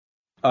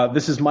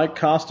This is Mike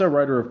Costa,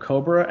 writer of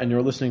Cobra, and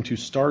you're listening to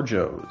Star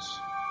Joes.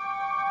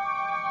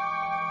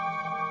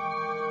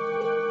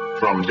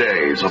 From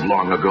days of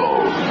long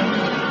ago,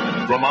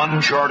 from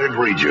uncharted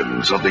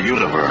regions of the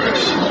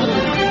universe,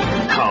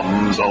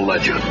 comes a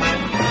legend.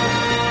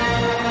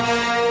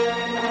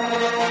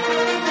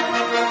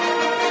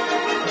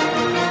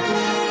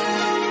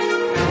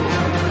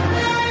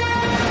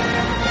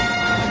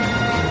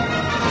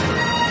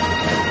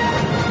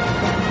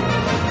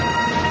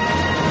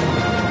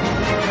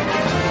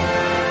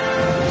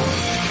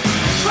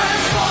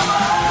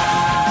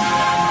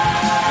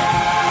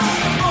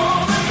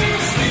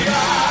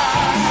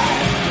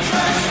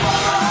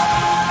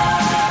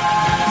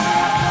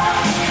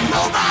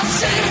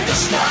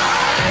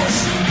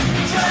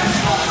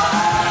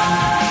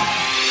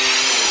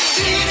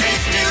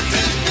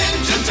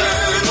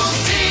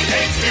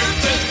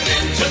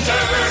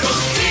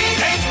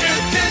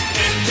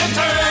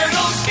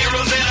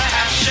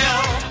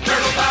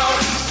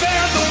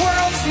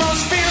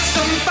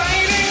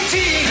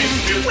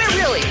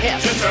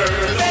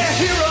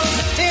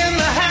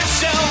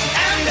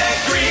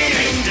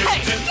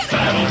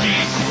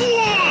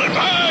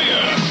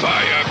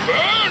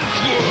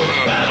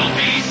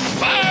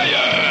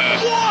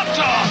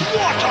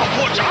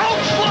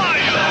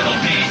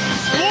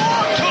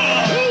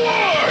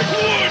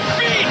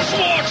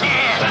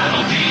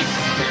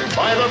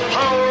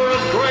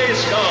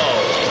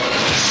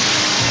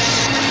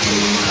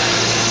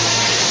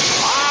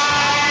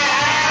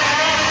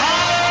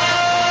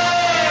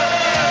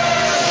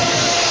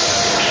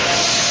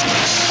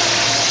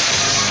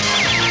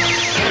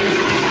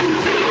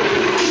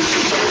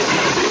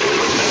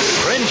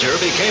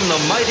 Became the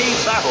mighty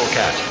Battle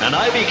Cat, and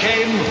I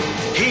became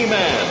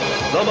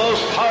He-Man, the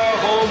most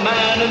powerful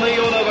man in the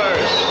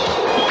universe.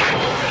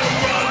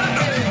 Run,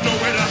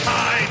 nowhere to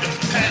hide,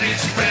 panic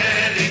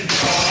spreading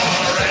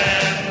far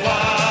and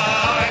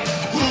wide.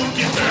 Who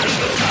can turn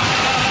the tide?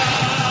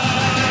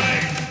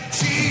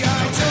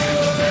 G.I.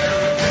 Joe,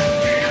 American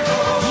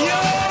hero.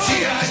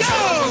 G.I.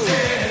 Joe is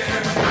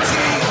there.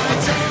 G.I.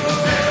 Joe,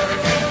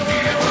 American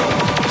hero.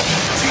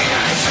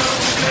 G.I. Joe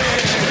is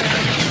there.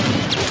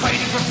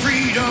 Fighting for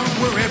freedom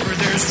wherever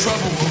there's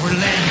trouble over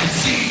land and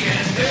sea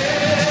and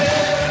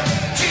air.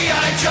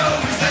 G.I. Joe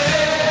is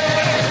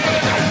there.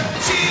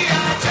 G.I.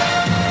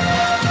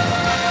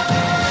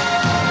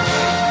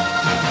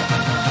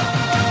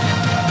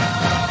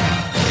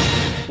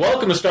 Joe.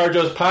 Welcome to Star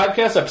Joe's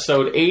Podcast,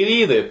 episode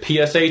 80, the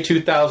PSA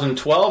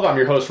 2012. I'm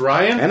your host,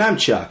 Ryan. And I'm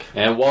Chuck.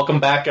 And welcome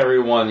back,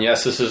 everyone.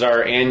 Yes, this is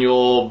our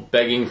annual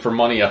begging for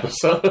money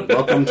episode.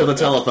 Welcome to the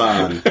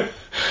telethon.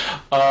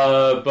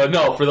 But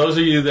no, for those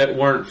of you that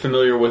weren't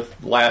familiar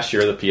with last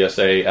year, the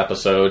PSA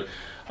episode,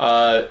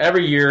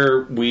 every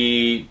year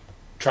we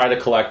try to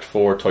collect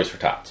for Toys for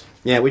Tots.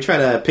 Yeah, we try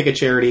to pick a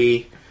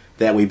charity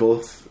that we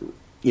both,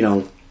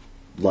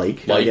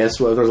 like. I guess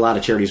there's a lot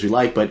of charities we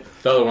like, but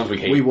the other ones we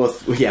hate.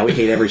 We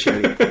hate every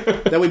charity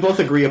that we both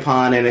agree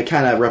upon, and it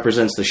kind of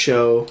represents the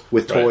show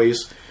with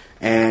toys.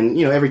 Right. And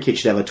every kid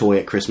should have a toy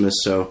at Christmas,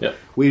 so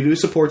we do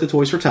support the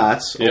Toys for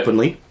Tots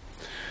openly.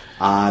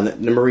 The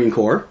Marine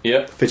Corps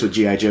fits with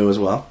G.I. Joe as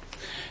well.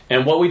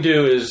 And what we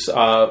do is,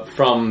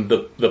 from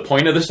the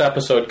point of this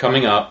episode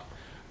coming up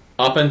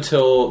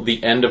until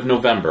the end of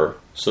November,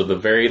 so the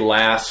very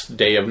last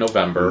day of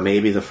November.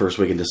 Maybe the first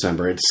week in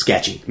December. It's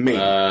sketchy. Maybe.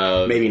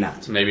 Maybe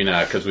not. Maybe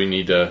not, because we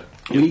need to...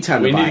 We need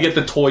time to buy. We need to get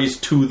the toys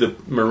to the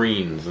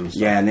Marines and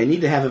stuff. Yeah, and they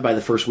need to have it by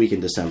the first week in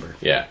December.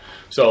 Yeah.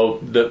 So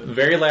the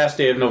very last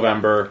day of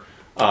November,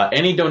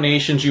 any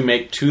donations you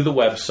make to the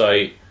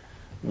website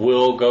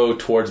will go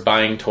towards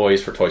buying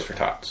toys for Toys for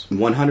Tots.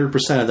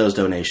 100% of those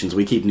donations.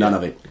 We keep none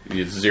of it.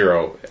 It's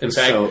zero. In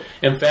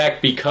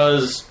fact,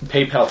 because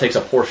PayPal takes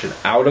a portion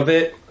out of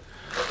it,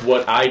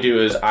 what I do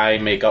is I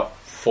make up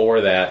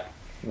for that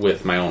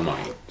with my own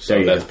money.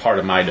 So that's part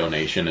of my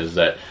donation, is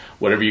that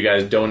whatever you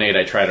guys donate,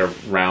 I try to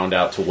round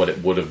out to what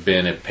it would have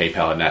been if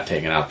PayPal had not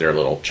taken out their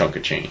little chunk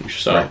of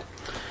change. So, right.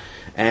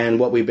 And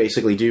what we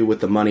basically do with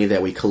the money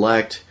that we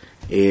collect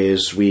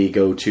is we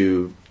go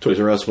to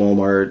Toys R Us,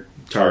 Walmart,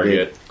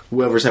 Target,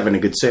 whoever's having a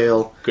good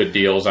sale. Good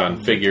deals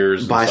on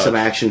figures. Buy some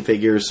action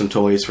figures, some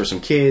toys for some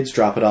kids,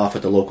 drop it off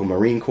at the local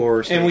Marine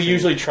Corps station. And we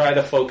usually try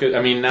to focus,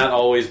 not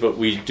always, but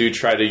we do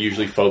try to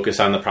usually focus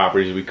on the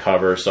properties we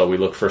cover. So we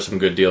look for some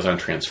good deals on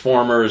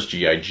Transformers,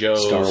 G.I. Joe,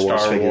 Star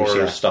Wars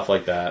figures, stuff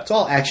like that. It's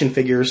all action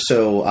figures,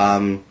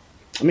 so,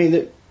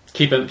 keeping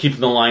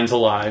the lines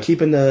alive.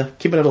 Keeping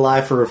it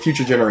alive for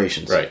future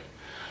generations. Right.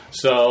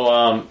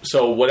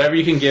 So whatever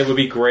you can give would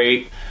be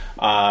great.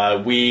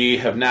 We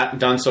have not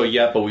done so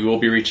yet, but we will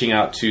be reaching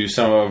out to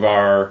some of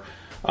our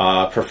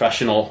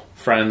professional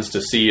friends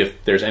to see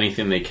if there's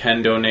anything they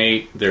can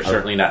donate. They're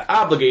certainly not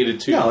obligated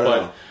to,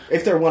 but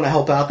if they want to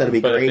help out, that'd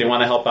be great. But if they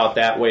want to help out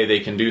that way,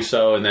 they can do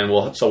so, and then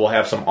we'll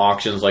have some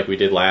auctions like we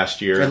did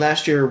last year. And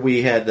last year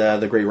we had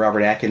the great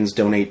Robert Atkins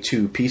donate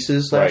 2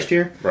 pieces last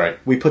year. Right.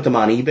 We put them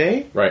on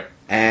eBay. Right.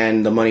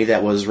 And the money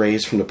that was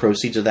raised from the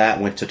proceeds of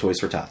that went to Toys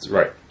for Tots.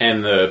 Right.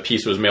 And the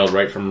piece was mailed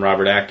right from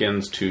Robert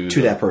Atkins to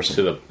that person.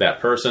 To that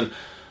person.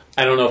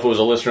 I don't know if it was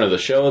a listener of the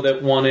show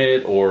that won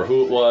it or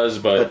who it was,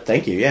 but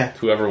thank you. Yeah,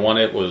 whoever won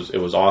it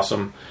was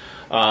awesome.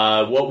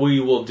 What we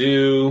will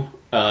do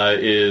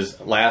is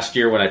last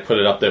year when I put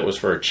it up that was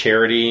for a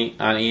charity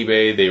on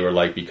eBay, they were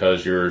like,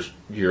 because your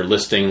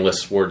listing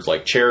lists words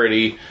like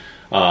charity,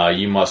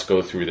 you must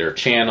go through their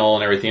channel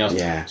and everything else.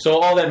 Yeah. So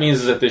all that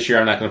means is that this year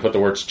I'm not going to put the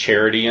words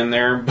charity in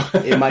there.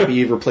 It might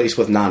be replaced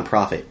with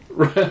nonprofit.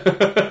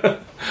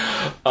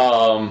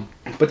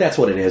 But that's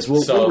what it is.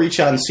 We'll reach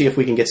out and see if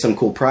we can get some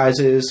cool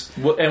prizes.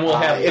 And we'll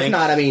have links. If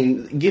not, I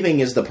mean, giving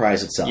is the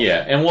prize itself.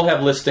 Yeah, and we'll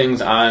have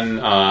listings on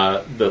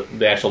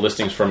the actual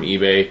listings from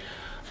eBay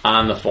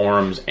on the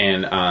forums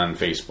and on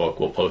Facebook.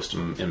 We'll post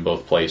them in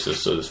both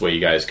places, so this way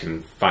you guys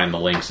can find the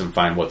links and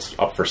find what's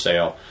up for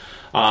sale.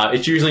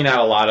 It's usually not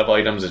a lot of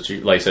items. It's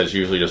like I said, it's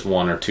usually just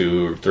 1 or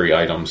 2 or 3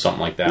 items,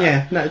 something like that.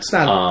 Yeah, no, it's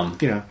not.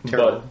 Terrible.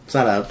 But, it's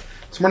not a.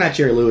 So we're not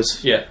Jerry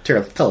Lewis. Yeah,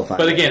 telethon.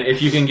 But again,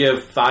 if you can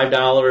give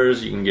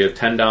 $5, you can give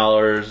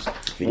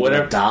 $10,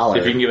 whatever. $1,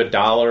 if you can give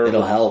 $1,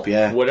 it'll help.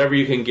 Yeah, whatever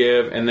you can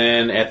give, and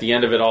then at the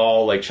end of it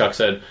all, like Chuck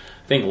said,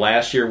 I think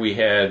last year we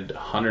had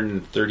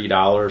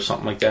 $130,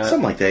 something like that.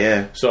 Something like that.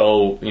 Yeah.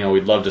 So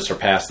we'd love to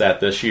surpass that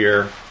this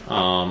year.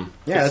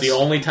 It's the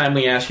only time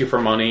we ask you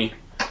for money.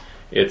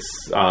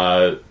 It's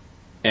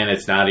and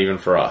it's not even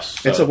for us.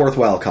 So, it's a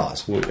worthwhile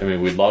cause.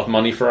 We'd love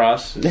money for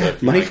us. Yeah,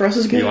 money for us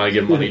is good. If you want to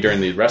give money during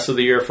the rest of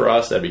the year for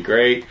us, that'd be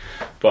great.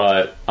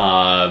 But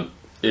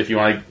if you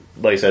want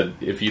to, like I said,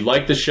 if you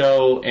like the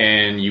show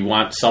and you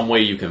want some way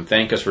you can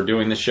thank us for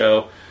doing the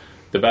show,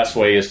 the best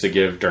way is to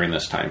give during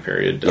this time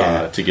period,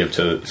 to give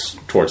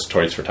towards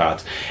Toys for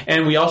Tots.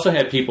 And we also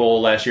had people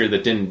last year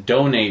that didn't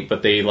donate,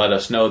 but they let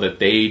us know that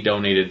they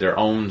donated their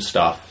own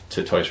stuff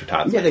to Toys for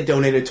Tots. Yeah, they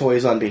donated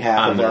toys on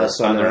behalf of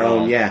us on their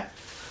own. Yeah.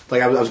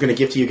 Like I was going to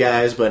give to you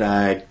guys, but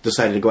I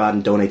decided to go out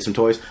and donate some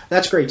toys.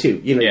 That's great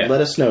too. Let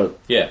us know.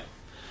 Yeah,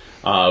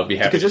 I'd be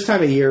happy. Because this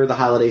time of year, the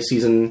holiday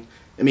season,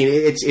 I mean,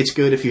 it's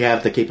good if you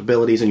have the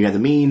capabilities and you have the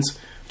means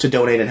to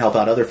donate and help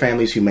out other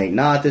families who may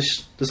not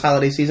this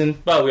holiday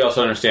season. But we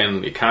also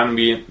understand the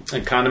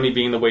economy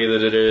being the way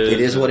that it is. It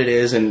is what it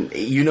is, and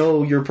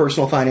your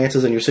personal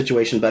finances and your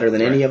situation better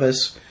than any of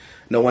us.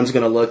 No one's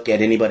going to look at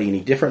anybody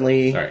any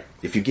differently. Right.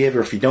 If you give or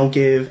if you don't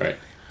give. Right.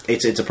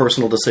 It's a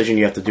personal decision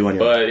you have to do on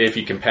your own. But if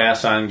you can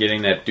pass on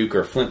getting that Duke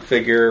or Flint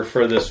figure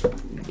for this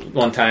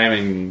one time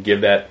and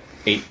give that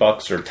 $8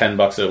 or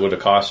 $10 that it would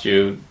have cost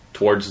you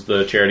towards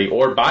the charity,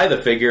 or buy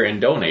the figure and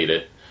donate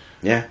it,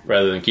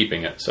 rather than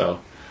keeping it. So,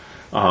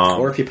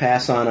 or if you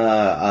pass on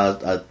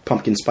a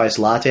pumpkin spice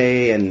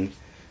latte and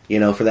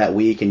for that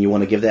week, and you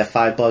want to give that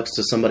 $5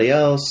 to somebody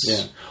else.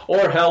 Yeah.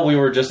 Or hell, we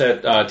were just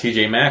at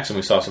TJ Maxx and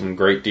we saw some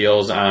great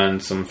deals on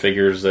some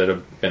figures that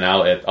have been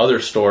out at other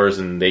stores,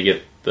 and they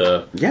get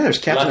there's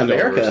Captain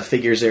America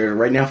figures there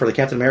right now for the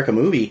Captain America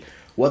movie.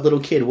 What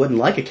little kid wouldn't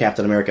like a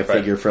Captain America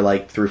figure for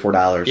like $3 or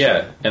 $4?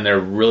 Yeah, and they're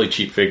really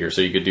cheap figures,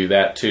 so you could do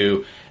that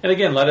too. And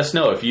again, let us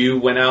know if you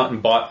went out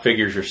and bought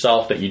figures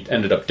yourself that you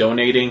ended up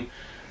donating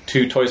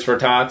to Toys for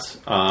Tots.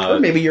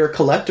 Or maybe you're a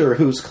collector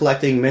who's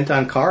collecting mint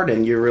on card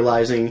and you're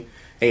realizing,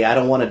 hey, I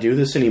don't want to do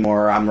this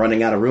anymore. I'm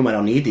running out of room. I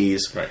don't need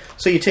these. Right.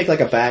 So you take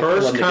like a bag.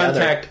 First,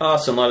 contact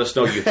us and let us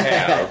know you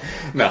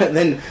have. No.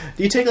 Then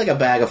you take like a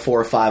bag of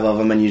 4 or 5 of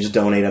them and you just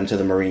donate them to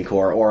the Marine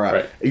Corps.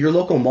 Or your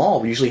local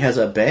mall usually has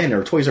a bin,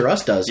 or Toys R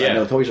Us does. Yeah. I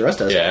know Toys R Us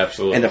does. Yeah,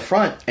 absolutely. In the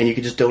front, and you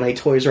can just donate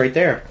toys right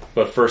there.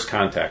 But first,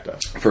 contact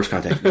us. First,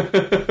 contact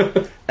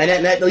us.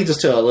 And that leads us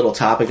to a little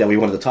topic that we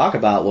wanted to talk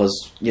about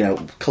was,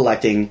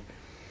 collecting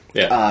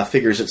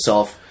figures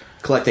itself,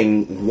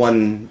 collecting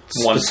one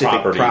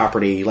specific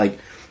property, like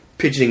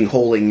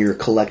pigeonholing your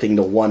collecting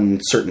to one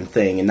certain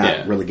thing and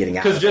not really getting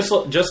out. Because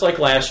just like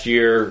last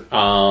year,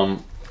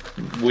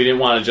 we didn't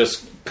want to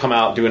just come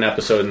out, do an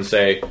episode, and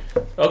say,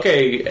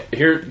 "Okay,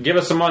 here, give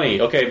us some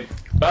money. Okay,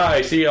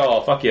 bye, see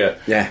y'all, fuck you."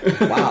 Yeah,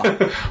 wow.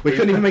 We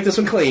couldn't even make this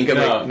one clean.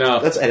 No.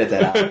 Let's edit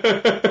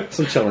that out.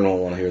 Some children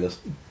won't want to hear this.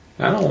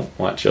 I don't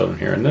want children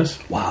hearing this.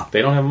 Wow,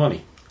 they don't have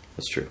money.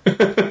 That's true.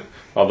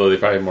 Although they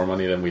probably have more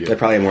money than we do. They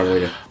probably have more than we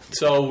do.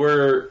 So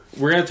we're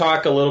going to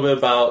talk a little bit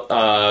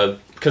about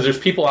because there's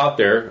people out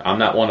there. I'm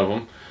not one of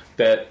them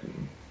that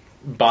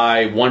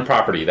buy one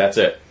property. That's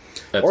it.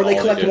 That's or they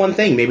collect one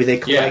thing. Maybe they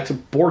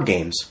collect board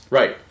games.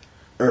 Right.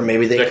 Or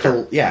maybe they Victor,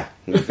 right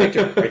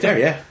there.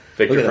 Yeah.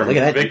 Victor look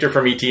at that. Victor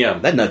from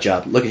ETM. That nut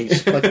job. Look, he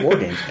just collects board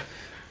games.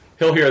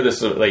 He'll hear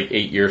this like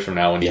 8 years from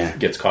now when he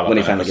gets caught up. When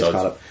he finally gets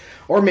caught up.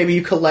 Or maybe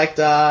you collect,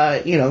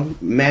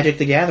 Magic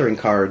the Gathering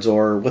cards,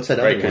 or what's that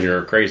other one? Right, because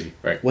you're crazy.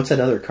 Right. What's that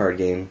other card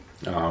game?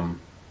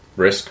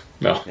 Risk?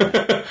 No.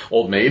 Yeah.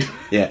 Old Maid?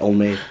 Yeah, Old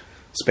Maid.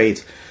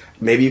 Spades.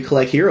 Maybe you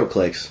collect Hero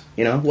Clicks.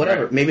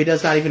 Whatever. Right. Maybe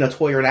that's not even a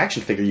toy or an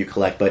action figure you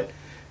collect, but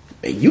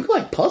you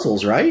collect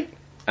puzzles, right?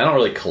 I don't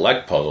really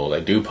collect puzzles. I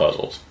do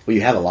puzzles. Well,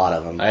 you have a lot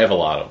of them. I have a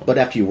lot of them. But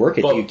after you work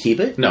it, do you keep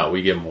it? No,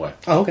 we give them away.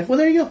 Oh, okay. Well,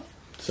 there you go.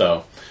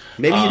 So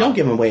maybe you don't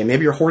give them away.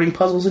 Maybe you're hoarding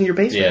puzzles in your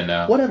basement. Yeah,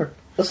 no. Whatever.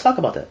 Let's talk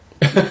about that.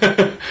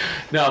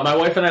 No, my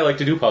wife and I like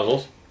to do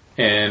puzzles.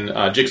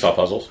 and jigsaw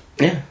puzzles.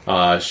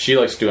 Yeah. She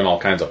likes doing all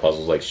kinds of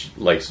puzzles.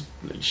 Like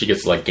she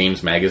gets like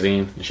Games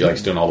Magazine, and she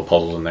likes doing all the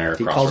puzzles in there.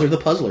 He calls her the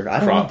puzzler. I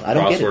don't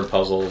get it. Crossword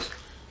puzzles.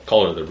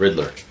 Call her the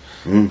Riddler.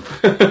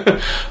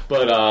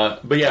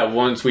 But yeah,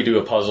 once we do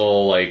a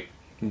puzzle, like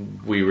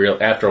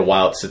after a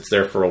while, it sits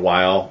there for a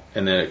while,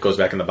 and then it goes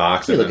back in the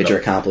box. You look at your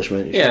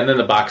accomplishment. Yeah, and then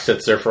the box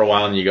sits there for a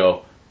while, and you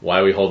go, "Why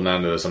are we holding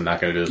on to this? I'm not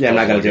going to do this." Yeah, I'm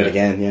not going to do it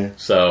again. Yeah.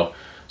 So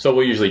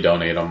we usually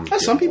donate them.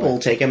 Some people will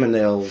take them and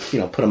they'll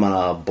put them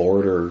on a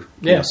board or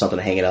something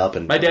to hang it up.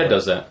 And my dad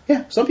does that.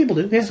 Yeah, some people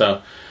do. Yeah.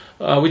 So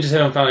we just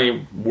haven't found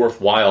any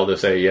worthwhile to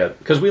say yet,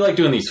 because we like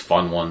doing these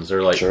fun ones.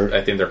 They're like,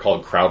 I think they're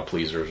called crowd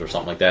pleasers or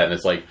something like that, and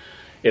it's like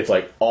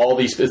all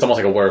these. It's almost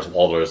like a Where's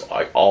Waldo. It's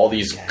like all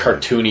these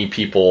cartoony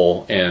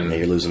people, and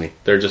you're losing me.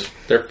 They're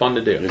fun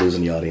to do. You're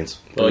losing the audience.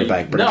 Bring it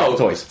back the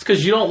toys. It's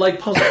because you don't like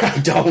puzzles. I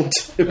don't.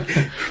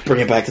 Bring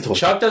it back to toys.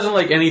 Chuck doesn't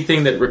like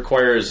anything that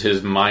requires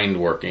his mind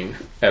working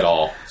at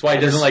all. That's why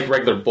he doesn't like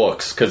regular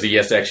books, because he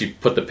has to actually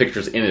put the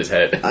pictures in his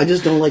head. I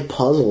just don't like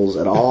puzzles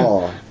at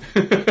all.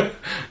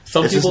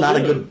 Some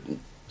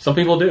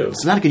people do.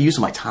 It's not a good use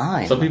of my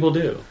time. Some people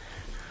do.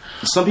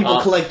 Some people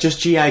collect just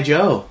G.I.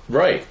 Joe.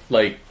 Right,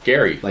 like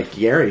Gary.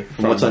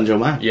 From What's on Joe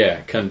Mind. Yeah,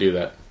 couldn't do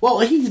that. Well,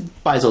 he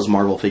buys those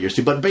Marvel figures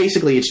too, but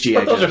basically it's G.I.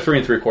 Joe. But those are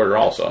 3 3/4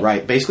 also.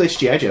 Right, basically it's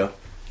G.I. Joe.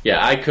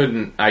 Yeah, I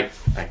couldn't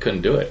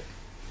do it.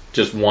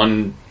 Just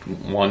one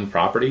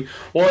property.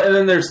 Well, and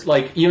then there's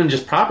like even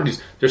just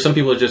properties. There's some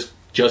people that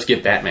just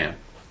get Batman.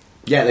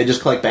 Yeah, they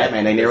just collect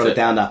Batman. They narrowed it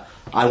down to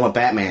I want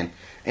Batman,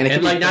 and it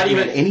can like be not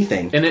Batman even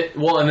anything.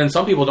 And then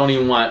some people don't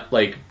even want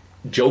like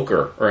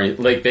Joker or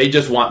anything. Like they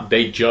just want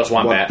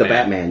Batman. The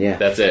Batman, yeah.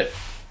 That's it.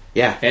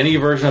 Yeah. Any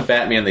version of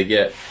Batman they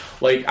get.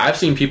 Like I've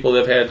seen people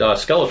that have had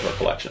Skeletor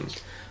collections.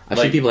 I've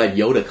seen people that had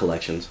Yoda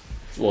collections.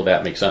 Well,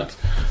 that makes sense.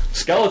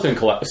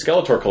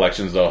 Skeletor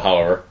collections, though,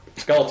 however,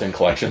 skeleton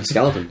collections.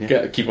 Skeleton,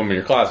 yeah. Keep them in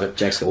your closet.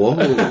 Jackson, whoa.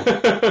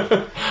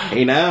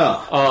 Hey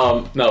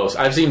now. No,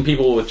 I've seen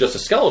people with just a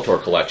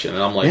Skeletor collection,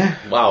 and I'm like,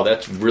 wow,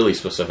 that's really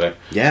specific.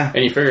 Yeah.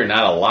 And you figure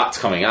not a lot's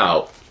coming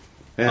out.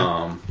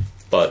 Yeah.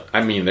 But,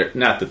 I mean,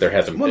 not that there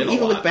hasn't been a lot.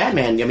 Even with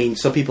Batman, I mean,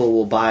 some people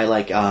will buy,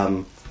 like,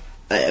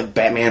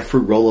 Batman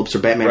fruit roll-ups or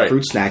Batman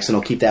fruit snacks, and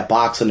they'll keep that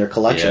box in their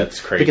collection. Yeah, that's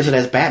crazy. Because it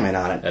has Batman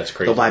on it. That's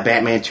crazy. They'll buy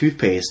Batman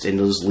toothpaste, and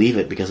they'll just leave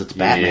it because it's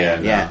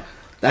Batman. Yeah. No.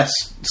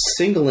 That's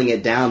singling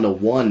it down to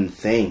one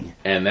thing.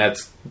 And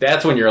that's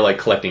when you're, like,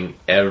 collecting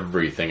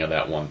everything of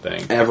that one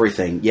thing.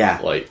 Everything, yeah.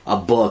 Like a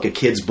book, a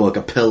kid's book,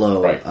 a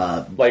pillow. Right.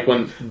 Like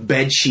when...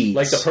 Bed sheets.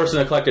 Like the person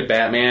that collected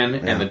Batman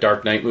and the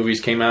Dark Knight movies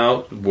came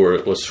out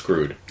was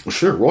screwed. Well,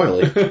 sure,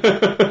 royally.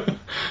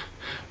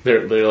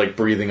 They're like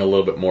breathing a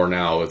little bit more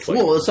now. It's like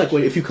it's like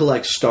if you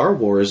collect Star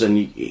Wars and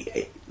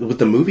with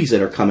the movies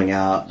that are coming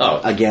out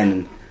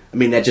again. I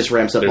mean that just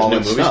ramps up all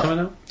that stuff. There's new movies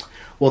coming out.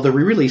 Well, they're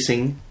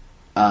re-releasing.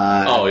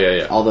 All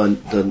the other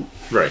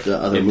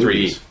in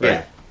movies. 3D, right.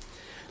 Yeah.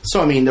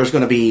 So I mean, there's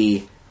going to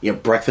be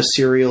breakfast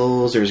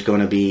cereals. There's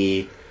going to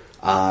be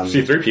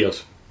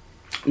C-3POs.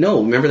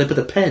 No, remember they put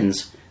the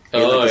pens.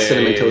 The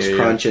Cinnamon Toast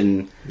Crunch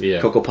and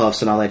Cocoa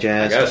Puffs and all that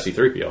jazz. I got a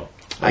C-3PO.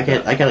 I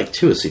got like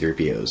 2 of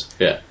C-3POs.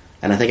 Yeah.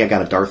 And I think I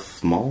got a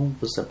Darth Maul.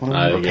 Was that one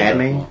of them? Or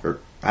Padme? Or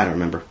I don't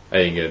remember. I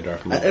didn't get a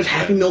Darth Maul.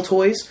 Happy Meal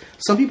toys.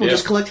 Some people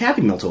just collect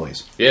Happy Meal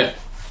toys. Yeah.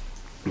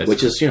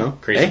 Which is,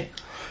 crazy. Hey,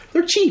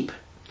 they're cheap.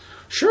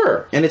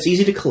 Sure. And it's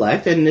easy to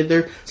collect,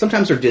 and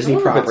sometimes they're Disney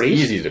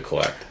properties. It's easy to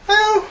collect.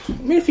 Well, I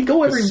mean, if you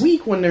go every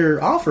week when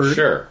they're offered.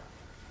 Sure.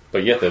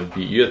 But you have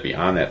to be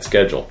on that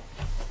schedule.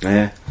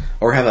 Yeah.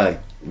 Or have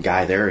a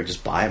guy there and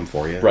just buy them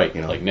for you. Right,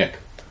 like Nick.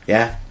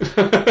 Yeah.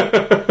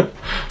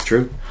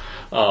 True.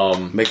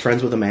 Make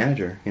friends with a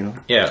manager,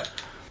 Yeah.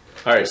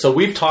 All right, so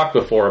we've talked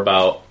before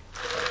about...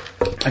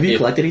 Have you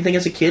collected anything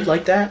as a kid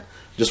like that?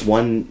 Just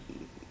one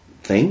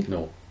thing?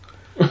 No.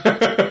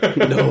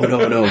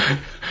 No.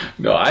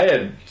 No, I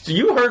had...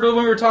 You heard when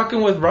we were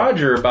talking with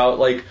Roger about,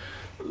 like,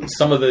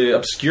 some of the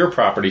obscure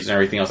properties and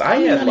everything else. I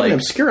had, not like... even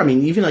obscure. I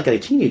mean, even like a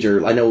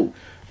teenager, I know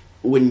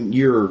when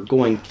you're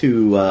going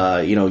through,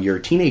 your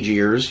teenage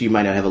years, you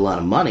might not have a lot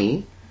of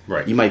money.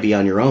 Right. You might be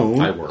on your own,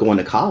 going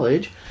to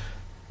college.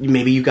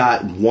 Maybe you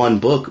got one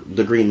book,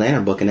 the Green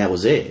Lantern book, and that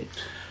was it.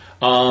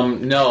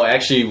 No,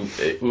 actually,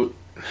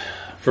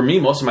 for me,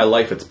 most of my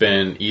life, it's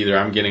been either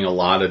I'm getting a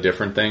lot of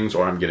different things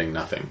or I'm getting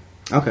nothing.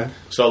 Okay.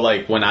 So,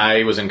 like, when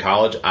I was in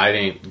college, I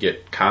didn't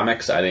get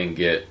comics, I didn't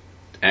get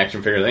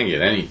action figures, I didn't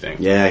get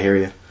anything. Yeah, I hear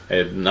you.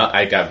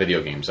 I got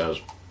video games. That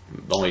was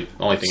the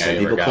only thing I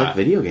ever got. People collect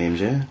video games,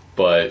 yeah.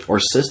 Or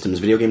systems,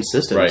 video game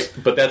systems. Right.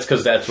 But that's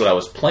because that's what I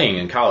was playing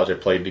in college. I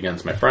played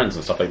against my friends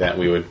and stuff like that,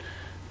 and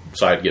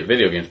so I'd get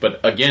video games.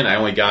 But again, I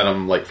only got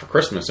them like for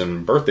Christmas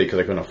and birthday because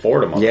I couldn't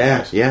afford them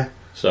otherwise. Yeah.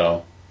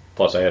 So,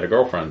 plus I had a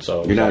girlfriend,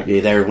 so...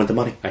 You're there with the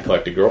money. I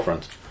collected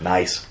girlfriends.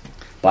 Nice.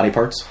 Body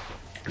parts?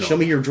 No. Show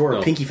me your drawer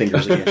of pinky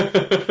fingers again.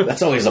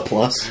 That's always a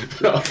plus.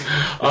 No. It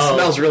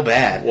smells real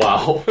bad.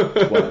 Wow.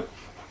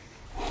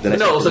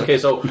 No, it's okay.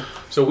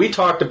 So we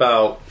talked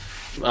about,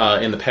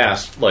 in the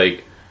past,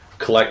 like,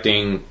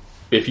 collecting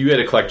if you had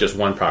to collect just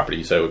one property,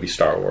 you said it would be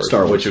Star Wars,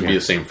 which would be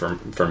the same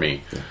for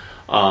me.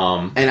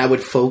 Yeah. And I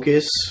would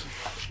focus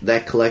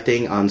that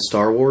collecting on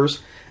Star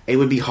Wars. It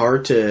would be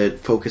hard to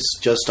focus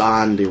just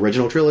on the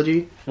original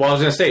trilogy. Well, I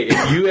was going to say,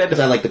 if you had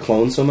because I like the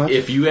clones so much.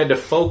 If you had to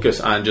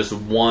focus on just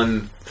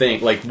one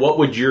thing, like what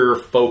would your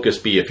focus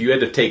be if you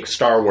had to take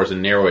Star Wars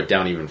and narrow it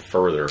down even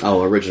further?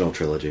 Oh, original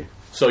trilogy.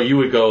 So you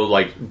would go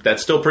like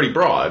that's still pretty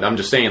broad. I'm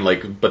just saying,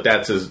 like, but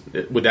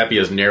would that be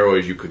as narrow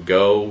as you could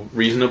go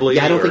reasonably?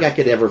 Yeah, I don't think I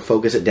could ever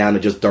focus it down to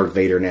just Darth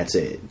Vader and that's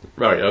it.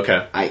 Right.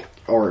 Okay.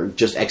 Or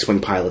just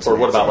X-wing pilots. Or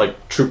what about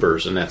like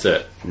troopers and that's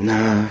it?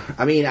 Nah,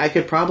 I mean I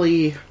could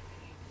probably.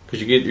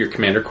 Because you get your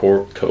Commander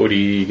Cody,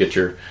 you get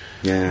your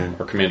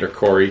or Commander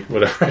Corey,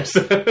 whatever I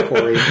said,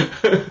 Corey,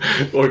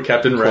 or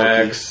Captain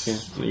Rex,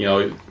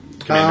 Commander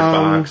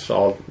Fox,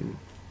 all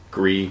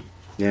Gree.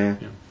 Yeah.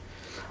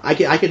 I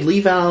could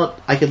leave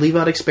out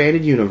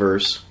Expanded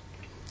Universe.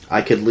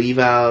 I could leave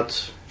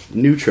out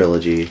New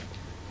Trilogy,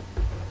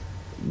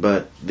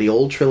 but the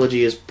old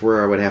trilogy is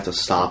where I would have to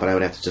stop, and I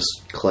would have to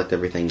just collect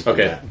everything.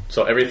 Okay,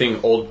 so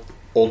everything old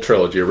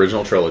trilogy,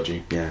 original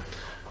trilogy. Yeah.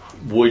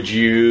 Would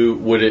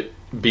it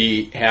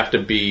have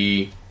to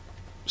be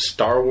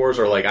Star Wars,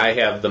 or like I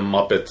have the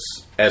Muppets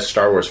as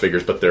Star Wars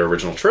figures, but they're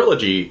original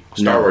trilogy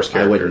Star Wars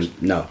characters?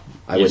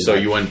 I wouldn't. So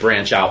you wouldn't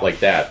branch out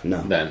like that.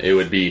 No. Then it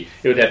would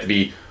have to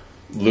be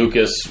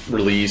Lucas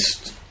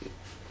released.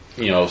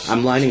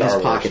 I'm lining Star his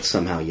Wars. Pockets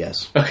somehow.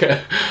 Yes. Okay.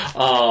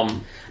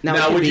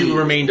 Now would you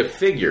remain to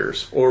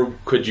figures, or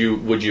would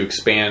you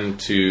expand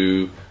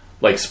to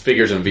like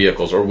figures and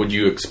vehicles, or would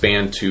you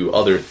expand to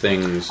other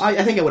things?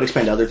 I think I would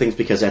expand to other things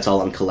because that's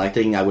all I'm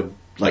collecting. I would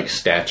like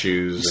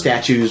statues,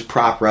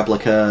 prop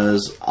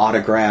replicas,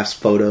 autographs,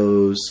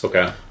 photos.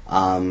 Okay.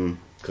 Because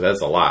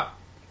that's a lot.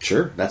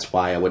 Sure, that's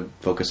why I would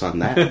focus on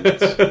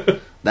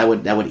that. that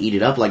would eat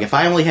it up. Like if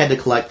I only had to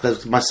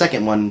collect my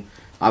second one,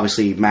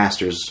 obviously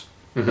Masters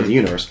of the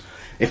Universe.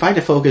 If I had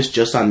to focus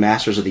just on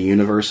Masters of the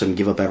Universe and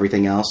give up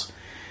everything else,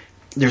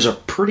 there's a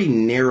pretty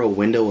narrow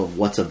window of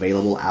what's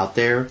available out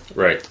there.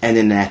 Right. And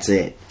then that's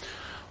it.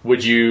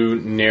 Would you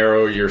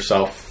narrow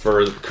yourself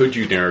further? Could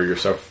you narrow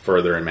yourself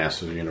further in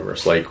Masters of the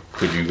Universe? Like,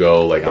 could you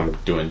go, like, I'm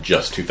doing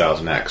just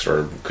 2000X,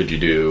 or could you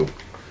do,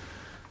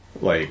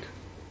 like,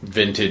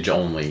 vintage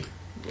only,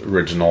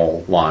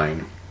 original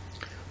line?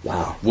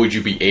 Wow. Would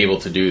you be able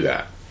to do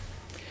that?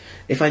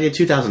 If I did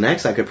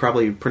 2000X, I could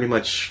probably pretty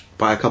much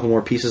buy a couple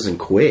more pieces and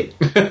quit.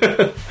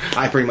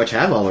 I pretty much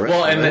have all the rest.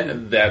 Well,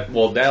 and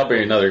that'll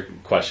be another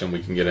question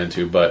we can get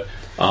into. But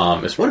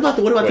what about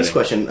this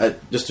question?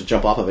 Just to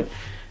jump off of it,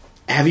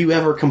 have you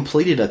ever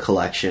completed a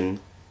collection?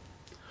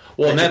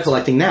 Well, that you're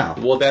collecting now.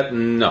 Well,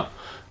 no.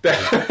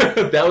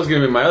 That was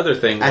going to be my other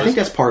thing. I think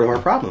that's part of our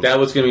problem. That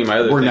was going to be my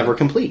other thing. We're never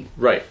complete.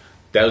 Right.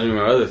 That was going to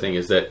be my other thing,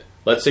 is that,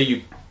 let's say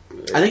you...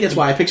 I think that's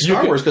why I picked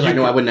Star Wars, because I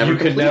know I would never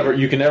complete it.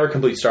 You can never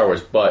complete Star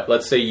Wars, but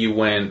let's say you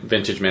went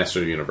Vintage Master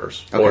of the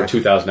Universe, or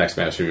 2000X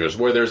Master of the Universe,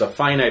 where there's a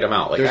finite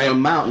amount. Like there's an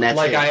amount, and that's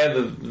like it. I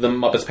have the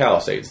Muppets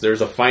Palisades.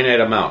 There's a finite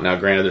amount. Now,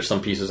 granted, there's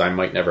some pieces I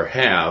might never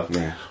have,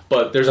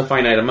 but there's a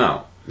finite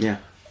amount. Yeah.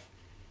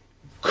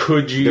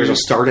 Could you... There's a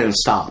start and a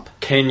stop.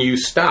 Can you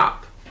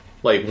stop?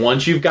 Like,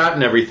 once you've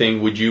gotten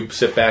everything, would you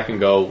sit back and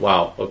go,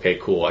 wow, okay,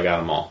 cool, I got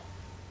them all,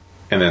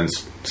 and then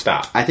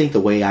stop? I think the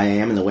way I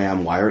am and the way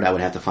I'm wired, I would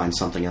have to find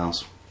something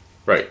else.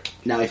 Right.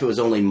 Now, if it was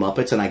only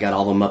Muppets and I got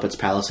all the Muppets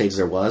Palisades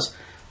there was,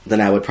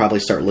 then I would probably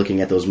start looking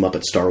at those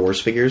Muppet Star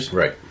Wars figures.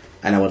 Right.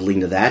 And I would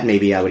lean to that.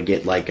 Maybe I would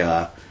get, like,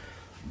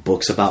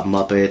 books about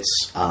Muppets.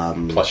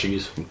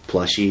 Plushies,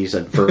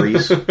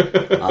 furries.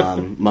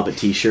 Muppet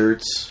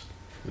T-shirts.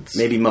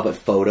 Maybe Muppet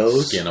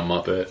photos. Skin a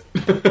Muppet.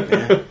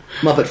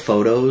 Muppet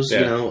photos,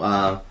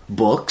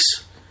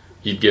 books.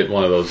 You'd get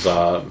one of those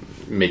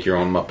make your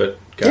own Muppet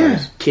guys.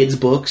 Yeah. Kids'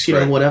 books, you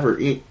know, whatever.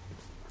 It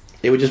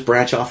would just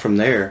branch off from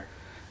there.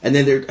 And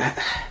then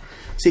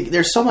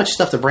there's so much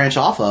stuff to branch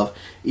off of.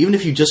 Even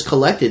if you just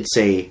collected,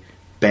 say,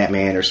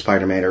 Batman or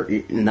Spider-Man or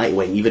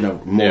Nightwing, even a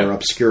more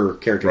obscure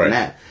character than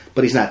that,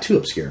 but he's not too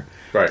obscure.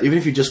 Right. Even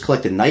if you just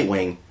collected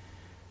Nightwing,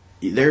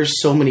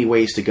 there's so many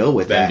ways to go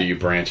with that. Then do you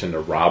branch into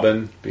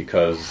Robin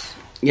because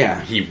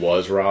he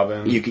was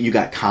Robin? You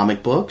got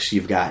comic books,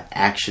 you've got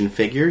action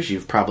figures,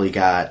 you've probably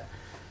got...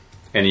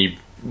 And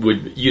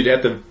you'd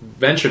have to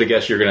venture to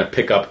guess you're going to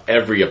pick up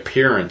every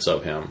appearance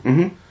of him.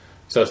 Mm-hmm.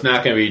 So it's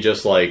not going to be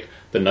just like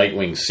the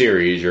Nightwing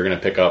series. You're going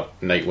to pick up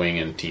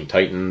Nightwing in Teen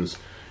Titans.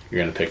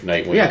 You're going to pick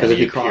Nightwing because if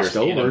he crossed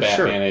over, in a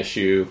Batman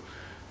issue,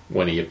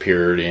 when he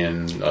appeared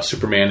in a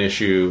Superman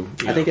issue.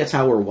 I think that's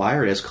how we're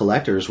wired as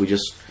collectors. We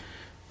just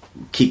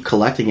keep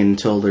collecting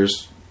until we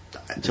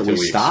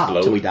stop,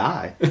 until we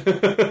die.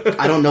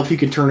 I don't know if you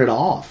can turn it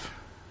off.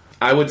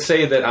 I would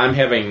say that I'm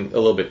having a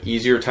little bit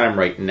easier time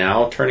right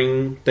now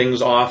turning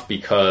things off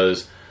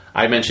because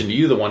I mentioned to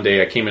you the one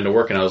day I came into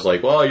work and I was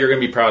like, well, you're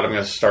going to be proud. I'm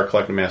going to start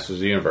collecting Masters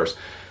of the Universe.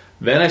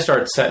 Then I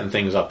started setting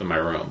things up in my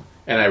room.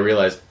 And I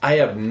realized I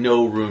have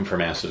no room for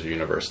Masters of the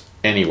Universe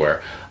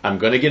anywhere. I'm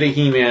going to get a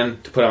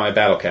He-Man to put on my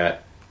Battle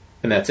Cat,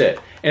 and that's it.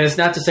 And it's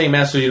not to say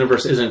Masters of the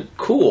Universe isn't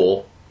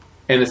cool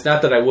And it's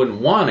not that I wouldn't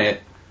want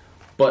it,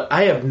 but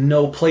I have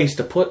no place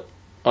to put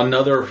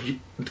another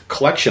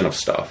collection of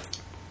stuff.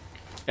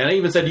 And I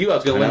even said to you I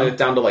was going to limit it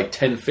down to like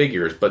 10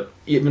 figures, but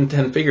even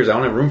 10 figures, I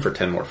don't have room for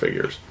 10 more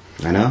figures.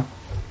 I know.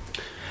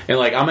 And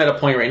like I'm at a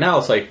point right now,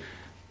 it's like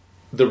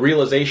the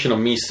realization of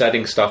me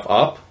setting stuff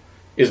up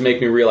is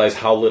making me realize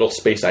how little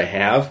space I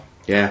have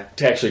to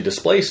actually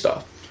display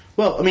stuff.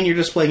 Well, I mean, you're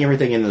displaying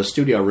everything in the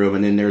studio room,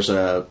 and then there's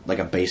a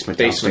basement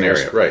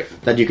area, right?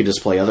 That you could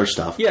display other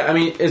stuff. Yeah, I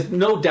mean, it's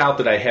no doubt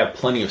that I have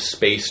plenty of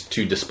space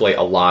to display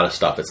a lot of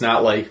stuff. It's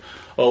not like,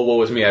 oh,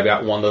 woe is me, I've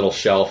got one little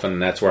shelf,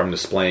 and that's where I'm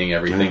displaying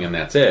everything, and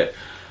that's it.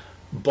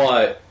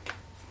 But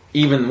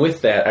even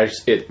with that,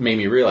 it made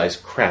me realize,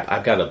 crap,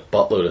 I've got a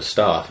buttload of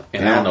stuff,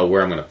 and I don't know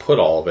where I'm going to put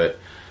all of it.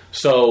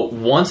 So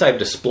once I've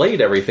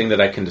displayed everything that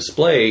I can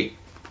display,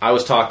 I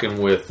was talking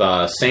with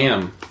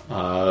Sam,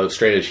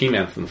 Straight Edge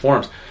He-Man from the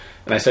forums,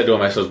 and I said to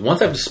him, I said,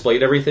 once I've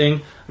displayed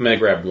everything, I'm going to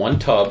grab one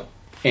tub,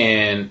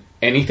 and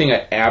anything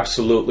I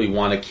absolutely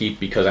want to keep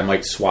because I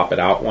might swap it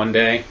out one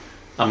day,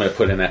 I'm going to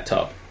put in that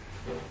tub.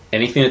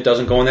 Anything that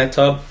doesn't go in that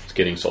tub is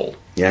getting sold.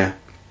 Yeah.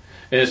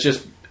 And it's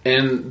just,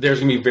 and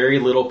there's going to be very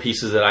little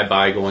pieces that I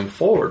buy going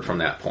forward from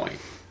that point.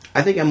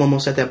 I think I'm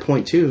almost at that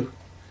point, too.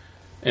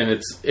 And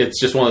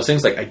it's just one of those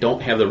things, like, I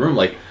don't have the room.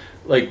 Like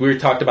we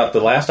talked about the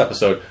last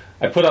episode,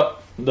 I put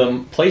up the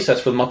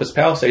playsets for the Muppets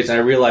Palisades, and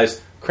I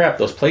realized, crap,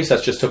 those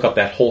playsets just took up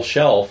that whole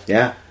shelf.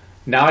 Yeah.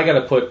 Now I got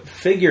to put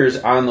figures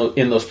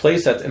in those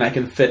playsets, and I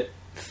can fit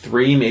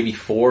 3, maybe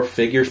 4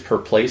 figures per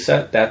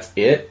playset. That's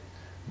it.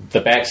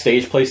 The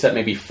backstage playset,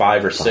 maybe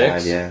 5 or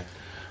 6. Yeah.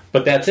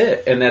 But that's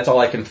it, and that's all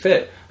I can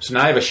fit. So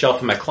now I have a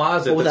shelf in my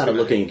closet. Well, without it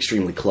looking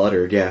extremely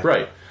cluttered, yeah.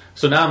 Right.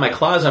 So now in my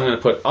closet, I'm going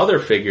to put other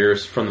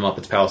figures from the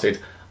Muppets Palisades.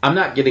 I'm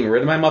not getting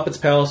rid of my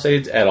Muppets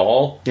Palisades at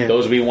all. Yeah.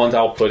 Those will be ones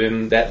I'll put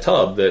in that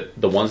tub.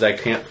 The ones I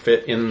can't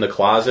fit in the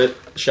closet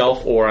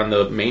shelf or on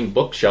the main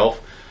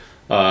bookshelf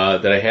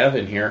that I have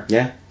in here.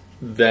 Yeah.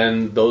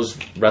 Then those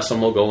rest of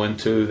them will go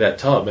into that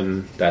tub,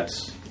 and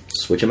that's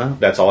switch them out.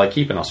 That's all I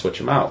keep, and I'll switch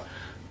them out.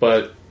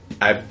 But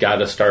I've got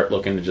to start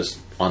looking to just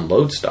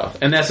unload stuff.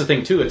 And that's the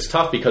thing, too. It's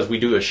tough because we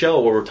do a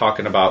show where we're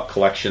talking about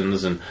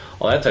collections and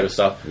all that type of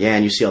stuff. Yeah,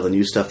 and you see all the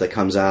new stuff that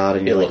comes out,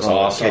 and you're like, oh,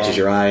 awesome. It catches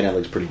your eye, and that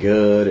looks pretty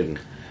good, and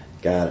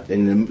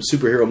and the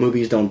superhero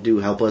movies don't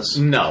help us.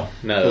 No.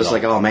 It's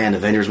like, oh man,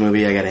 Avengers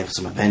movie, I gotta have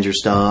some Avengers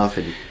stuff,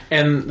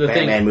 and the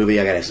Batman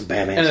movie, I gotta have some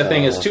Batman stuff. And the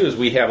thing is, too, is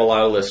we have a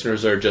lot of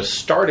listeners that are just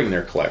starting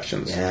their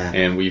collections,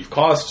 and we've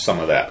caused some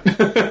of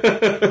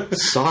that.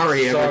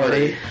 Sorry,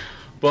 everybody.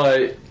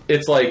 But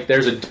it's like,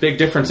 there's a big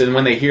difference in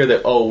when they hear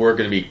that, oh, we're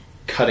going to be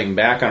cutting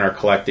back on our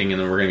collecting,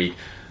 and then we're going to be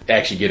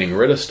actually getting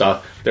rid of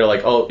stuff. They're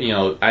like, oh,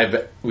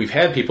 we've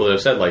had people that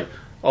have said, like,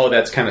 oh,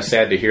 that's kind of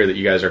sad to hear that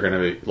you guys are going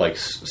to like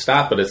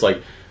stop, but it's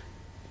like,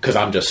 because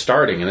I'm just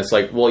starting, and it's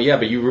like, well, yeah,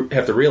 but you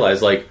have to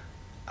realize, like,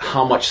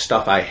 how much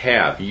stuff I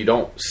have. You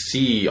don't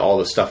see all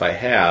the stuff I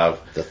have.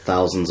 The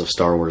thousands of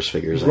Star Wars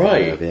figures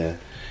right. I have, yeah.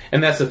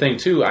 And that's the thing,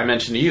 too. I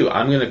mentioned to you,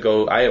 I'm going to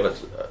go, I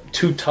have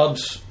 2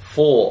 tubs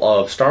full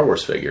of Star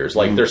Wars figures.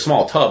 Like, they're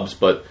small tubs,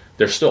 but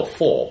they're still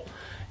full.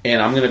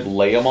 And I'm going to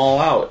lay them all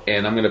out,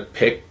 and I'm going to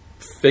pick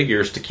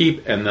figures to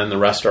keep, and then the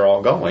rest are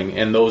all going.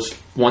 And those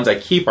ones I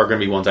keep are going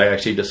to be ones I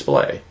actually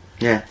display.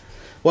 Yeah.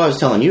 Well, I was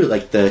telling you,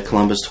 like the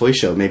Columbus Toy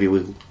Show, maybe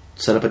we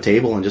set up a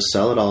table and just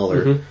sell it all,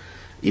 or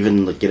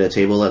even like, get a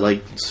table at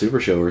like Super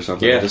Show or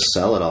something and just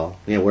sell it all.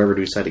 Yeah, wherever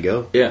we decide to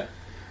go. Yeah.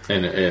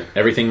 And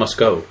everything must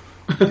go.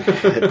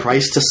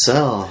 Price to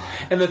sell.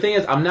 And the thing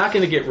is, I'm not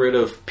going to get rid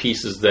of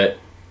pieces that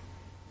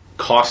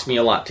cost me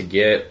a lot to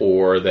get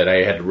or that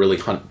I had to really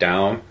hunt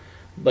down.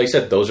 Like I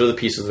said, those are the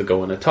pieces that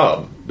go in a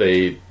tub.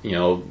 They,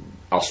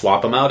 I'll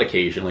swap them out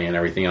occasionally and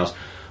everything else.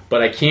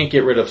 But I can't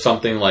get rid of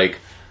something like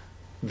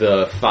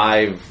the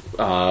 5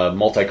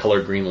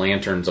 multicolored Green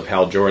Lanterns of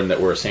Hal Jordan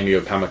that were a San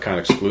Diego Comic-Con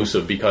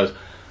exclusive, because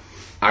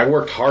I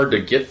worked hard to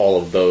get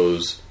all of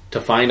those,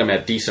 to find them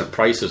at decent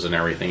prices and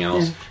everything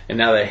else. Yeah. And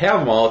now that I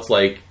have them all, it's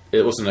like,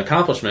 it was an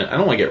accomplishment. I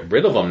don't want to get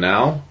rid of them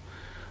now.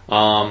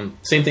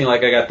 Same thing,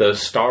 like I got the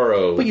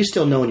Starro. But you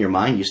still know in your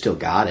mind you still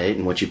got it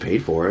and what you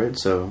paid for it,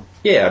 so...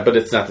 Yeah, but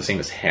it's not the same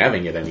as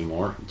having it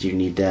anymore. Do you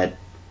need that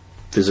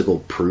physical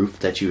proof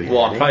that you had?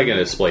 Well, I'm probably going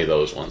to display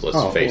those ones,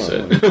 let's face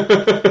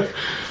it.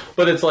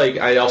 But it's like,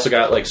 I also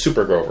got like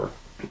Super Grover.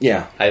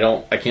 Yeah.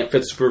 I can't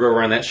fit Super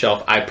Grover on that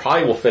shelf. I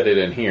probably will fit it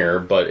in here,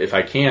 but if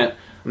I can't,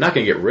 I'm not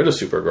going to get rid of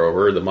Super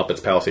Grover, the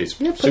Muppets Palisades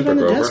Super Grover. Put it on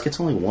the desk, it's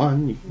only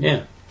one.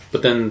 Yeah.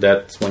 But then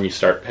that's when you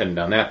start heading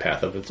down that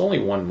path of, it's only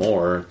one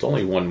more.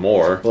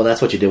 Well, that's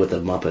what you did with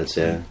the Muppets,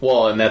 yeah.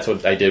 Well, and that's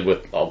what I did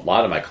with a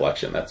lot of my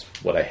collection. That's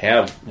what I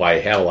have, why I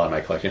have a lot of my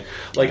collection.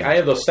 Like, I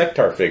have those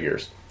Sektar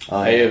figures.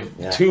 I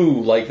have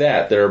 2 like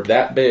that. They're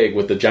that big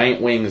with the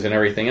giant wings and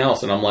everything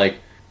else. And I'm like,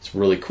 it's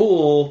really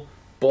cool,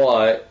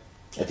 but...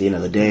 At the end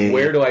of the day...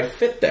 Where do I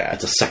fit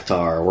that? It's a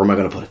Sektar. Where am I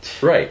going to put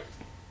it? Right.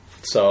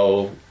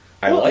 So,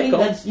 I like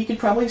them. You could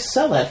probably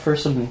sell that for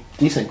some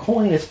decent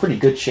coin. It's pretty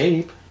good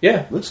shape.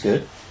 Yeah. Looks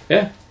good.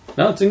 Yeah.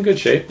 No, it's in good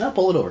shape. Now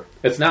pull it over.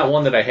 It's not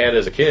one that I had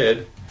as a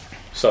kid.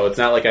 So it's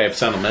not like I have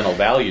sentimental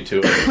value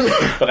to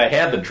it. But I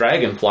had the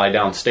Dragonfly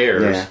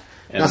downstairs. Yeah.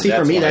 And now, see,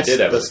 for me, that's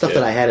the stuff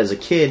that I had as a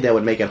kid that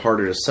would make it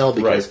harder to sell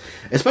because,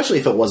 especially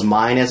if it was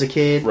mine as a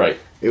kid. Right.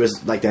 It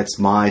was like, that's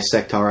my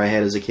Sectaur I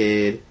had as a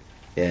kid.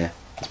 Yeah.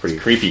 It's pretty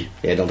creepy.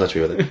 Yeah, don't touch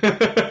me with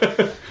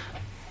it.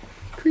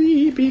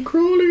 Creepy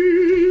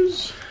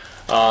crawlies.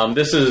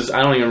 This is,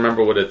 I don't even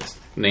remember what its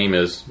name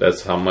is.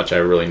 That's how much I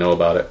really know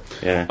about it.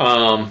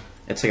 Yeah.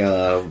 It's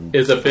like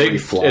it's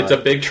a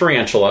big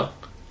tarantula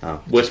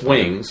with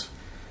wings.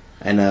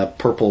 And a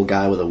purple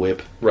guy with a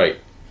whip. Right.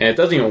 And it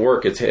doesn't even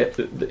work. It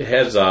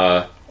has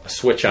a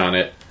switch on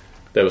it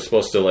that was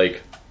supposed to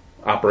like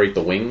operate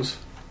the wings,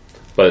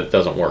 but it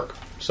doesn't work.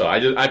 So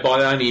I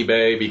bought it on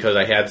eBay because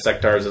I had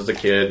Sectaurs as a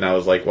kid, and I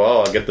was like,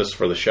 well, I'll get this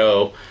for the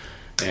show,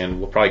 and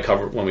we'll probably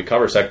cover when we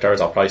cover Sectaurs.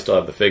 I'll probably still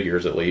have the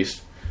figures at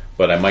least,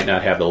 but I might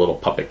not have the little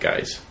puppet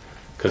guys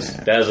because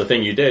that is the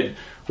thing you did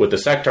with the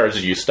Sectaurs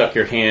is you stuck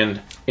your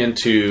hand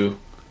into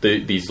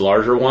these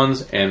larger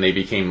ones, and they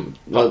became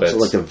puppets. So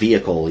like a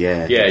vehicle,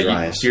 yeah.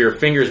 Yeah, your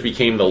fingers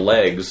became the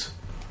legs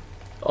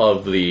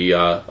of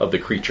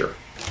the creature.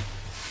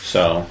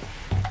 So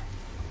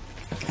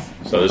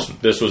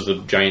this was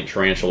the giant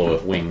tarantula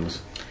with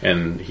wings,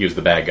 and he was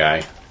the bad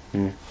guy.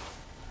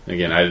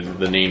 Again,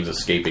 the name's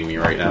escaping me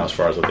right now as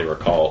far as what they were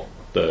called.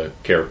 The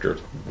character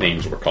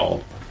names were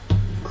called.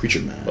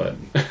 Creature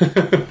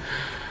Man.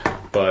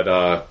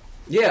 But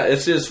yeah,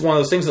 it's just one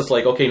of those things that's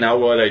like, okay, now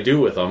what do I do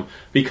with them?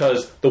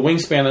 Because the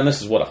wingspan on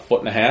this is, what,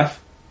 1.5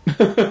 feet?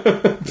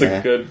 It's a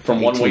good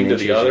from one wing to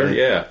the other. Right?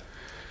 Yeah.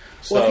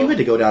 So, well, if you had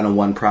to go down to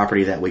one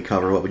property that we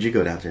cover, what would you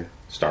go down to?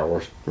 Star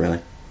Wars.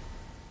 Really?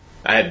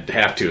 I'd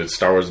have to.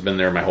 Star Wars has been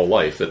there my whole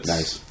life. It's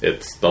nice.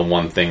 It's the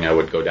one thing I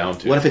would go down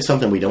to. What if it's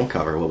something we don't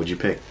cover? What would you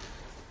pick?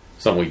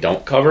 Something we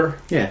don't cover?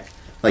 Yeah.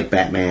 Like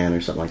Batman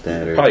or something like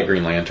that. Or probably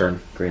Green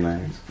Lantern. Green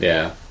Lanterns.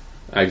 Yeah.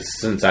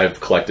 Since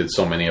I've collected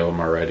so many of them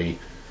already,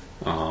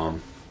 I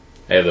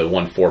have the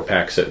 1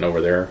 4-pack sitting over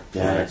there.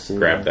 Yeah,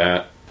 grab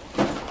that.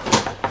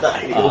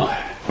 There you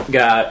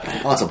go.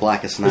 It's a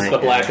Blackest Night. It's the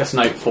Blackest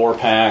Night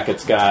 4-pack.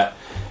 It's got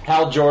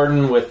Hal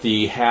Jordan with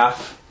the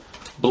half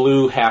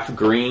blue, half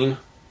green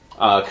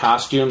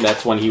costume.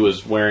 That's when he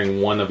was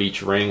wearing one of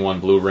each ring,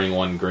 one blue ring,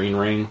 one green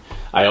ring.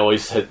 I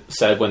always had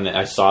said when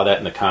I saw that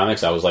in the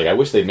comics, I was like, I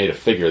wish they'd made a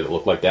figure that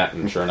looked like that,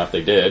 and sure enough,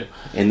 they did.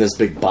 In this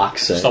big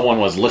box set. Someone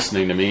was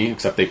listening to me,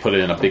 except they put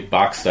it in a big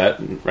box set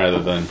rather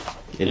than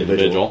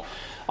individual.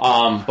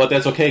 But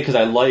that's okay, because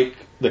I like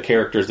the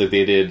characters that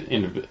they did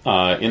in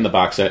the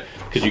box set,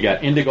 because you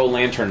got Indigo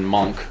Lantern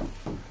Monk.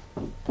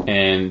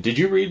 And did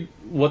you read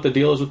what the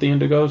deal is with the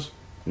Indigos?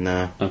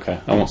 No. Okay,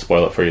 I won't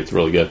spoil it for you. It's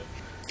really good.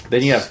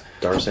 Then you have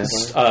Star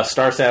Sapphire?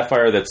 Star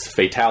Sapphire, that's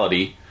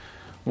Fatality,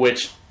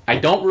 which I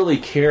don't really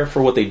care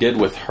for what they did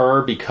with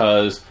her,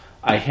 because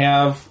I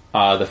have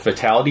the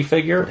Fatality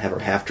figure. Have her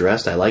half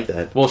dressed. I like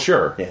that. Well,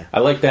 sure. Yeah. I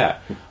like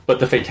that. But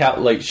the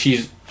Fatality, like,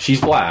 she's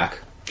black.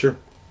 Sure.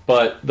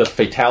 But the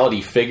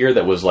Fatality figure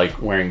that was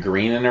like wearing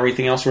green and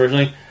everything else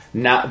originally,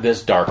 not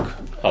this dark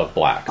of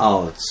black.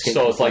 Oh,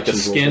 so it's like the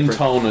skin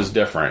tone is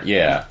different.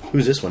 Yeah.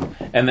 Who's this one?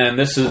 And then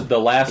this is the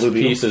last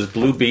piece is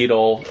Blue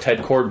Beetle,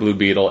 Ted Cord Blue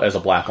Beetle as a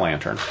Black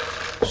Lantern.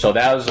 So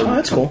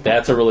that's cool.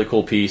 That's a really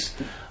cool piece.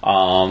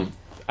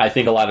 I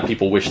think a lot of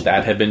people wish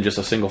that had been just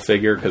a single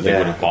figure because they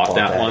would have bought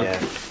that one.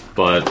 Yeah.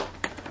 But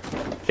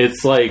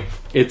it's like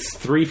it's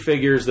 3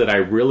 figures that I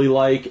really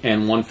like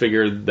and 1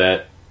 figure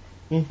that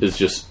is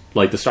just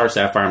like the Star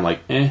Sapphire. I'm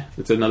like,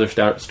 it's another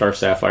Star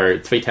Sapphire.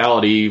 It's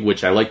Fatality,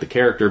 which I like the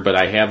character, but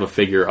I have a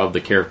figure of the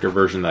character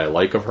version that I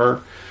like of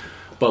her.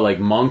 But like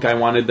Monk, I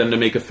wanted them to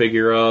make a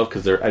figure of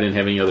because I didn't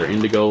have any other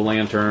Indigo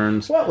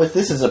Lanterns. Well,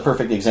 this is a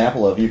perfect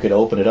example of you could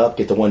open it up,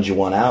 get the ones you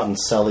want out, and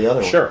sell the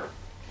other one. Sure.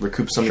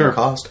 Recoup some of your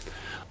cost.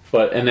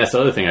 And that's the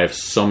other thing. I have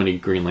so many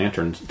Green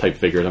Lantern type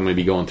figures. I'm going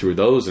to be going through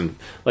those. And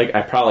like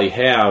I probably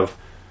have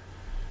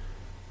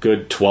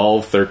good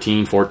 12,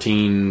 13,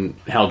 14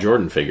 Hal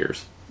Jordan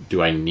figures.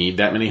 Do I need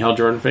that many Hal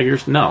Jordan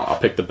figures? No. I'll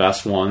pick the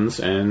best ones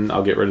and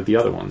I'll get rid of the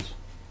other ones.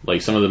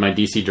 Like some of my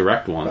DC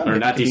Direct ones. Or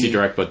not DC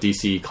Direct, but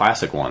DC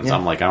Classic ones. Yeah.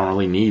 I'm like, I don't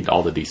really need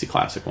all the DC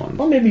Classic ones.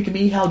 Well, maybe you could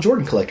be Hal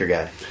Jordan collector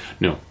guy.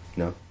 No,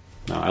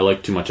 I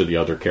like too much of the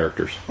other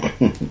characters.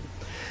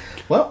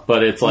 Well,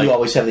 but it's like you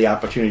always have the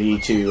opportunity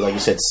to, like you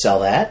said, sell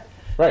that,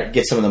 right?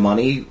 Get some of the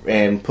money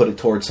and put it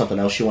towards something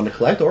else you want to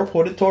collect, or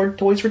put it toward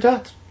Toys for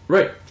Tots.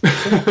 Right.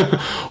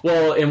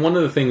 Well, and one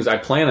of the things I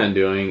plan on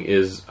doing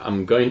is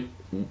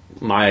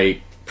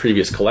my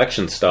previous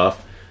collection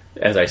stuff,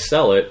 as I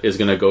sell it, is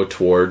going to go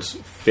towards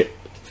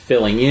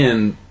filling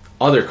in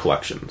other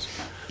collections.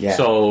 Yeah.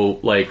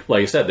 So, like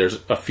I said, there's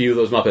a few of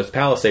those Muppets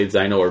Palisades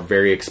that I know are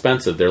very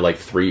expensive. They're like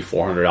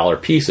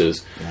 $300-$400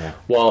 pieces. Yeah.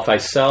 Well, if I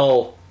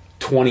sell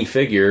 20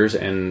 figures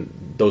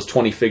and those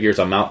 20 figures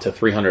amount to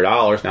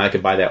 $300, now I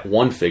could buy that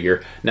one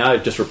figure. Now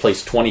I've just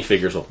replaced 20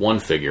 figures with one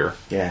figure.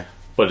 Yeah.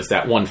 But it's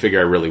that one figure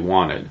I really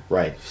wanted.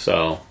 Right.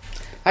 So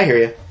I hear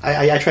you.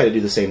 I try to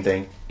do the same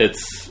thing.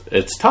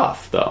 It's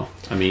tough though.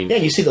 I mean,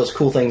 you see those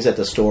cool things at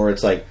the store.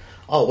 It's like,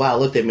 oh wow,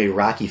 look, they made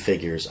Rocky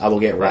figures. I will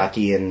get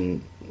Rocky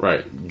and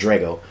Right.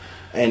 Drago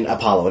and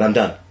Apollo, and I'm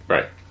done.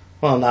 Right.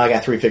 Well, now I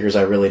got 3 figures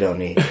I really don't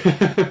need.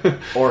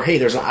 Or, hey,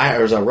 there's a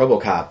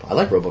RoboCop. I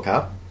like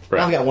RoboCop. Right.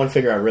 Now I got 1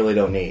 figure I really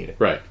don't need.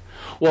 Right.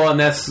 Well, and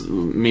that's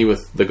me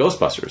with the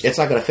Ghostbusters. It's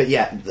not going to fit.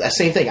 Yeah,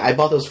 same thing. I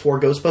bought those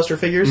 4 Ghostbuster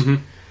figures.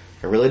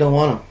 I really don't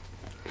want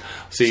them.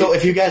 See, so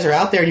if you guys are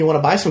out there and you want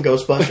to buy some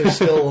Ghostbusters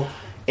still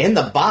in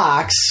the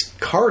box,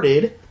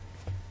 carded,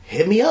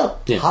 hit me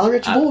up. Yeah. Holler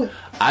at your boy.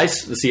 I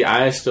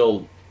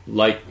still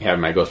like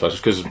having my Ghostbusters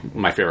because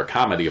my favorite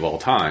comedy of all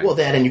time. Well,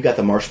 that and you got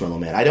the Marshmallow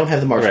Man. I don't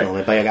have the Marshmallow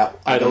Man, but I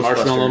got the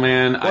Marshmallow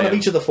Man. One of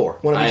each of the 4.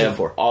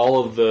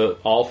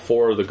 All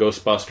 4 of the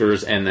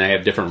Ghostbusters, and I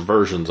have different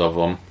versions of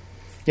them.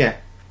 Yeah.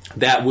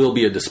 That will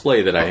be a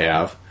display that I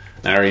have.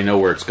 I already know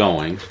where it's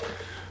going.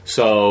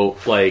 So,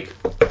 like,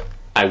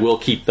 I will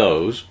keep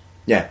those.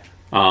 Yeah.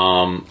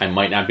 I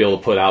might not be able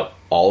to put out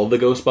all of the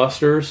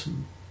Ghostbusters,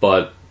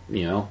 but,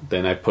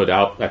 then I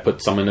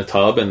put some in a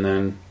tub, and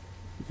then,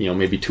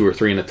 maybe 2 or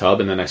 3 in a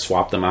tub, and then I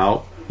swap them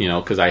out,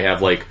 because I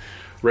have, like,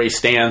 Ray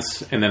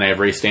Stantz, and then I have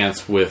Ray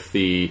Stantz with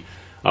the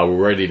We're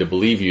Ready to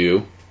Believe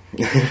You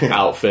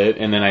outfit,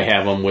 and then I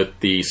have them with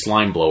the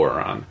slime blower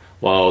on.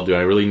 Well, do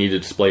I really need to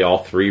display all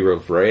 3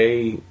 of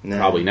Ray? No.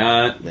 Probably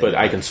not, but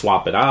I can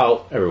swap it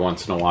out every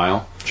once in a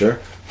while. Sure.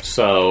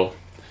 So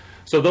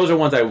those are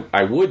ones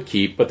I would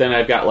keep, but then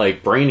I've got,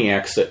 like,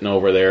 Brainiac sitting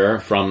over there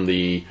from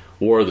the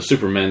War of the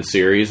Supermen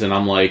series, and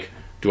I'm like,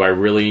 do I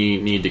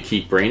really need to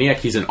keep Brainiac?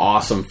 He's an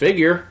awesome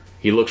figure.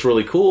 He looks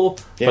really cool,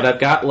 but I've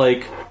got,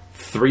 like,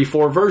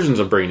 3-4 versions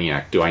of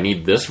Brainiac. Do I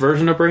need this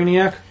version of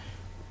Brainiac?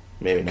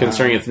 Maybe not.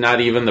 Considering it's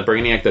not even the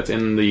Brainiac that's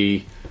in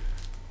the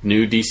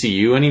new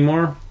DCU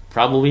anymore?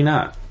 Probably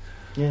not.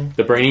 Yeah.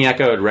 The Brainiac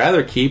I would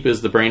rather keep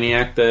is the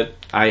Brainiac that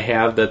I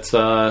have that's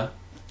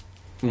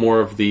more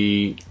of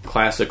the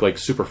classic, like,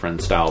 Super Friend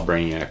style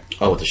Brainiac.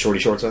 Oh, with the shorty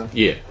shorts on?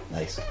 Yeah.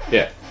 Nice.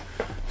 Yeah.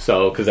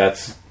 So, because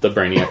that's the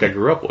Brainiac I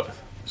grew up with.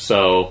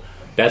 So,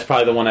 that's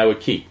probably the one I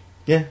would keep.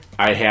 Yeah.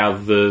 I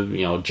have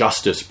the,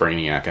 Justice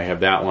Brainiac. I have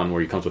that one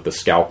where he comes with the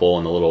scalpel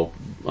and the little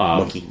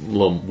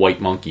little white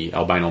monkey,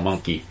 albino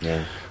monkey.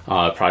 Yeah.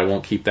 Probably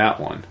won't keep that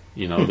one.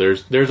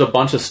 There's a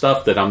bunch of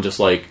stuff that I'm just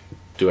like,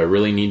 do I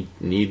really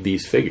need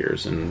these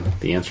figures? And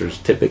the answer is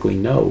typically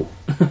no.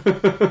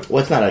 Well,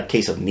 it's not a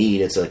case of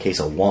need; it's a case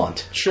of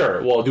want.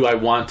 Sure. Well, do I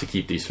want to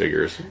keep these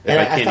figures? If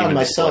I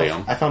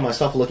found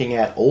myself looking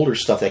at older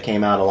stuff that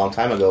came out a long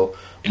time ago,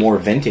 more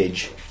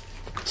vintage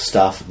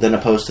stuff, than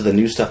opposed to the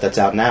new stuff that's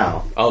out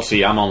now. Oh,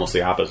 see, I'm almost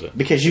the opposite.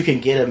 Because you can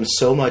get them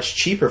so much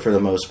cheaper for the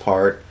most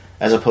part,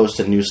 as opposed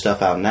to new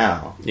stuff out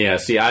now. Yeah,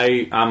 see,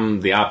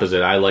 I'm the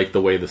opposite. I like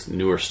the way this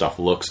newer stuff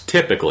looks,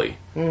 typically.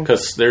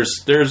 Because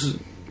there's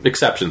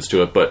exceptions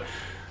to it, but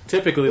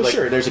typically... Well,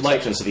 sure, there's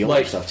exceptions to the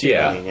older stuff, too.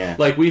 Yeah, I mean, yeah.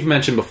 Like we've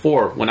mentioned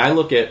before, when I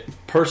look at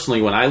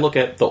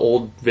the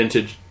old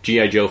vintage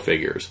G.I. Joe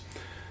figures,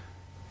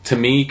 to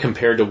me,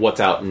 compared to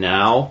what's out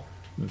now,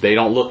 they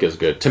don't look as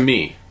good. To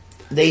me.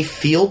 They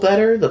feel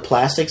better, the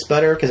plastic's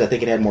better, because I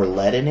think it had more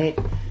lead in it.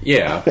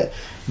 Yeah.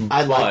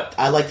 I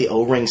like the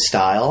O-ring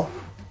style.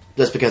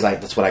 Just because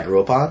that's what I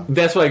grew up on?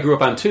 That's what I grew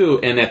up on,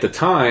 too. And at the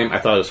time, I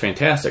thought it was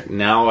fantastic.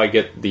 Now I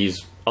get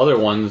these other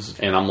ones,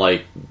 and I'm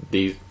like,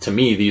 to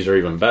me, these are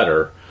even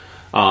better.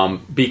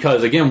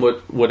 Because, again,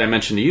 what I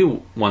mentioned to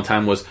you one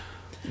time was,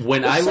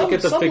 when I look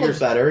at the figures...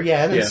 Some look better,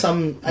 yeah, and then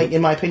some,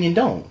 in my opinion,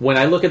 don't. When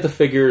I look at the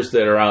figures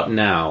that are out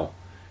now,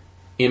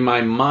 in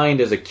my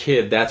mind as a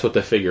kid, that's what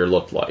the figure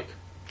looked like.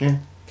 Yeah.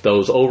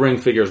 Those O-ring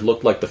figures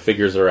look like the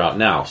figures that are out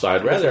now. So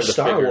I'd rather have the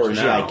Star figures Wars,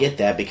 now. yeah, I get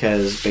that,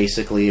 because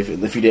basically if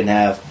you didn't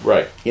have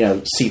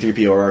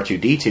C-3PO or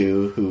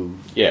R2-D2, who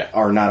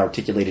are not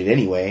articulated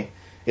anyway,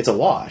 it's a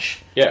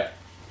wash. Yeah.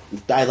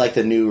 I like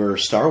the newer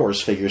Star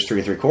Wars figures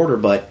 3 3/4,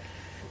 but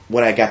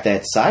when I got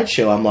that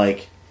Sideshow, I'm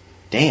like,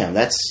 damn,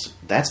 that's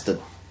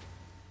the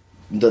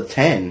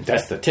 10.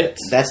 That's the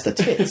tits. That's the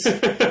tits.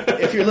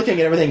 If you're looking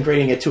at everything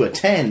grading it to a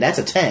 10, that's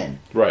a 10.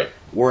 Right.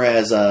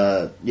 Whereas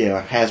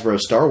Hasbro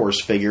Star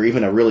Wars figure,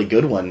 even a really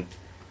good one,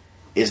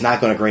 is not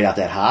going to grade out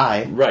that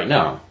high. Right,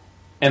 no.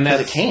 And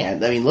it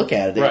can't. I mean, look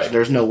at it.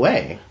 There's no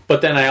way.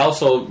 But then I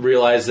also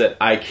realized that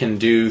I can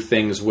do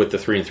things with the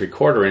 3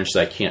 3/4 inch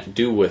that I can't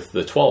do with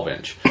the 12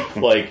 inch.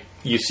 Like,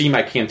 you see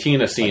my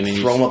Cantina scene, and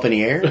throw them up in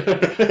the air.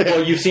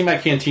 Well, you see my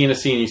Cantina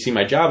scene, you see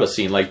my Jabba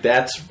scene. Like,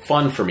 that's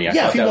fun for me.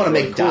 If you want to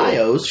make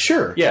dios,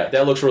 sure. Yeah,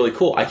 that looks really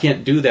cool. I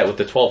can't do that with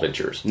the 12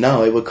 inchers.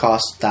 No, it would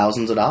cost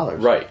thousands of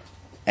dollars. Right.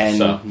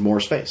 And more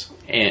space.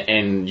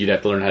 And you'd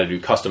have to learn how to do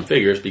custom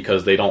figures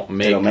because they don't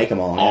make them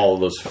all of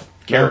those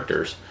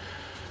characters. No.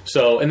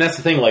 So, and that's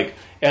the thing, like,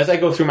 as I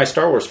go through my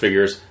Star Wars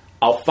figures,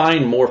 I'll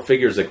find more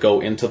figures that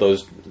go into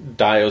those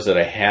dios that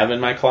I have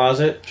in my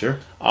closet. Sure.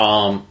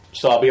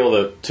 So I'll be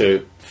able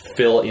to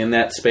fill in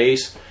that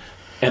space,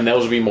 and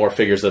those will be more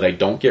figures that I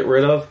don't get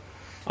rid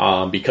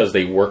of because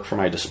they work for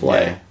my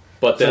display. Yeah.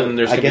 But then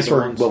there's... I guess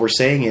what we're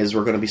saying is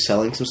we're going to be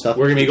selling some stuff.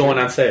 We're going to be going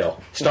on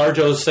sale. Star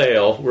Joe's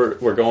sale.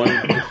 We're going...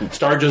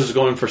 Star Joe's is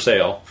going for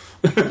sale.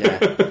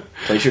 Yeah.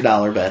 Place your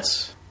dollar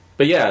bets.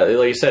 But yeah,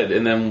 like you said,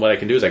 and then what I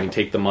can do is I can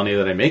take the money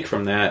that I make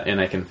from that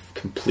and I can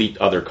complete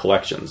other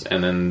collections,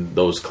 and then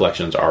those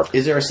collections are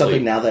Is there something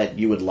complete. now that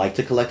you would like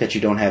to collect that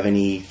you don't have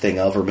anything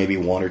of, or maybe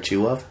one or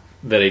two of?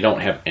 That I don't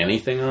have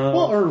anything of?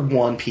 Well, or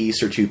one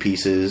piece or two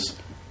pieces,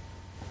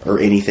 or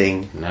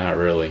anything. Not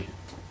really.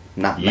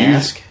 Not You-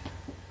 Mask.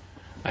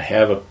 I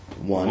have a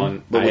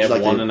One. But I would you have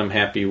like one, to- and I'm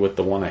happy with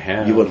the one I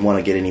have. You wouldn't want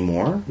to get any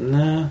more?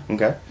 Nah.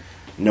 Okay.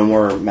 No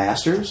more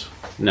Masters?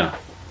 No.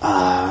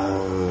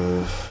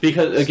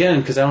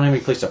 Because I don't have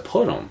any place to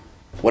put them.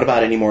 What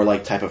about any more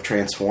like type of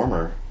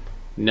Transformer?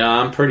 No,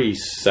 I'm pretty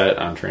set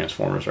on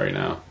Transformers right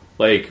now.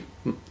 Like,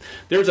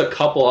 there's a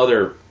couple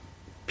other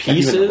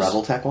pieces. Even the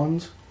Reveltech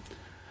ones?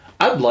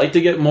 I'd like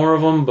to get more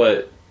of them,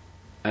 but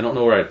I don't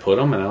know where I'd put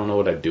them, and I don't know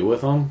what I'd do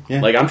with them.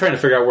 Yeah. Like, I'm trying to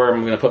figure out where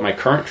I'm going to put my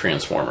current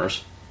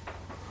Transformers.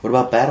 What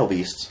about Battle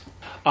Beasts?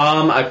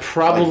 I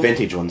probably Like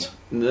vintage ones?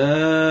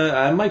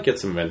 I might get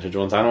some vintage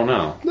ones. I don't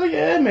know,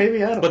 Yeah,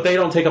 maybe. I don't know. but they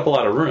don't take up a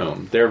lot of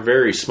room. They're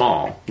very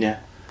small. Yeah.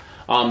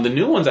 The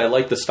new ones, I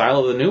like the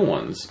style of the new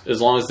ones,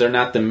 as long as they're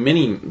not the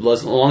mini,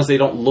 as long as they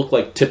don't look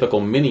like typical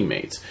mini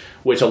mates.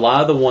 Which a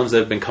lot of the ones that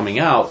have been coming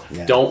out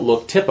don't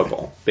look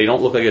typical. They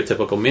don't look like a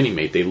typical mini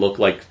mate. They look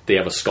like they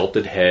have a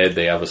sculpted head,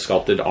 they have a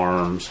sculpted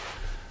arms,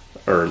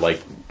 or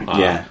like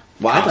Yeah.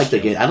 Well,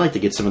 costume. I'd like to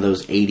get some of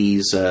those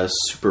 '80s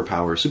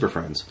Superpower Super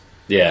Friends.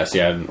 Yeah,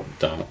 see, I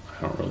don't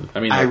really. I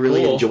mean, I they're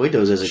really cool. enjoyed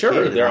those as a Sure,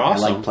 kid. and they're I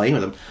awesome. like playing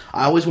with them.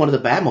 I always wanted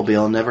the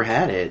Batmobile and never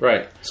had it.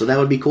 Right. So that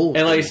would be cool.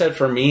 And like I said,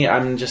 for me,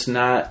 I'm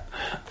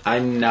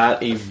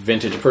not a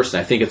vintage person.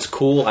 I think it's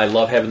cool. I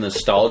love having the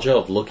nostalgia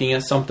of looking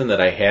at something that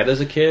I had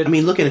as a kid. I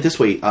mean, look at it this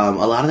way: a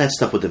lot of that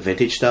stuff with the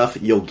vintage stuff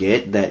you'll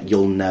get that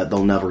they'll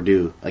never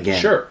do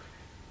again. Sure,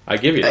 I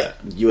give you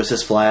that.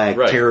 USS Flag,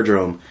 Right.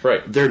 Terradrome.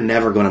 Right. They're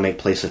never going to make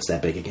playsets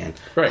that big again.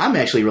 Right. I'm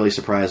actually really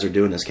surprised they're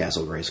doing this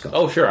Castle Grayskull.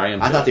 Oh, sure, I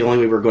am. I too. thought the only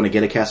way we were going to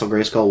get a Castle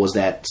Grayskull was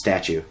that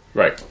statue.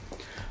 Right.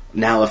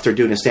 Now, if they're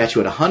doing a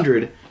statue at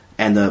 100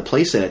 and the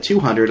playset at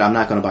 200, I'm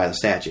not going to buy the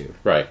statue.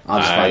 Right. I'll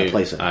just buy the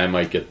playset. I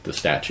might get the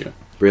statue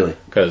Really?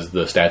 because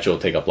the statue will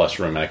take up less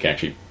room, and I can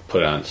actually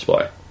put it on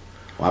display.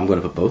 Well, I'm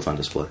going to put both on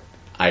display.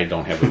 I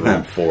don't have the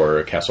room for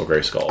a Castle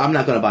Grayskull. I'm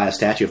not going to buy a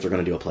statue if they're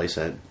going to do a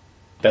playset.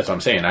 That's what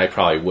I'm saying. I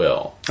probably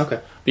will. Okay.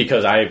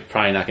 Because I'm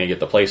probably not going to get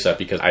the playset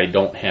because I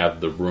don't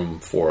have the room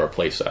for a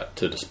playset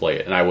to display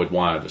it, and I would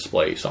want to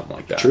display something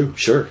like that. True.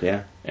 Sure.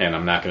 Yeah. And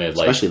I'm not going to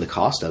Especially the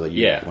cost of it.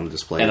 You yeah, want to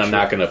display. and it, I'm sure.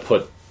 not going to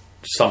put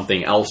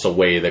something else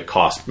away that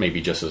costs maybe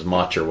just as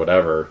much or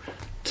whatever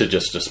to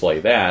just display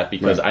that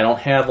because Right. I don't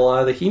have a lot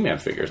of the He-Man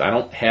figures. I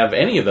don't have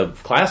any of the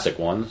classic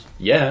ones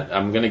yet.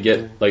 I'm going to get,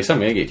 like I said, I'm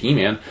going to get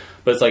He-Man,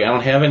 but it's like I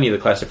don't have any of the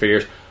classic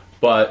figures.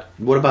 But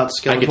What about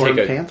Skeletor and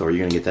take Panther? Are you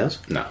going to get those?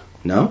 no,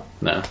 No.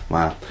 no.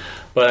 Wow.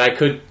 But I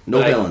could No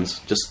but I- villains.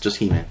 Just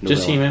He-Man. No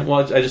Just villain. He-Man. Well,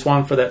 I just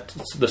want him for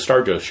the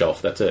Star Joe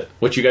shelf. That's it.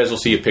 Which you guys will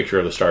see a picture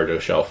of the Star Joe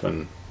shelf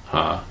and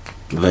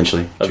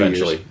Eventually. 2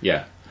 eventually, years.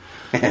 yeah.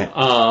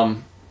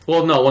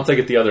 Well, no. Once I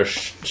get the other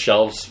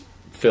shelves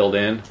filled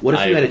in, What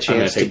if you had a I'm gonna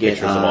chance to take get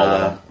pictures of all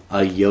of them? a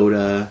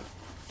Yoda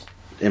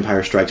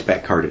Empire Strikes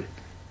Back carded?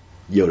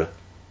 Yoda.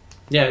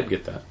 Yeah, I'd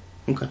get that.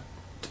 Okay.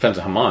 Depends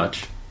on how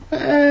much.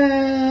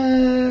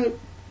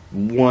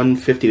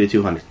 150 to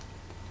 200.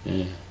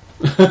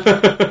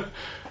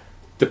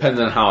 Depends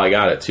on how I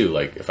got it too.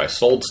 Like if I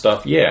sold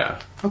stuff, yeah.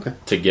 Okay.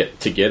 To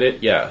get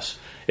it, yes.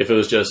 If it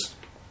was just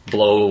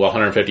below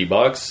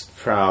 $150,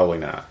 probably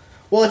not.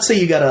 Well, let's say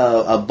you got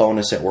a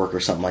bonus at work or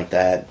something like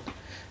that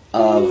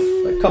of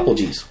a couple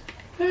G's.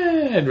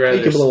 I'd rather.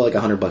 You could blow like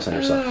 $100 on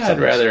yourself. I'd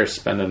rather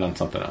spend it on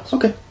something else.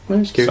 Okay.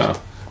 I'm just curious.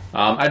 So,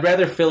 I'd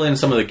rather fill in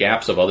some of the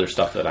gaps of other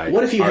stuff that I.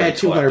 What if you already had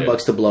 $200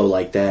 collected. to blow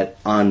like that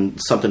on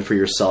something for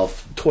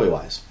yourself, toy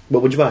wise?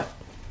 What would you buy?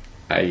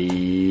 I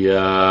You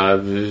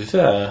don't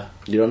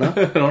know?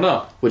 I don't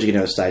know. Would you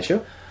get a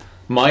sideshow?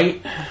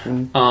 Might.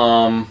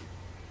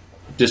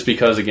 Just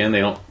because again they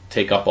don't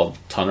take up a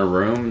ton of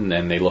room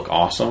and they look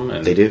awesome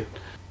and They do.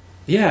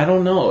 Yeah, I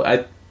don't know.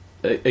 I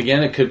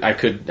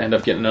could end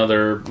up getting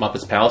another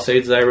Muppets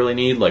Palisades that I really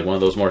need, like one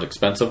of those more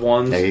expensive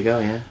ones. There you go.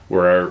 Yeah.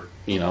 Where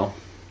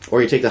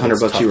Or you take the $100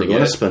 It's tough you were to going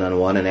to get. spend on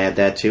one and add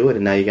that to it,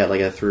 and now you got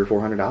like a $300 or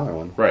 $400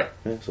 one. right,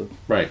 Yeah, so.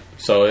 right.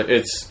 So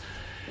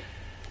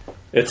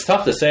it's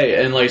tough to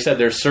say. And like I said,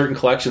 there's certain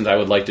collections I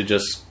would like to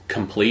just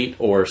complete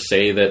or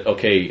say that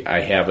okay, I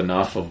have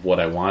enough of what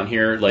I want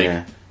here. Like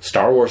Yeah.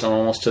 Star Wars, I'm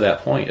almost to that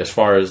point as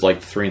far as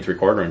like the 3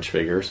 3/4 inch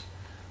figures.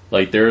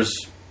 Like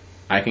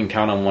I can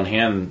count on one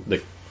hand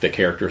the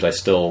characters I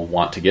still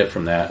want to get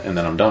from that, and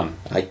then I'm done.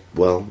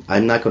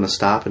 I'm not going to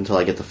stop until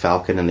I get the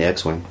Falcon and the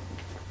X-Wing.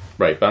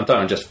 Right, but I'm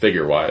talking just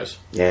figure wise.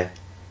 Yeah.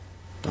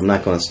 I'm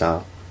not going to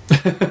stop.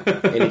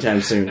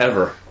 Anytime soon.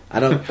 Ever. I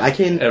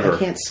Ever.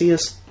 can't see a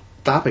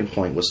stopping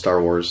point with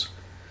Star Wars.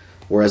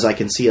 Whereas I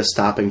can see a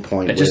stopping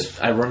point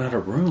I run out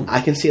of room. I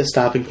can see a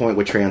stopping point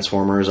with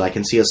Transformers. I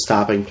can see a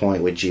stopping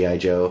point with G.I.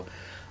 Joe.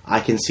 I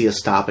can see a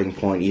stopping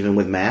point even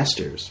with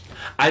Masters.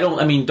 Don't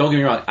get me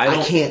wrong.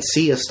 I can't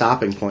see a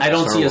stopping point. I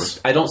don't with see Star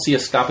Wars. I don't see a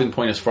stopping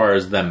point as far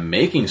as them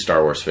making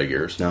Star Wars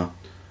figures. No.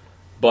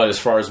 But as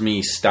far as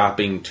me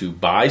stopping to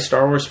buy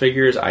Star Wars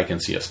figures, I can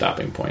see a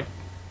stopping point.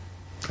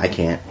 I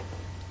can't.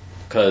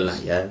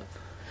 Because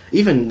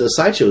even the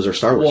sideshows are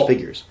Star Wars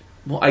figures.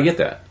 Well, I get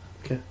that.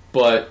 Okay.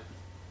 But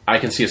I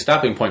can see a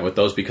stopping point with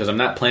those because I'm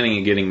not planning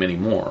on getting many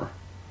more.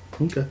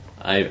 Okay.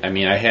 I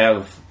mean, I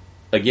have...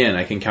 Again,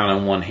 I can count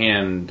on one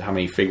hand how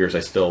many figures I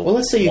still. Well,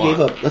 let's say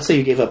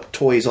you gave up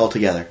toys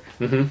altogether,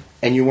 and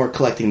you weren't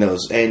collecting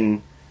those,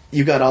 and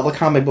you got all the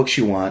comic books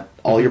you want.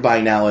 All you're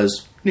buying now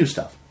is new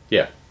stuff.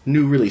 Yeah.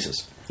 New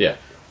releases. Yeah.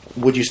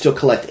 Would you still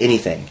collect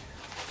anything?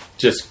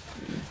 Just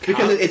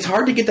because it's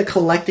hard to get the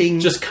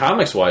collecting. Just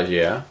comics wise,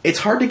 yeah. It's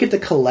hard to get the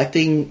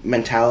collecting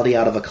mentality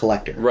out of a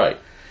collector. Right.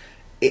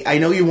 I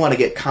know you want to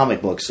get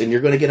comic books, and you're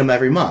going to get them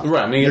every month.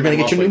 Right. I mean, you're going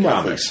to get your new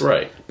comics, monthlies.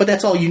 right? But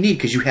that's all you need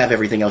because you have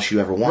everything else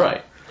you ever want.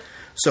 Right.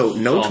 So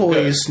no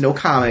toys, no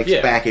comics,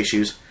 back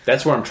issues.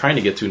 That's where I'm trying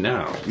to get to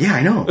now. Yeah,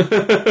 I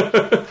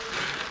know.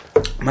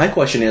 My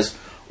question is,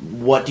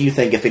 what do you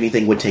think, if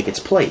anything, would take its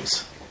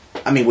place?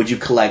 I mean, would you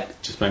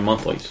collect just my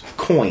monthlies,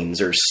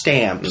 coins or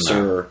stamps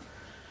or?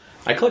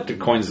 I collected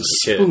coins as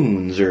a kid.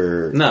 Spoons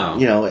or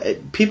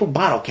people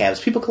bottle caps.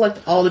 People collect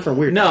all different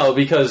weird. No,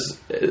 because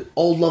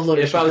old love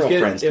letters from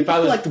girlfriends. People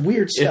collect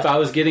weird stuff. If I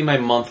was getting my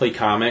monthly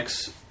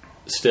comics,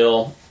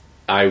 still,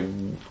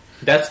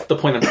 that's the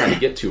point I'm trying to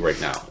get to right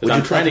now. Would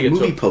you try to get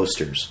movie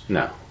posters?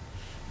 No.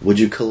 Would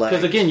you collect?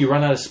 Because again, you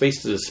run out of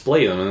space to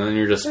display them, and then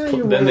you're just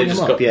then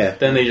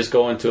they just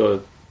go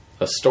into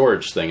a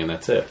storage thing, and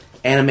that's it.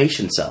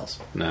 Animation cells.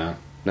 No.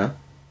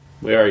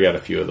 We already got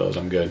a few of those.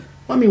 I'm good.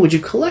 Well, I mean, would you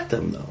collect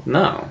them though?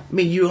 No. I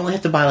mean, you only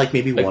have to buy like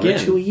maybe one or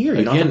two a year.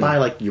 You don't have to buy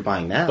like you're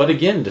buying now. But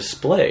again,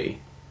 display.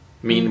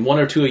 I mean, 1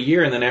 or 2 a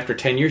year, and then after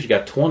 10 years, you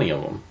got 20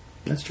 of them.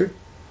 That's true.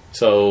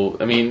 So,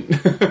 I mean,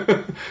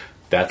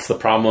 that's the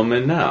problem I'm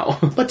in now.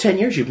 But 10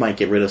 years, you might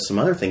get rid of some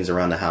other things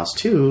around the house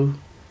too.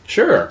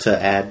 Sure.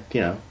 To add,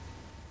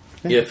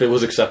 If it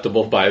was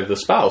acceptable by the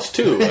spouse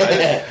too.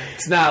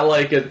 It's not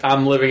like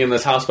I'm living in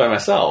this house by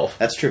myself.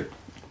 That's true.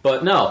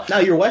 But no. Now,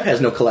 your wife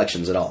has no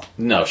collections at all.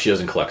 No, she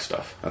doesn't collect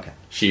stuff. Okay.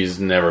 She's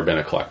never been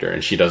a collector,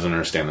 and she doesn't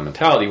understand the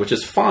mentality, which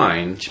is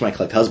fine. She might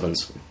collect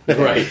husbands.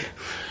 Right.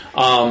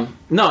 No,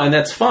 and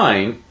that's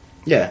fine.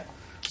 Yeah.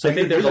 So I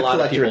think there's a lot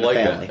of people like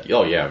that.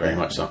 Oh, yeah, very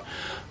much so.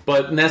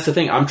 But that's the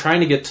thing. I'm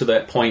trying to get to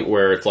that point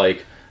where it's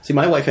like... See,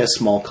 my wife has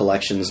small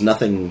collections,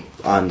 nothing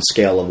on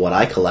scale of what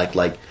I collect.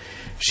 Like,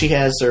 she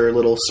has her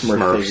little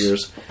Smurfs.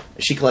 Figures.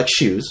 She collects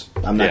shoes.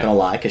 I'm not going to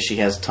lie, because she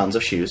has tons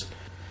of shoes.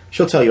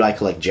 She'll tell you I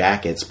collect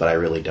jackets, but I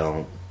really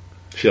don't.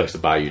 She likes to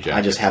buy you jackets.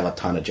 I just have a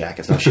ton of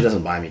jackets. No, she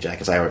doesn't buy me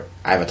jackets. I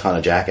have a ton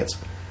of jackets.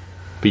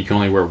 But you can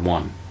only wear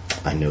one.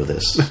 I know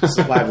this. That's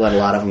why I've let a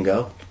lot of them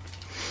go.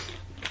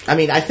 I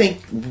mean, I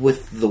think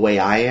with the way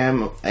I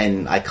am,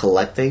 and I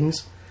collect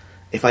things,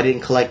 if I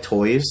didn't collect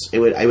toys, I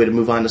would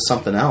move on to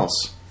something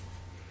else.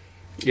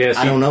 Yeah,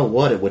 I don't know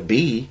what it would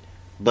be,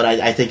 but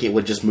I think it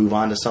would just move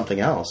on to something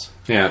else.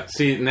 Yeah,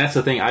 see, and that's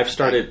the thing. I've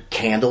started... Like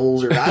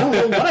candles, or I don't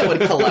know what I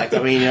would collect.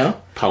 I mean,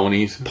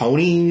 Ponies.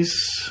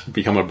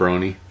 Become a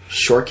brony.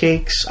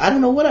 Shortcakes. I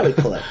don't know what I would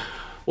collect.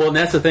 Well, and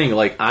that's the thing.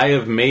 Like, I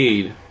have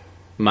made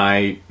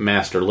my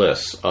master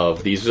lists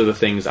of these are the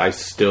things I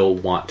still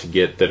want to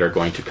get that are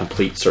going to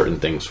complete certain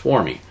things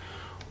for me.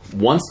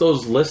 Once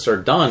those lists are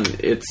done,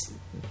 it's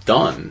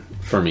done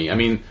for me. I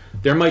mean...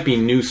 There might be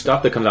new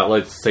stuff that comes out.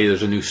 Let's say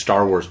there's a new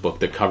Star Wars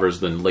book that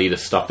covers the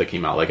latest stuff that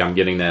came out. Like I'm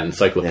getting that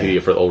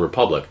encyclopedia for the Old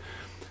Republic.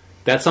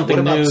 That's something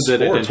what about new sports? that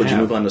it didn't Would have. you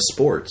move on to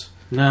sports?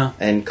 No.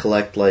 And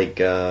collect like...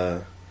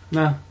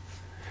 No.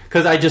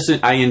 Because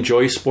I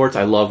enjoy sports.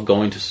 I love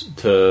going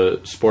to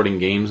sporting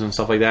games and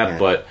stuff like that. Yeah.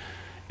 But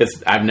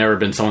I've never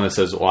been someone that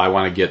says, well, I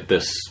want to get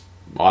this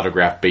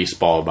autographed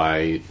baseball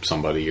by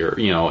somebody or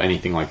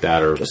anything like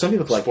that. Or some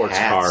people collect sports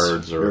hats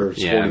cards or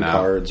sporting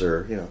cards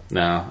or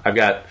No, I've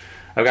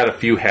got a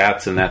few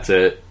hats and that's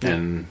it,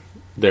 and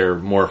they're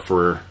more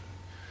for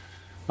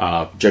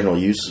general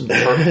use,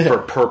 for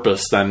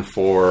purpose than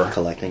for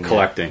collecting.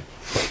 Yeah.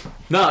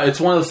 No,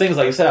 it's one of those things.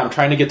 Like I said, I'm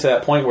trying to get to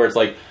that point where it's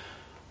like,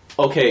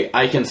 okay,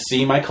 I can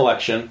see my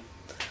collection,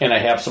 and I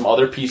have some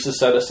other pieces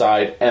set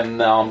aside, and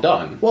now I'm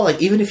done. Well,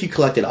 like even if you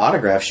collected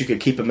autographs, you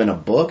could keep them in a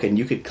book, and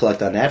you could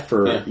collect on that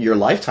for your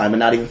lifetime and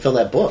not even fill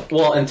that book.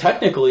 Well, and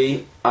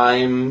technically,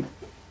 I'm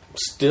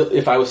still.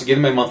 If I was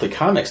getting my monthly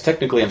comics,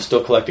 technically, I'm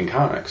still collecting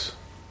comics.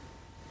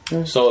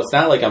 So it's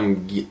not like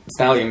I'm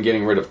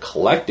getting rid of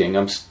collecting.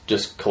 I'm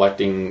just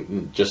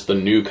collecting just the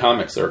new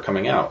comics that are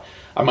coming out.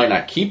 I might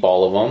not keep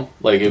all of them.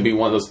 Like it'd be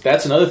one of those.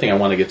 That's another thing I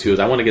want to get to. Is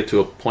I want to get to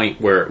a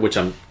point which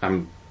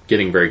I'm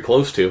getting very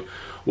close to,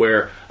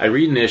 where I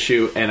read an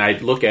issue and I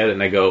look at it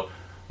and I go,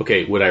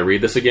 okay, would I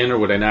read this again or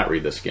would I not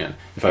read this again?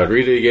 If I would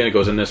read it again, it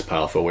goes in this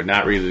pile. If I would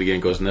not read it again,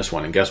 it goes in this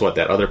one. And guess what?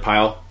 That other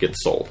pile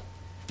gets sold.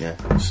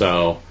 Yeah.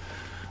 So.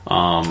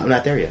 I'm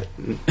not there yet.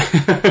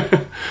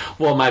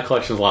 Well, my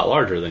collection's a lot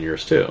larger than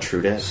yours too.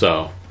 True that.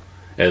 So,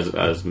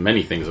 as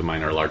many things of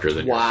mine are larger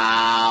than yours.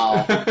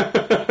 Wow.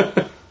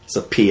 It's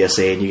a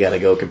PSA, and you got to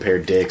go compare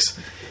dicks.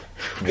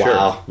 Wow.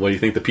 Sure. What do you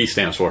think the P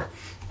stands for?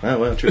 Oh,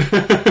 well, true.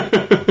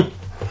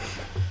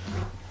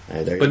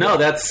 There But no,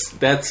 that's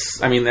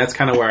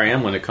kind of where I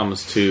am when it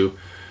comes to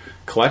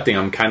collecting.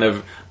 I'm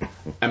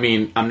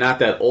not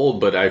that old,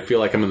 but I feel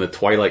like I'm in the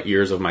twilight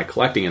years of my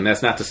collecting, and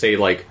that's not to say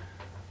like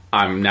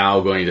I'm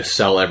now going to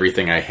sell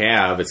everything I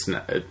have. It's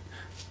not.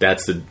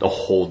 That's a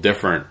whole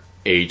different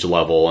age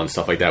level and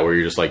stuff like that, where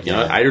you're just like,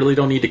 I really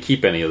don't need to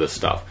keep any of this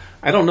stuff.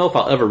 I don't know if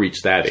I'll ever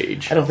reach that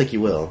age. I don't think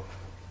you will.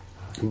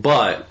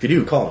 But if you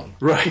do, call me.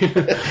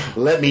 Right.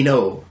 Let me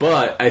know.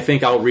 But I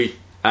think I'll reach.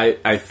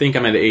 I think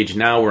I'm at an age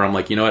now where I'm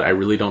like, I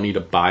really don't need to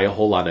buy a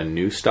whole lot of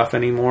new stuff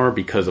anymore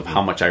because of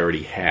how much I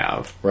already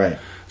have. Right.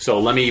 So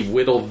let me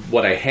whittle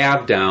what I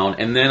have down,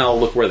 and then I'll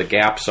look where the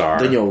gaps are.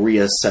 Then you'll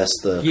reassess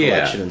the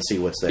collection and see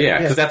what's there. Yeah,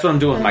 because that's what I'm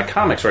doing with my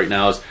comics right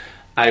now. Is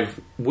I've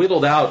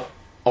whittled out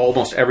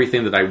almost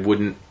everything that I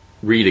wouldn't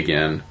read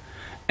again,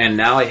 and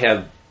now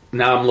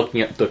I'm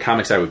looking at the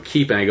comics I would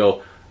keep, and I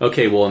go,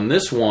 okay, well in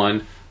this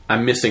one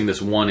I'm missing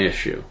this one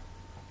issue,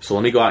 so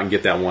let me go out and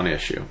get that one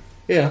issue.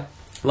 Yeah.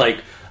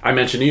 Like I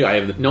mentioned to you, I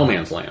have the No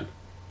Man's Land.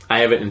 I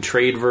have it in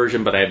trade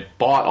version, but I had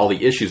bought all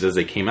the issues as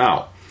they came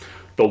out.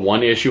 The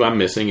one issue I'm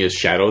missing is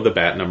Shadow of the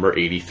Bat number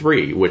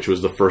 83, which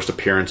was the first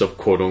appearance of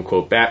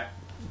quote-unquote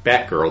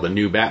Batgirl, the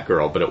new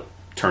Batgirl, but it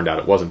turned out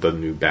it wasn't the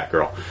new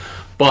Batgirl.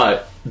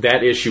 But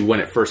that issue, when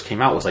it first came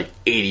out, was like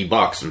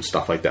 $80 and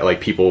stuff like that.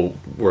 Like, people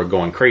were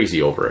going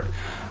crazy over it.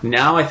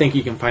 Now I think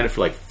you can find it for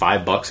like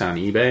 $5 on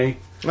eBay.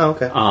 Oh,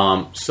 okay.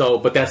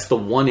 But that's the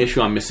one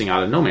issue I'm missing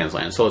out of No Man's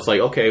Land. So it's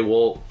like, okay,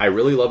 well, I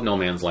really love No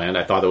Man's Land.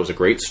 I thought it was a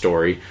great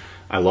story.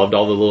 I loved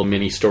all the little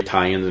mini story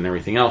tie-ins and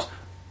everything else.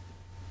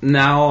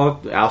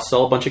 Now I'll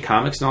sell a bunch of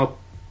comics and I'll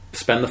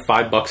spend the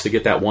 $5 to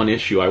get that one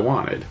issue I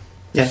wanted.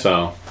 Yeah.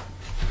 So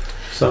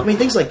I mean,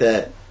 things like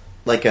that,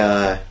 like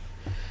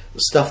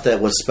stuff that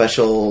was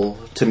special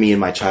to me in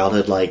my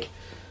childhood, like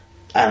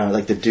I don't know,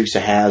 like the Dukes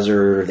of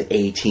Hazzard or the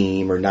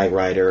A-Team or Knight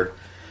Rider.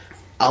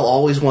 I'll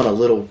always want a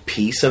little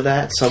piece of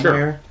that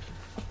somewhere,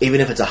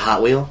 even if it's a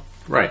Hot Wheel,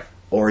 right?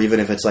 Or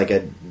even if it's like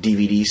a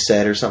DVD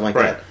set or something like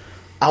that.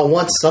 I'll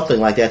want something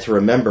like that to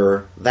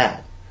remember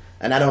that.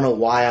 And I don't know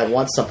why I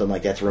want something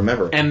like that to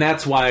remember. And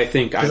that's why I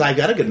think... Because I've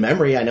got a good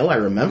memory. I know I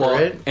remember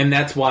it. And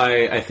that's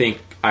why I think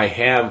I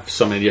have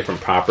so many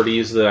different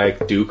properties that I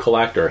do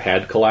collect or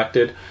had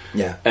collected.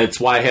 Yeah. And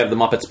it's why I have the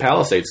Muppets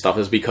Palisade stuff,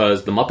 is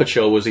because the Muppet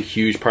Show was a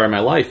huge part of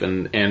my life.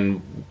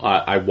 And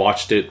I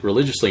watched it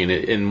religiously.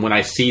 And when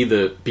I see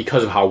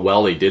because of how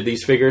well they did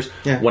these figures,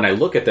 when I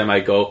look at them, I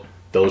go,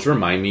 those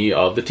remind me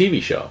of the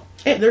TV show.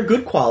 Hey, they're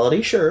good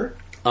quality, sure.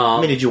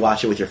 I mean, did you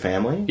watch it with your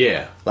family?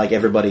 Yeah. Like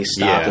everybody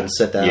stopped and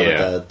sat down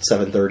at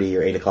 7:30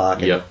 or 8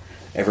 o'clock, and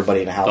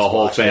everybody in the house. The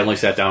whole family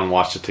sat down and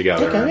watched it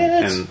together.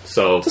 Okay, and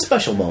so it's a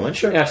special moment,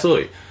 sure.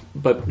 Absolutely.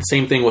 But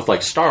same thing with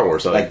like Star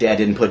Wars. Like Dad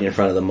didn't put you in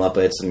front of the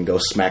Muppets and go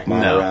smack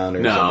Mom around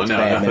or something.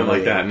 No, nothing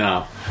like that.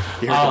 No.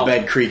 You heard the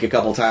bed creak a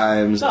couple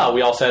times. No,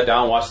 we all sat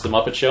down, watched the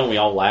Muppet Show, and we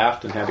all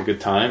laughed and had a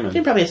good time. And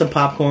you probably had some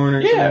popcorn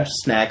or some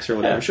snacks or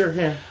whatever. Sure,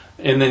 yeah.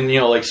 And then,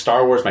 like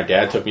Star Wars, my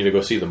dad took me to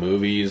go see the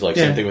movies. Like,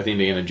 same thing with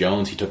Indiana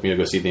Jones. He took me to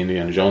go see the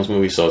Indiana Jones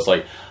movie. So it's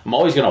like, I'm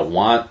always going to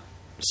want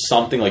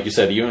something, like you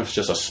said, even if it's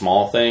just a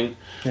small thing.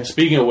 Yeah.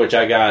 Speaking of which,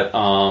 I got,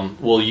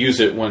 we'll use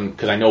it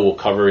because I know we'll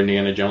cover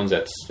Indiana Jones.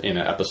 That's in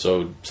an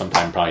episode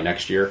sometime probably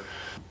next year.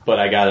 But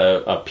I got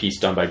a piece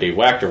done by Dave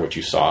Wachter, which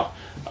you saw,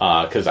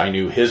 because I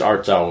knew his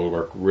art style would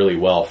work really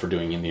well for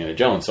doing Indiana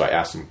Jones. So I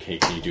asked him, hey,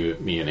 can you do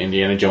me an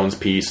Indiana Jones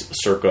piece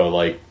circa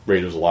like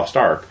Raiders of the Lost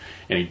Ark?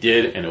 And he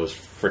did, and it was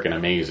freaking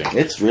amazing.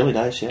 It's really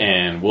nice, yeah.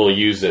 And we'll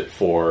use it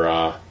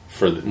for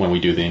when we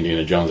do the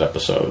Indiana Jones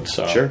episode.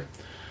 So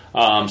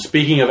sure.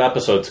 Speaking of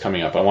episodes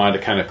coming up, I wanted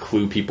to kind of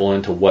clue people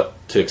into what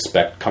to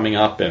expect coming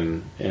up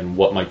and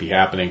what might be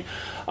happening.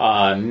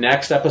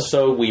 Next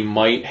episode, we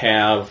might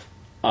have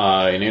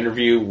an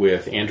interview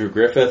with Andrew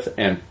Griffith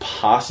and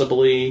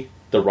possibly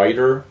the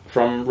writer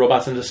from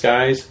Robots in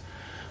Disguise,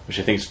 which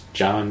I think is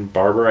John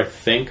Barber, I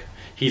think.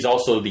 He's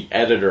also the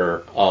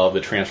editor of the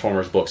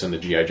Transformers books and the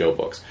G.I. Joe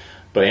books.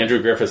 But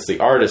Andrew Griffith's the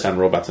artist on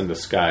Robots in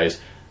Disguise.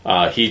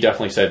 He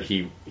definitely said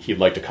he'd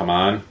like to come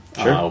on.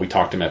 Sure. We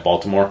talked to him at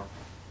Baltimore.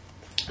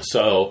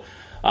 So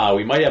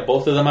we might have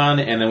both of them on,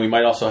 and then we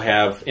might also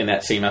have, in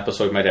that same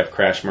episode, we might have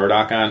Crash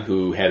Murdoch on,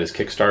 who had his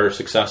Kickstarter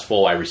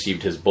successful. I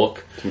received his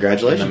book in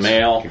the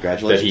mail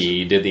that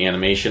he did the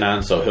animation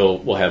on, so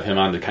we'll have him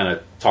on to kind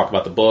of talk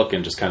about the book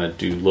and just kind of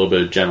do a little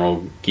bit of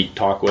general geek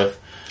talk with.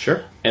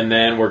 Sure. And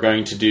then we're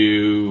going to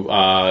do,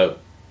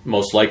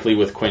 most likely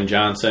with Quinn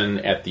Johnson,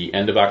 at the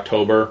end of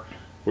October,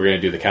 we're going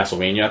to do the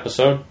Castlevania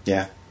episode.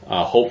 Yeah.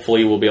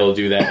 Hopefully we'll be able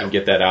to do that and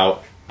get that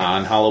out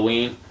on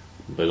Halloween,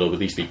 but it'll at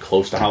least be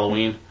close to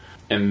Halloween.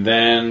 And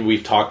then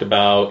we've talked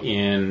about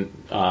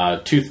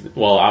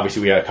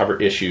obviously we got to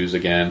cover issues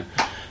again.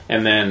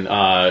 And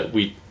then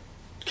we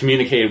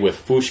communicated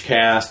with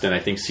Fooshcast, and I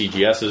think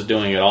CGS is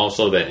doing it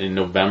also, that in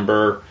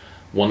November,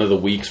 one of the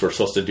weeks we're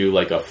supposed to do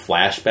like a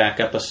flashback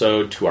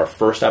episode to our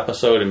first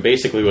episode. And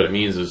basically what it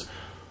means is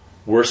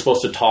we're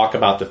supposed to talk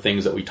about the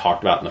things that we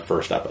talked about in the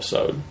first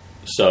episode.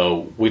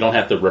 So we don't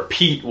have to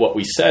repeat what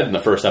we said in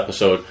the first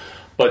episode,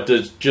 but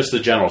just the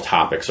general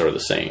topics are the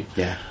same.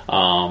 Yeah.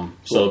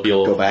 So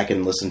we'll go back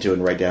and listen to it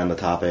and write down the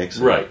topics.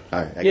 Right.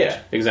 All right.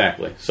 Yeah,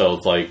 exactly. So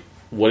it's like,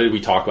 what did we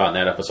talk about in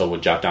that episode?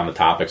 We'll jot down the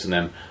topics, and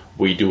then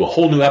we do a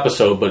whole new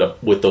episode,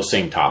 but with those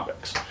same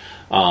topics.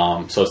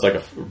 So it's like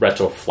a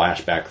retro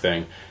flashback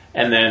thing.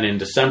 And then in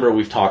December,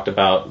 we've talked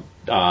about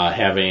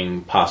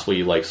having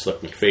possibly like Slick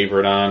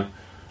McFavorite on.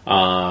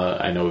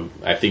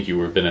 I think you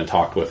were been in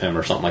talk with him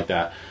or something like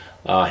that.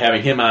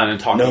 Having him on and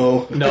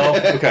talking. No.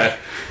 Okay.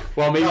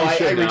 Well, maybe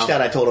I reached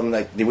out. I told him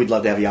that we'd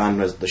love to have you on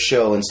the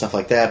show and stuff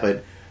like that.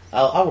 But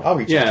I'll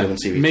reach out to him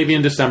and see. Maybe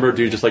in December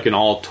do just like an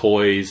all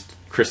toys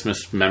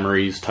Christmas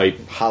memories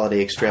type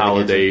holiday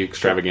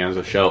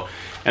extravaganza show.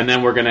 And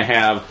then we're going to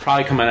have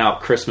probably coming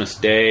out Christmas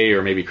Day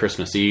or maybe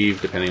Christmas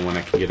Eve, depending on when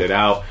I can get it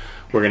out.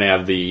 We're going to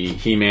have the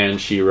He-Man,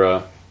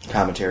 She-Ra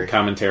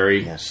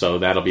commentary. Yes. So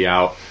that'll be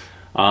out.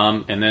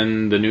 And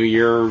then the new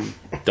year,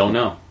 don't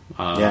know.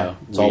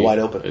 It's all wide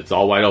open. It's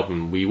all wide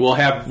open. We will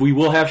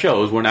have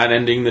shows. We're not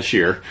ending this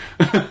year.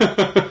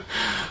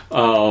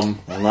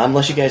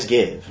 Unless you guys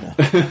give. No.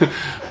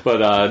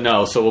 But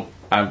no, so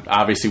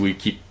obviously we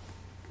keep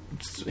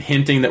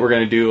hinting that we're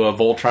going to do a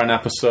Voltron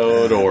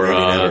episode or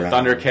a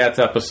Thundercats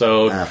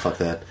episode. Fuck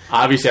that.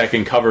 Obviously, we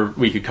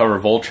could cover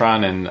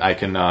Voltron, and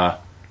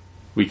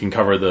we can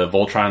cover the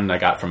Voltron I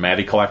got from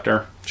Matty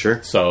Collector.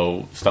 Sure.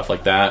 So stuff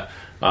like that.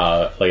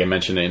 Like I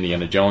mentioned, the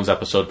Indiana Jones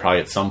episode probably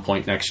at some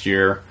point next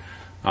year.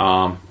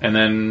 And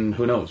then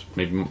who knows?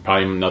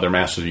 Probably another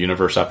Masters of the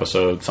Universe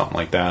episode, something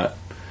like that.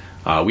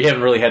 We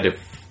haven't really had to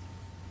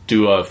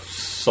do a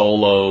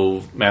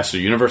solo Masters of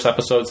the Universe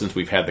episode since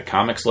we've had the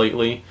comics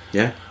lately.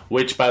 Yeah.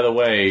 Which, by the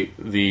way,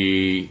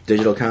 the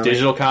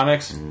digital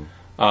comics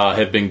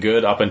have been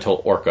good up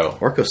until Orko.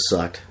 Orko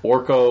sucked.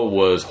 Orko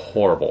was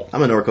horrible.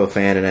 I'm an Orko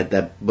fan, and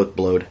that book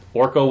blowed.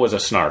 Orko was a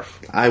snarf.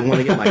 I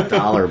want to get my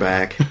 $1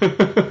 back.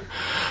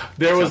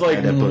 There was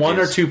like one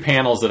or two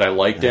panels that I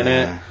liked in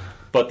it,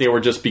 but they were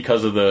just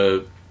because of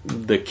the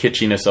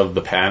kitschiness of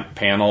the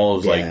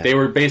panels. Yeah. Like they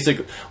were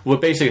what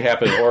basically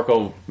happened.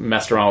 Orko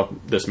messed around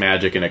with this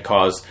magic, and it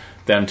caused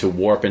them to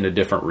warp into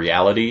different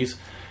realities.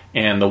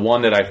 And the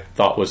one that I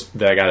thought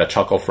that I got a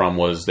chuckle from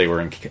was they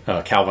were in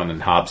Calvin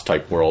and Hobbes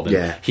type world,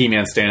 and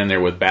He-Man standing there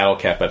with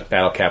Battlecap, but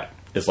Battlecap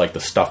is like the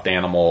stuffed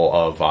animal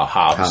of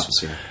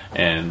Hobbes.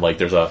 And like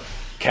there's a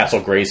Castle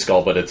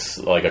Grayskull, but it's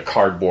like a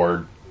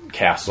cardboard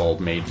castle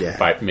made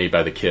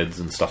by the kids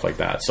and stuff like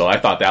that. So I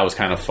thought that was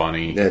kind of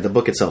funny. Yeah, the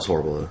book itself's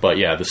horrible, though. But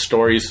yeah, the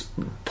story's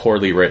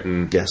poorly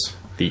written. Yes,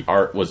 the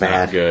art was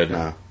not good.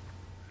 No.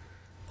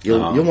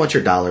 You'll want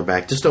your $1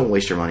 back. Just don't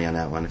waste your money on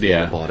that one if you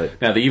haven't bought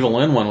it. Now the Evil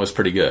Lyn one was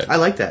pretty good. I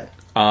like that.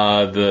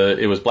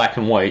 It was black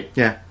and white.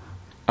 Yeah.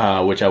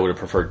 Which I would have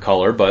preferred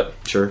color, but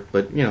sure,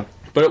 but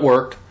but it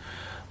worked.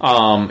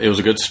 It was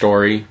a good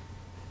story.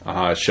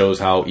 It shows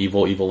how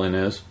evil Lyn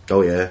is.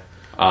 Oh yeah.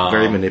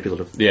 Very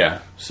manipulative.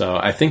 Yeah. So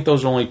I think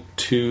those are only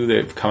two that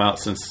have come out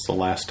since the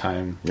last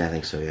time. Yeah, I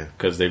think so. Yeah.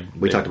 Because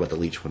we talked about the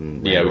Leech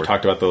one. Yeah, we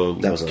talked about the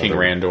King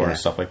Randor and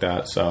stuff like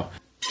that. So.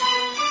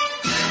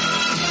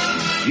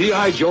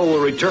 G.I. Joe will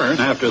return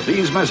after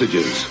these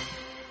messages.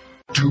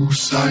 To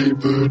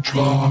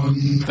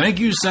Cybertron. Thank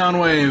you,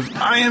 Soundwave.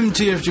 I am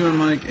TFG1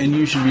 Mike, and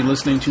you should be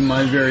listening to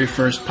my very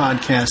first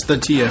podcast, the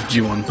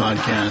TFG1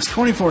 Podcast.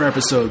 24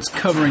 episodes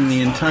covering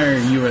the entire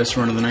U.S.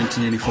 run of the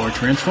 1984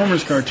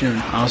 Transformers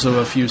cartoon. Also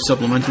a few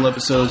supplemental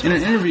episodes and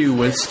an interview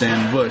with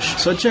Stan Bush.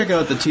 So check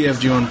out the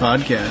TFG1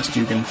 Podcast.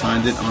 You can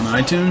find it on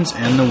iTunes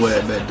and the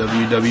web at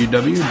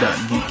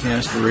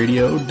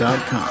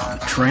www.geekcastradio.com.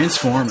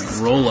 Transforming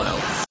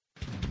Rollout.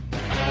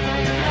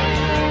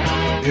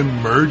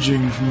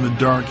 Emerging from the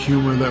dark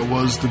humor that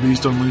was the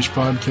Beast Unleashed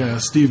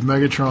podcast, Steve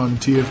Megatron,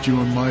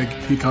 TFG1 Mike,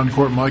 Pecan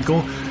Court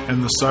Michael,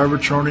 and the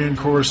Cybertronian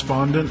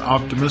correspondent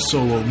Optimus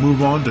Solo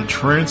move on to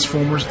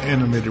Transformers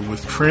Animated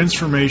with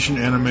Transformation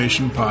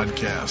Animation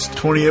Podcast.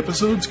 20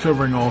 episodes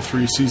covering all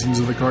 3 seasons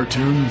of the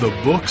cartoon, the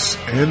books,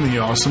 and the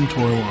awesome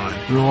toy line.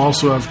 We'll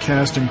also have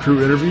cast and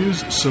crew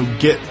interviews, so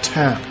get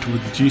tapped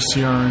with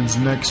GCRN's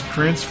next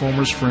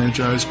Transformers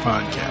franchise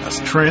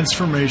podcast,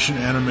 Transformation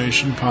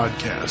Animation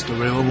Podcast,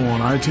 available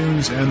on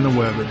iTunes and the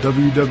web at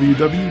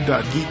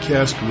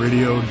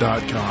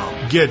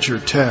www.geekcastradio.com. Get your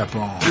tap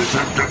on.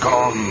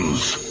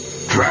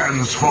 Decepticons,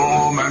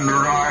 transform and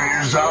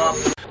rise up.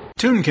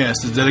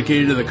 Tooncast is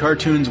dedicated to the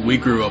cartoons we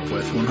grew up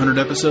with. 100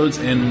 episodes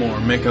and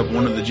more make up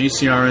one of the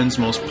GCRN's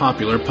most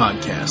popular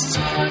podcasts.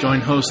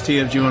 Join host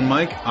TFG1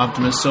 Mike,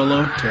 Optimus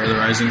Solo, Terror the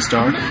Rising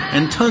Star,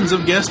 and tons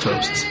of guest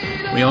hosts.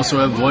 We also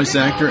have voice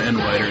actor and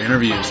writer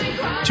interviews.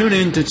 Tune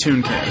in to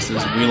Tooncast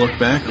as we look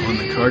back on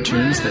the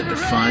cartoons that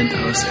defined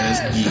us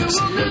as geeks.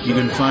 You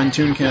can find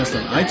Tooncast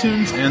on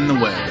iTunes and the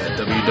web at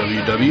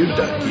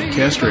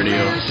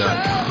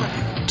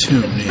www.geekcastradio.com.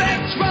 Tune in.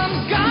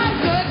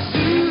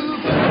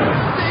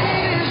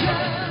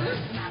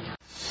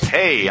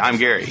 Hey, I'm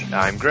Gary.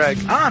 I'm Greg.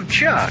 I'm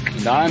Chuck.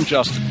 And I'm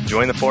Justin.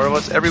 Join the four of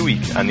us every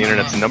week on the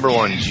internet's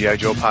 #1 G.I.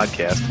 Joe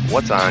podcast,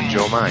 What's on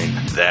Joe Mind?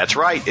 That's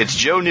right. It's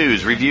Joe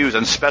news, reviews,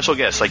 and special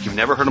guests like you've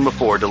never heard them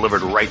before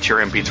delivered right to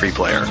your MP3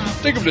 player.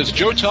 Think of it as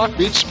Joe Talk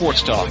meets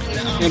Sports Talk.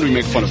 And we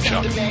make fun of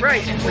Chuck.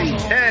 Right,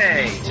 sweet.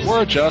 Hey.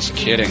 We're just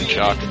kidding,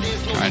 Chuck.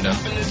 Kinda.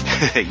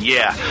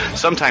 Yeah,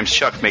 sometimes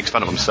Chuck makes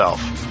fun of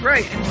himself.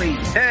 Right, sweet.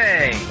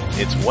 Hey.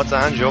 It's What's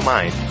on Joe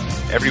Mind.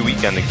 Every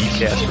week on the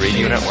Geekcast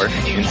Radio Network,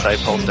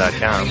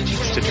 InsidePulse.com,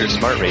 Stitcher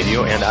Smart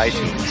Radio, and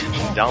iTunes.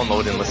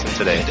 Download and listen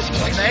today.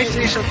 Can I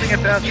say something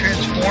about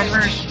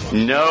Transformers?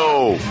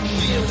 No!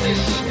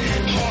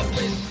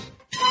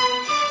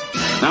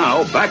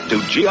 Now, back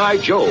to G.I.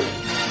 Joe.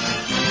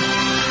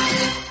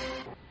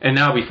 And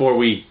now, before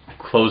we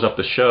close up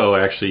the show,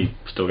 I actually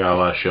still got a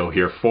lot of show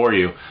here for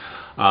you.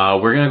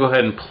 We're going to go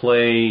ahead and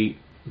play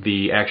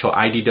the actual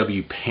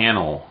IDW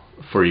panel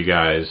for you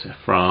guys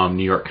from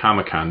New York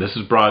Comic Con. This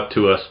is brought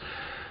to us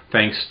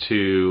thanks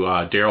to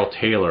Daryl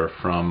Taylor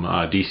from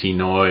DC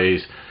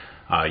Noise.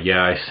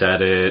 Yeah, I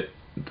said it.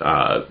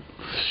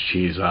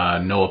 She's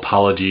No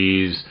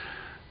Apologies.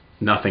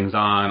 Nothing's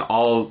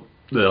On.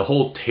 The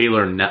whole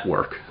Taylor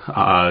network.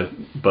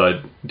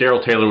 But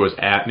Daryl Taylor was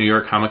at New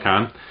York Comic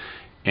Con,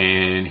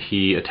 and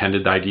he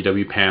attended the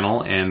IDW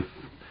panel and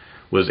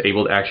was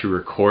able to actually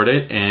record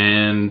it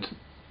and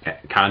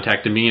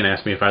contacted me and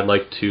asked me if I'd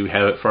like to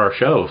have it for our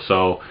show.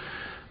 So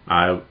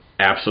I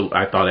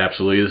thought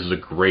absolutely this is a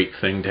great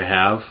thing to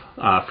have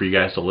for you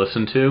guys to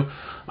listen to.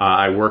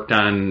 I worked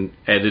on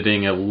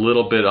editing a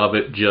little bit of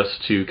it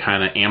just to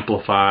kind of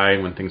amplify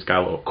when things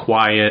got a little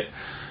quiet.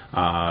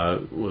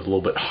 It was a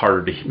little bit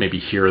harder to maybe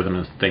hear them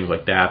and things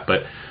like that,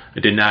 but I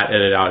did not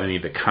edit out any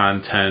of the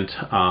content.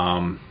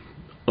 The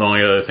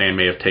only other thing I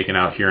may have taken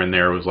out here and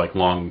there was like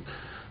long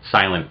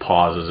silent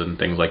pauses and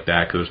things like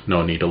that, because there's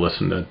no need to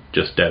listen to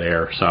just dead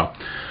air. So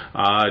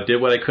I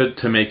did what I could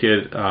to make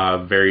it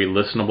very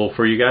listenable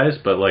for you guys,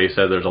 but like I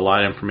said, there's a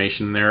lot of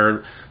information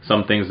there,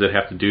 some things that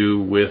have to do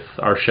with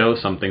our show,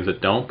 some things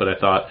that don't, but I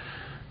thought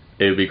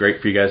it would be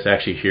great for you guys to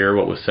actually hear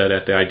what was said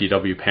at the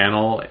IDW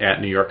panel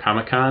at New York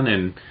Comic Con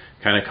and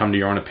kind of come to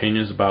your own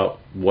opinions about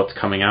what's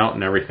coming out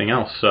and everything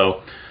else.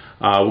 So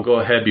we'll go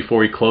ahead before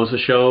we close the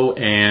show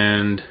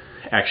and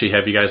actually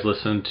have you guys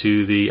listen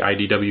to the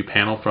IDW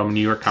panel from New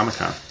York Comic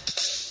Con.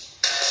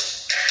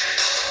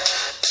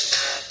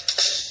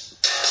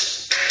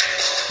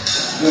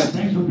 Good,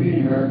 thanks for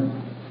being here.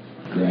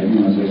 Greg, you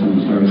want to say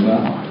something to start us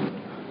off?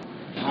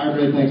 Hi,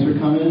 everybody, thanks for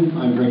coming.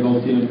 I'm Greg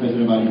Goldstein,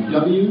 president of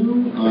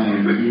IDW.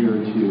 I'm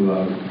here to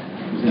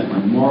present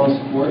my moral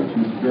support to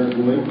Mr. Derek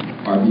Wood,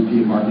 our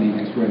VP of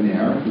Marketing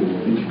extraordinaire, who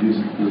will introduce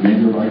the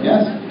remainder of our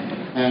guests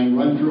and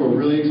run through a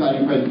really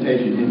exciting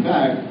presentation. In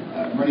fact,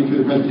 running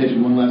through the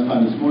presentation one last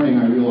time this morning,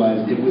 I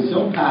realized it was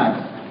so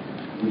packed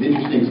with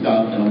interesting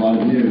stuff and a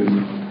lot of news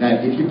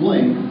that if you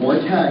blink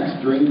or text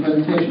during the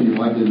presentation, you're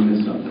likely to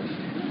miss something.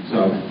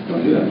 So,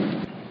 don't do that.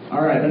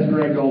 All right, that's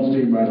Greg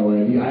Goldstein, by the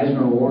way, the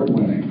Eisner Award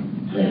winning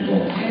Greg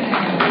Goldstein.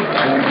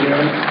 Thank you.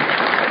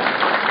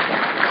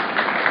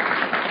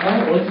 All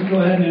right, let's go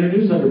ahead and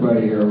introduce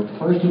everybody here.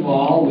 First of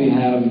all, we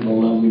have the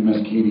lovely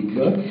Miss Katie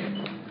Cook.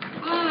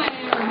 Hi,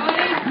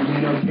 everybody. You may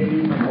know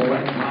Katie from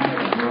Wet Comics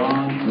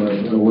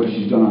for the work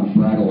she's done on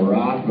Fraggle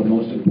Rock, but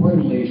most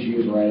importantly, she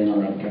is writing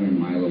our upcoming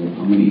My Little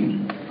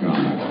Pony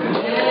comic.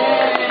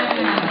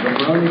 The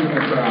bronies in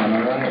the crowd,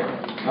 all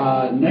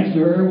right. Next to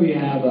her, we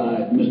have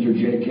Mr.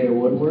 J.K.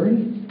 Woodward.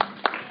 And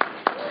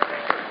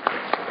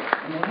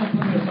the last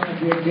time I saw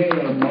J.K.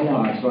 had a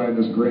mohawk, so I had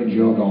this great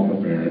joke all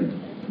prepared.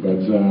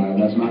 But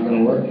that's not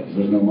going to work because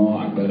there's no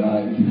mohawk. But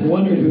if you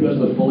wondered who does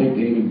the fully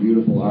painted,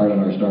 beautiful art on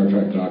our Star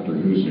Trek Doctor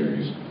Who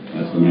series,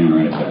 that's the man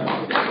right there.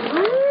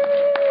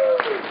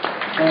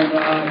 And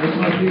this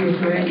must be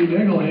Mr. Andy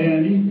Dingle. Hey,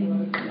 Andy.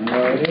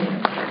 How are you?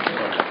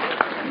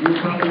 You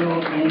probably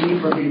know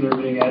Andy from either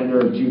being editor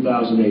of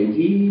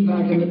 2008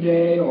 back in the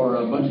day or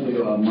a bunch of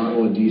the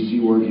Marvel and DC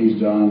work he's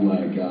done,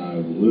 like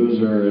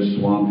Losers,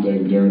 Swamp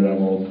Thing,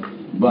 Daredevil.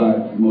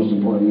 But most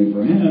importantly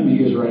for him,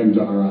 he is writing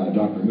our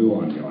Doctor Who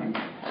ongoing.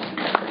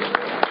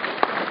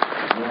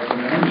 Welcome,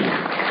 Andy.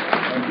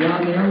 And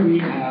down there we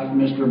have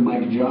Mr.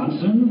 Mike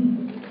Johnson.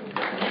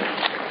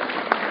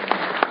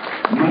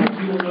 Mike,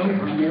 you will know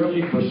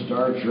primarily for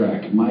Star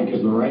Trek. Mike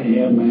is the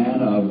right-hand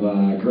man of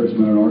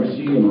Kurtzman and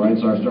Orsi and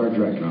writes our Star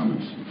Trek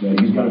comics. So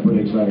he's got a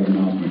pretty exciting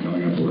announcement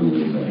coming up. We're going to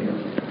leave that here.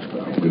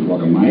 So please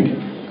welcome Mike.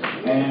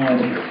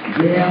 And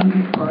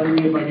Jan, pardon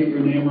me if I get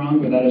your name wrong,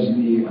 but that is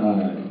the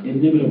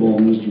inimitable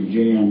Mr.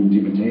 Jan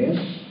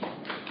DeMatteis.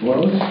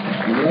 Close?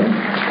 Good?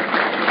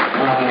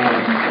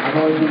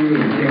 I've always known you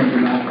as Jan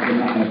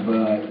DeMatteis,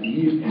 but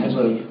he has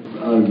a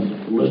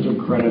list of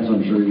credits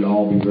I'm sure you'll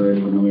all be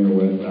very familiar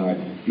with.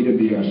 He did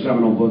the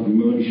seminal book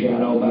Moon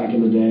Shadow back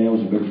in the day. I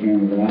was a big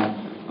fan of that.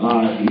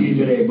 He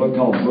did a book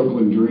called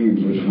Brooklyn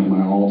Dreams, which is one of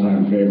my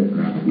all-time favorite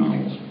graphic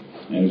novels.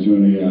 And he's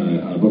doing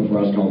a book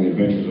for us called The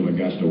Adventures of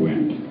Augusta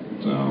Wind.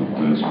 So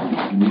that's...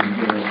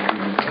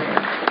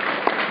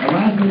 And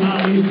last but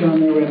not least,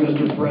 down there we have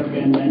Mr. Fred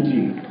Van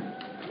Lente,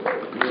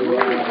 who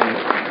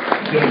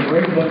did a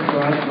great book for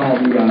us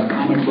called The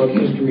Comic Book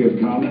History of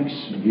Comics.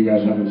 If you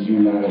guys haven't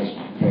seen that, it's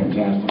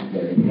fantastic.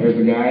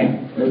 There's the guy.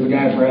 There's the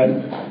guy,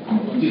 Fred.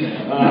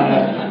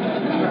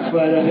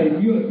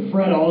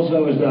 Fred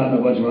also has done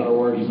a bunch of other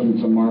work. He's done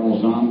some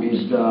Marvel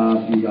Zombie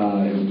stuff. He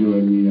is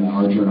doing the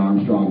Archer and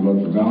Armstrong book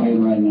for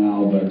Valiant right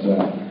now, but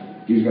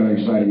he's got an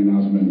exciting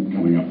announcement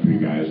coming up for you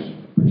guys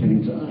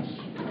pertaining to us.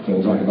 So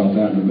we'll talk about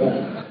that in a bit.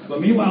 But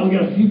meanwhile, we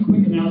got a few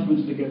quick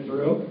announcements to get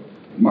through.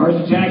 Mars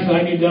Attacks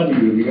IDW.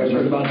 Have you guys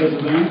heard about this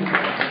event?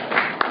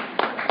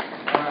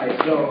 All right,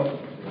 so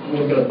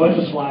we've got a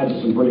bunch of slides of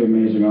some pretty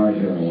amazing art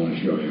here I want to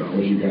show you. I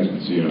wish you guys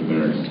could see it up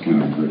there. It's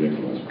kind of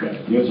ridiculous,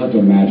 but you just have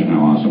to imagine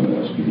how awesome it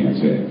is if you can't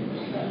see it.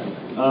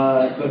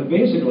 But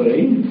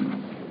basically,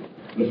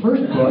 the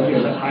first book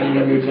is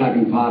IDW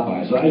Attacking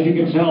Popeye. So as you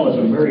can tell,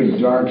 it's a very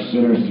dark,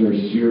 sinister,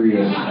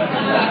 serious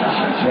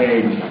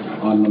take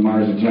on the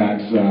Mars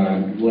Attacks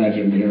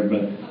legend here.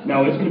 But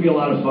no, it's going to be a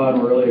lot of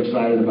fun. We're really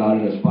excited about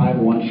it. It's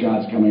 5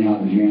 one-shots coming out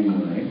in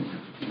January.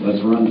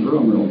 Let's run through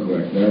them real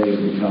quick. There is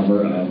the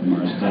cover of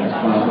Mars Attacks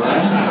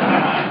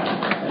Popeye.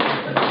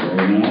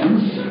 Very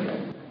nice.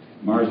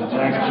 Mars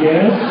Attacks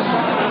Kiss.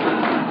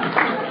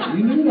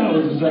 You knew that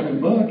was the second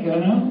book, I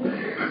know.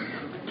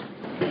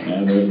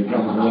 And there's the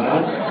cover for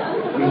that.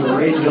 These are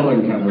Ray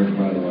Dillon covers,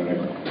 by the way.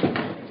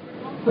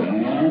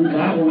 And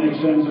that will make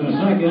sense in a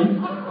second.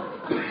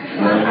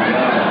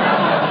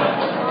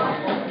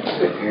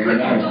 Very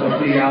nice. That's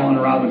the Alan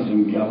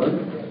Robinson cover.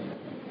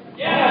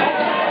 Yeah!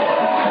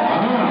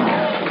 Wow.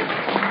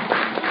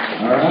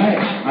 All right.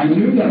 I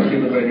knew that would be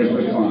the biggest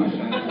response.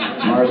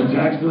 Mars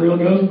Attacks the Real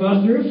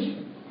Ghostbusters.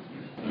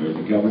 There's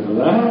the cover for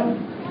that.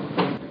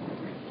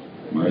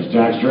 Mars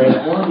Attacks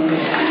Transformers.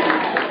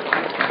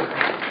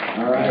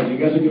 All right. You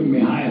guys are giving me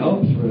high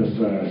hopes for this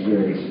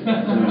series.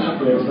 I'm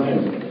pretty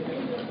excited.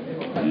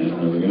 And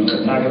there we go.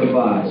 Attack of the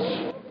Bots.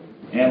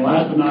 And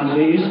last but not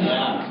least,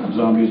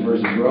 Zombies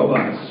versus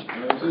Robots.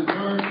 Versus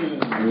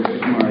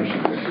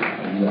Martians.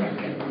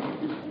 Exactly.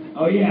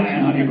 Oh yeah,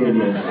 and Honey Boo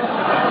Boo.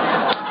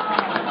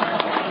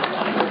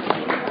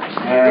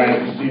 All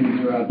right, Christina,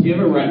 you're up. Do you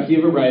have a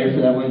writer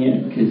for that one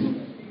yet? Because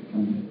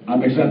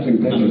I'm accepting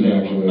pitches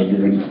actually, if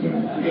you're interested.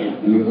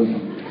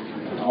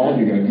 All of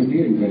you got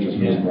competing pitches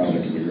for this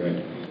project. Would be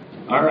great.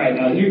 All right,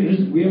 now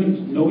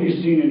nobody's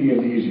seen any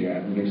of these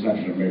yet, with the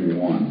exception of maybe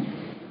one.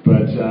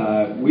 But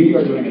we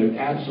are doing an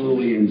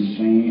absolutely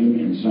insane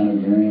incentive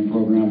variant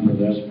program for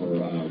this for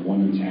 1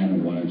 in 10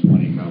 and 1 in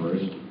 20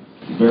 covers.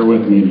 Bear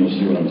with me and you'll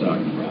see what I'm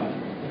talking about.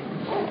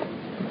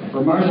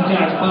 For Mars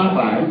Attacks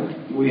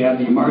Popeye, we have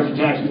the Mars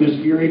Attacks Miss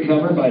Fury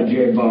cover by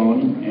Jay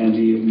Bone and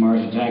the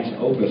Mars Attacks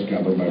Opus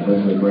cover by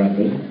Berkeley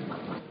Breathed.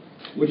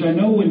 Which I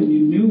know when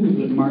you knew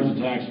that Mars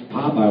Attacks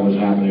Popeye was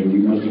happening,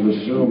 you must have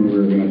assumed we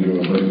were going to do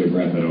a Berkeley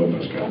Breathed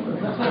Opus cover.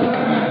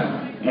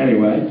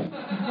 Anyway.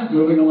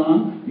 Moving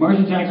along, Mars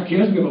Attacks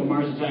Kiss, we have a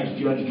Mars Attacks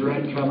Judge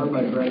Dredd cover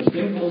by Greg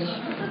Staples,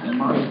 and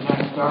Mars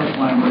Attacks Star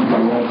Climber by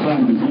Walt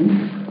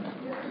Simonson.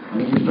 I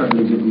think you're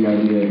starting to get the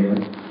idea here.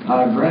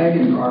 Greg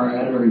and our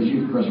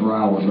editor-in-chief, Chris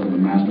Ryle, was one of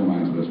the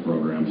masterminds of this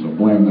program, so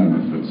blame them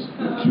if it's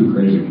too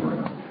crazy for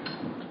you.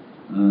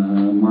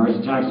 Mars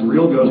Attacks The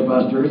Real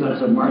Ghostbusters,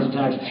 that's a Mars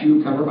Attacks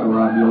Chew cover by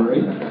Rob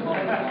Guillory,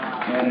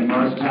 and a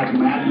Mars Attacks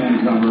Mad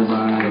Men cover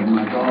by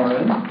Mike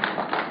Allred.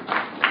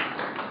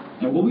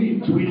 And we'll be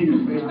tweeting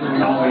and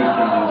Facebooking all week,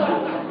 guys.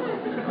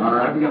 All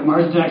right, we got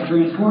Mars Attacks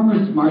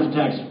Transformers, Mars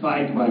Attacks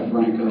Spike by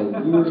Franco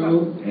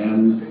Guru,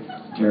 and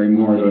Terry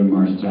Moore doing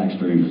Mars Attacks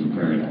Strangers in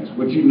Paradise,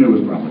 which you knew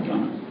was probably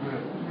coming.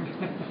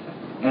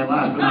 And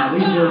last but not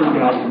least, here we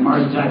got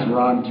Mars Attacks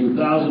Rog 2000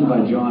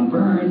 by John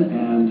Byrne,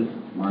 and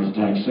Mars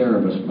Attacks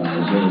Cerebus by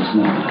David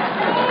Smith.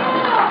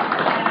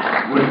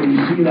 When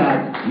you see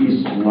that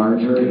piece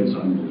larger, it's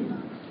unbelievable.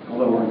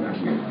 Although I'm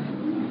actually larger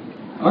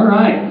than that. All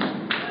right.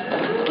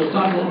 Let's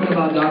talk a little bit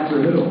about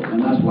Doctor Who, and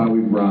that's why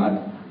we brought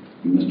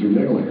Mr.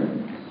 Diggle here.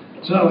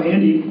 So,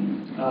 Andy,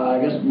 I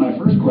guess my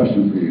first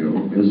question for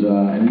you is,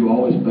 have you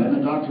always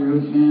been a Doctor Who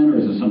fan, or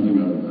is this something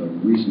a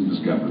recent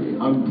discovery?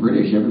 I'm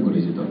British.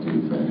 Everybody's a Doctor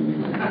Who fan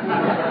anyway.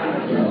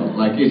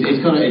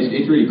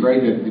 It's really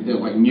great that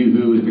like New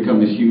Who has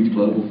become this huge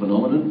global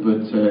phenomenon,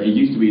 but it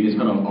used to be this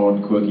kind of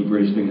odd, quirky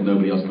British thing that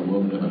nobody else in the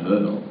world had ever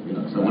heard of.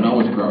 So when I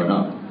was growing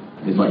up,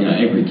 it's like,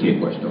 every kid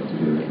watched Doctor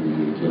Who every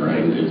week.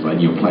 Right. It's like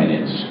you're playing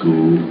it at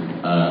school.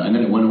 And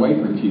then it went away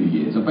for a few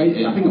years. I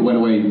think it went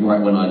away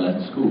right when I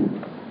left school.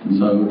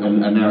 So,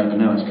 and now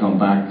it's come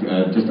back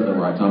just at the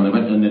right time. And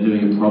they're doing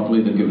it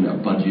properly. They're giving it a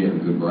budget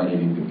and good writing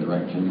and good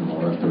direction and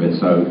all the rest of it.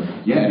 So,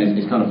 yeah, and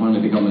it's kind of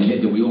finally become a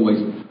hit that we always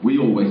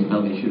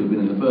felt it should have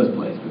been in the first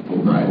place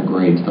before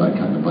Grade started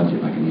cutting the budget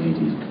back in the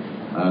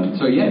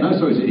 80s. So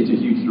it's a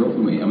huge thrill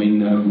for me. I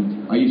mean,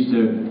 I used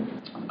to...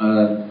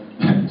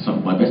 some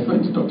of my best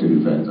friends are Doctor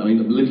Who fans. I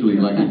mean, literally,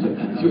 like,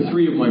 3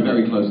 of my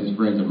very closest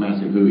friends are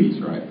massive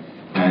Whoies, right?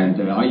 And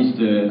I used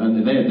to,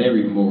 and they're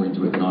even more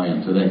into it than I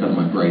am, so they're kind of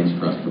my brains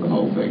trust for the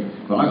whole thing.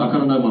 But I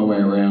kind of know my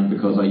way around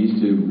because I used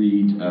to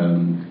read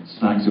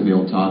stacks of the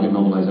old Target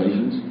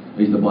novelizations. I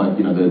used to buy,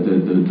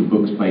 the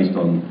books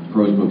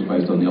prose books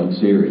based on the old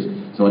series.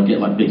 So I'd get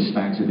like big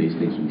stacks of these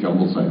things from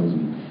jumble sales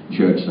and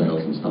church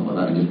sales and stuff like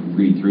that, and just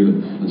read through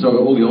them. And so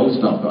all the old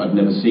stuff that I'd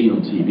never seen on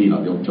TV,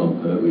 like the old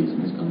John Pertwees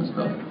and this kind of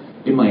stuff,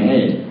 in my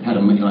head had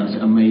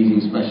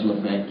amazing special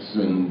effects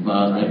and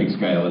vast epic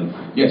scale, and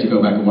you actually go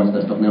back and watch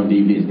that stuff now on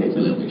DVD, it's a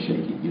little bit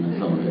shaky,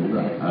 some of it.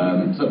 Right.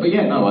 But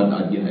yeah, no,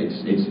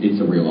 it's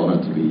a real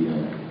honour to be.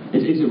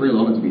 It's a real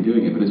honour to be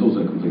doing it, but it's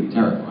also completely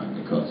terrifying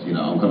because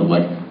I'm kind of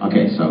like,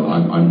 okay, so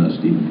I'm no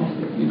Stephen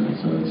Moffat,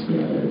 so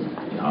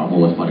I'm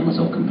always finding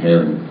myself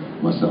comparing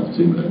myself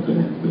to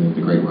the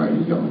great writer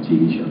who's got on the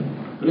TV show.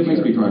 But it makes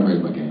me try and raise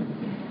my game.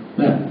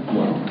 Yeah,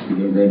 well,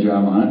 you're doing a great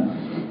job on it.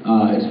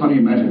 It's funny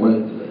you mentioned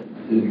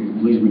it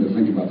leads me to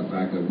think about the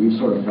fact that we've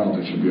sort of felt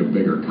it should be a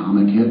bigger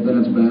comic hit than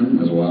it's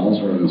been as well,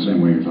 sort of in the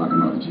same way you're talking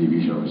about the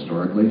TV show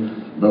historically.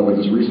 But with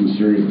this recent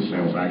series, the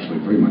sales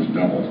actually pretty much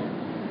doubled,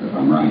 if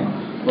I'm right.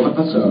 Well,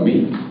 that's so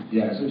me.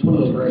 Yes, it's one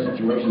of those rare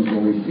situations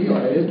where we feel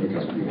it is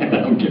because of you.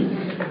 I'm kidding.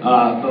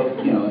 But,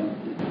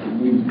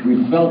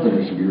 we've felt that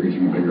it should be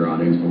reaching a bigger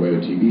audience the way the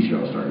TV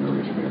show is starting to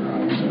reach a bigger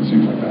audience, and it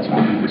seems like that's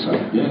happening. So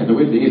yeah, the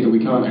weird thing is that we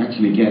can't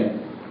actually get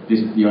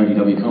the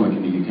IDW comic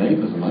in the UK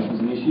because of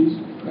licensing issues.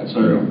 That's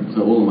true.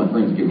 So all of my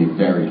friends give me a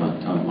very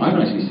hard time. I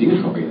haven't actually seen a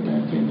copy of the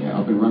damn thing yet.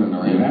 I've been running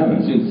around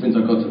since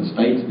I got to the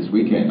States this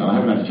weekend. I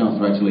haven't had a chance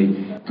to actually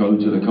go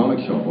to the comic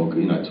shop or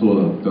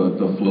tour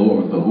the floor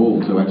of the hall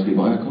to actually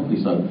buy a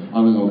copy. So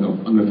I'm going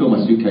to fill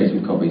my suitcase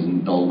with copies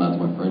and dole them out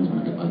to my friends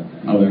when I get back.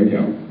 Oh, there you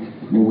go.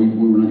 Well, we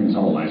were not going to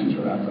sell a license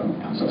for that, though.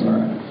 So that's all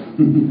right.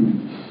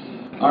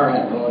 All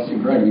right. Well, let's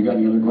see, Greg, you got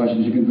any other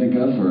questions you can think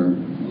of? Or?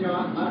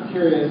 I'm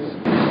curious,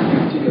 in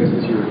particular,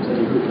 since you're such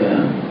a good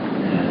fan,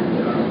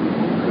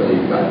 and really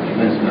you've got an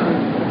immense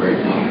amount of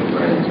great comic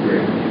book writing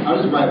experience. How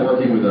does it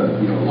working with a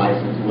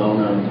licensed,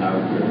 well-known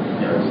character,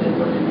 say,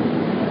 working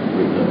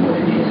with the more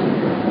unique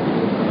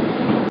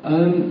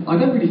I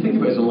don't really think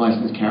of it as a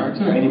licensed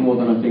character any more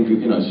than I think of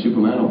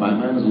Superman or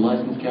Batman as a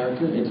licensed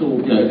character. It's all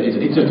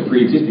it's just a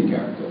pre-existing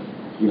character.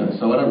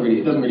 So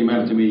it doesn't really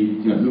matter to me,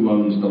 who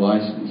owns the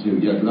license,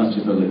 that's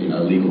just a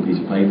legal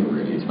piece of paper,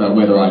 really. It's about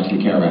whether I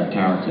actually care about the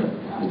character,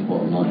 is the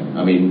bottom line.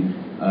 I mean,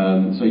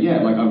 I've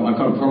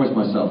kind of promised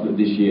myself that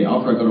this year,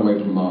 after I got away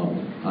from Marvel,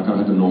 I kind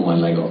of had to gnaw my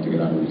leg off to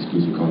get out of an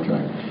exclusive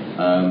contract.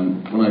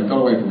 When I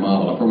got away from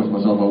Marvel, I promised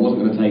myself I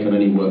wasn't going to take on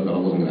any work that I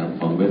wasn't going to have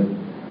fun with.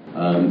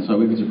 So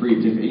if it's a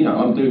pre-existing,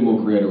 I'm doing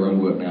more creator-owned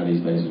work now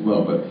these days as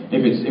well, but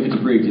if it's a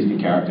pre-existing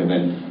character,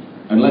 then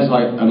Unless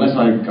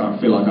I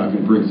feel like I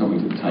can bring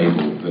something to the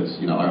table that's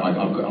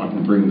I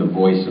can bring the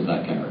voice of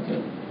that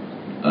character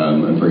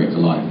and bring it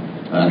to life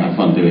and have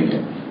fun doing it,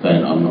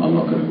 then I'm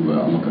not going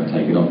to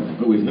take it on.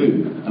 But with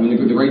who? I mean,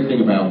 the great thing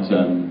about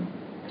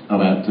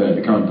the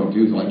current Doctor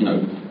Who is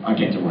I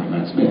get to write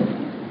Matt Smith.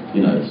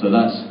 So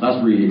that's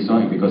really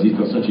exciting because he's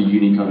got such a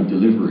unique kind of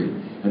delivery.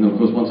 And then of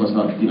course once I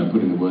start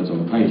putting the words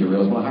on the page, I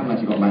realise I haven't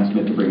actually got Matt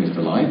Smith to bring this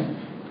to life.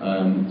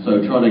 So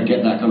trying to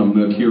get that kind of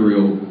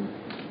mercurial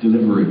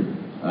delivery.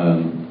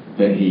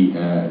 That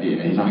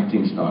his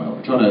acting style.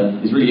 It's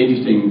a really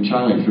interesting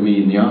challenge for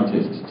me and the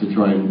artist to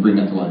try and bring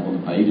that to life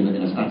on the page in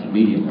a static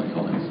medium like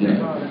comics.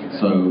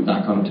 So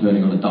that kind of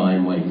turning on a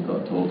dime where he's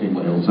got talking,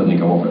 where he'll suddenly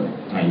go off at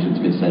tangents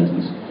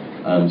mid-sentence.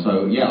 I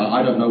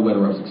don't know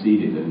whether I've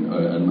succeeded, and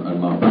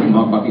Mark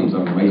Buckingham's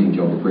done an amazing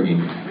job of bringing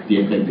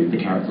the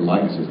character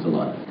likenesses to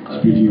life.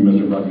 Speaking of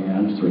Mr.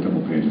 Buckingham, just threw a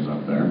couple pages up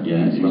there.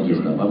 Yeah, it's lovely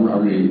stuff. I'm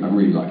really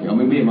lucky. I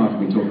mean, me and Mark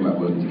have been talking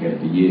about working together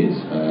for years,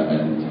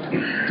 and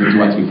to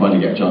actually finally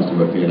get a chance to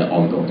work together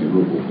on Doctor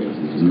Who things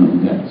is just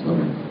it's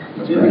lovely.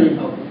 That's great.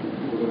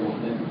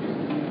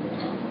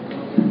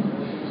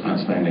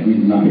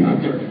 Outstanding. Not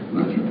sure.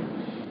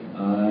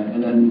 And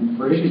then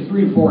for issues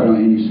 3 and 4, I know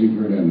Andy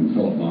Secret and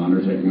Philip Bond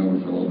are taking over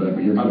for a little bit,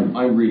 but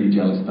I'm really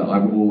jealous that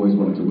I've always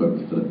wanted to work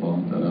with Philip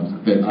Bond, and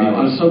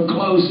I'm so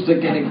close to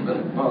getting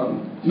Philip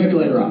Bond. Maybe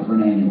later on for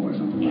an annual or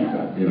something like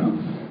that,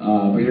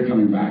 But you're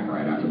coming back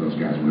right after those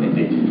guys.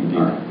 Indeed.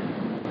 All right.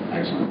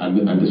 Excellent.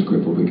 And the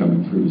script will be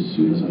coming through as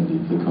soon as I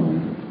leave the comic.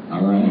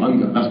 All right.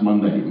 That's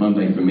Monday.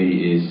 Monday for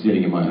me is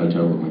sitting in my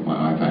hotel room with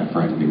my iPad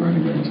frantically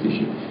writing the next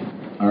issue.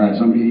 All right,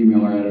 somebody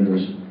email our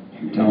editors.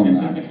 Tell them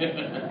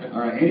that.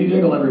 All right, Andy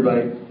Diggle,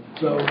 everybody.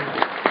 So, we're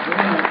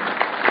going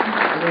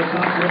to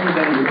talk to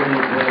everybody here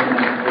really quick.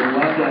 We'd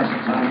love to have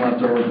some time left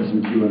over for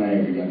some Q&A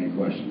if you got any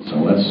questions. So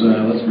let's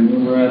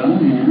move right on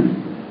here.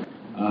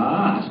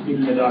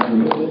 Speaking of Doctor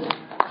Who,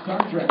 Star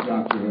Trek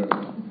Doctor Who.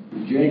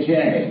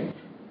 JK,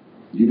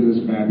 you do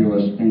this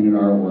fabulous painted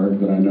artwork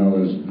that I know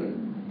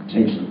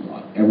takes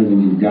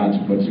everything you've got to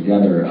put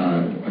together.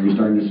 Are you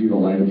starting to see the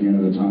light at the end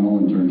of the tunnel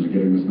in terms of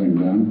getting this thing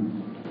done?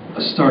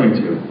 Starting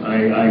to.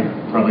 I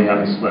probably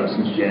haven't slept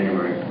since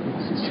January.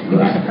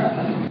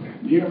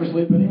 Do you ever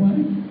sleep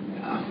anyway?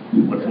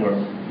 What for?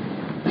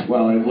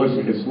 Well,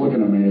 it's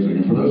looking amazing.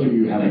 And for those of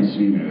you who haven't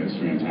seen it, it's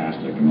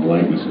fantastic, and the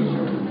likenesses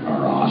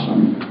are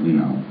awesome.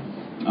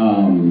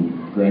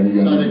 Greg,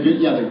 you got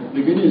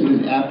the good news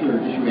is after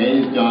issue 8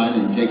 is done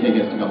and JK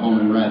gets to go home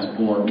and rest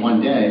for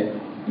one day,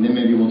 and then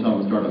maybe we'll tell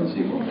them to start on the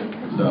sequel.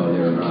 So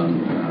they're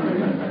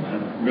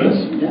good.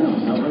 Yeah.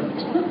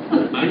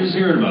 I'm just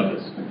hearing about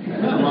this.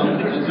 No,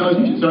 so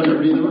is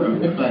everybody in the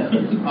room. But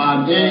in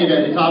any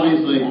event, it's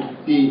obviously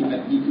the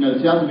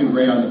sales have been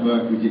great on the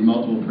book. We did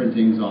multiple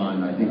printings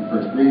on, I think, the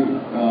first 3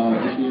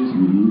 issues,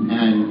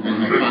 and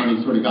have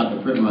finally sort of got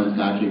the print runs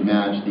to actually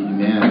match the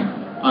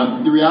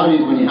demand. The reality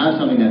is when you have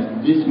something that's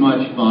this much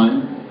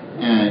fun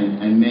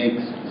and makes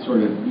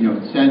sort of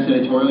sense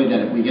editorially,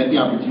 that if we get the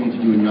opportunity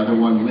to do another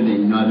one with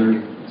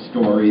another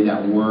story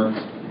that works,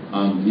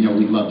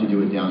 we'd love to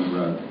do it down the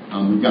road.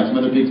 We've got some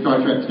other big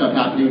Star Trek stuff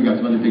happening. We've got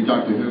some other big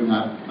Doctor Who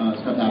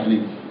stuff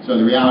happening. So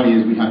the reality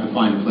is we have to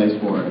find a place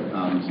for it.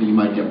 So you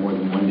might get more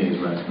than 1 day's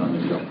rest on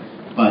the deal.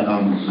 But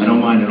I don't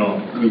mind at all.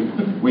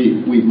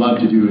 We'd love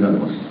to do another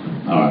one.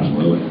 Oh,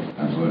 absolutely.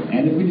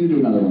 And if we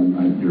do another one,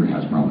 your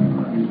hat's probably in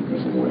the ring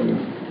because of the way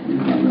we've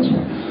done this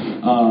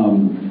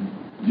one.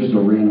 Just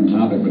a random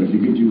topic, but if you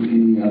could do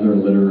any other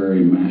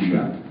literary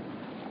mashup,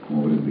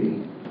 what would it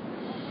be?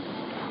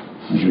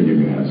 I should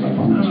give you a heads up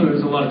on this.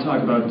 There's a lot of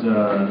talk about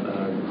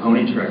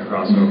Pony Trek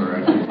crossover,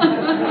 I think.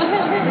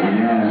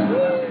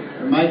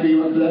 Mike, are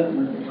you up for that?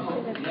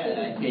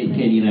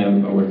 Katie and I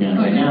are working on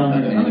it right now. I'm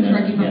a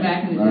Trekkie from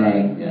back in the day. All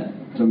right. Yeah.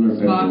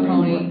 Spock,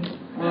 Pony.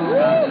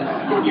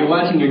 You're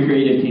watching your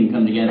creative team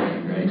come together,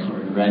 right?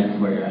 Right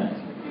before your eyes.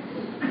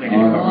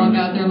 All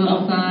got their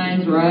little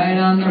signs right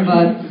on their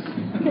butts.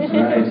 That's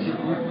right.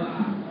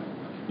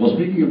 Well,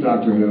 speaking of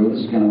Doctor Who,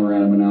 this is kind of a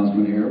random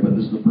announcement here, but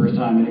this is the first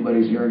time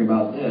anybody's hearing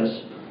about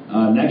this.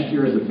 Next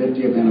year is the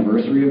 50th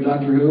anniversary of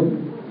Doctor Who,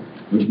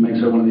 which makes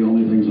her one of the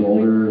only things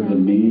older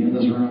than me in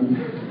this room.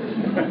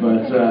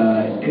 But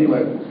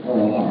anyway,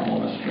 all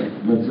of us.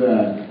 But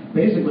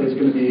basically, it's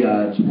going to be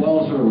 12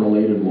 sort of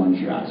related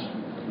one-shots.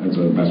 That's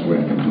the best way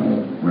I can put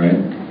it, right?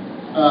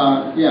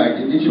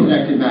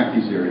 Interconnected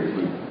Maxi series.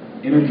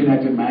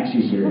 Interconnected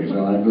Maxi series.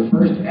 The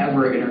first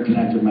ever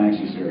interconnected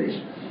Maxi series.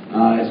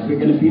 It's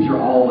going to feature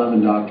all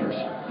 11 Doctors,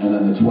 and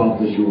then the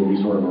 12th issue will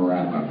be sort of a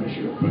wrap-up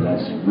issue. But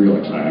that's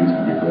real exciting. It's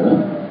going to be cool.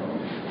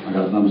 I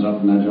got a thumbs up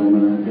from that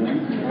gentleman. Okay.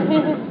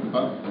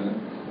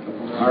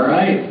 All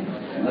right.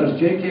 That's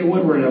J.K.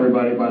 Woodward,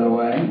 everybody, by the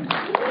way.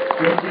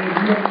 J.K.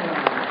 Woodward.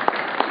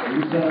 Are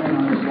you set up in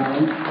Artist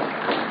Alley?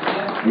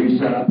 Are you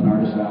set up in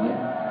Artist Alley?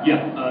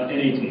 Yeah, at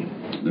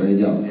 18. There you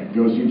go.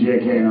 Go see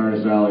J.K. in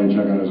Artist Alley and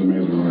check out his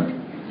amazing work.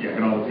 Yeah,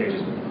 get all the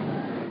pages.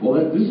 Well,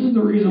 this is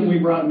the reason we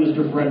brought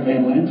Mr. Fred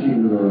Van Lente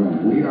into the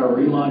room. We are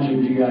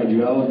relaunching G.I.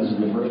 Joe, and this is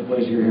the first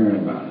place you're hearing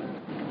about it.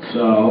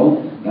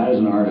 So, that is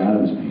an Art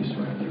Adams piece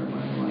right there,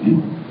 by the way.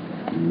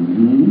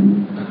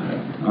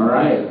 All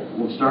right.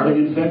 Well,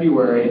 starting in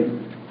February,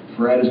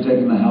 Fred is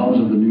taking the helms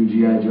of the new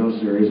G.I. Joe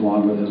series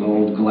along with his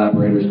old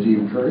collaborator,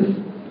 Steve Kurth.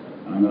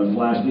 I'm going to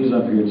flash these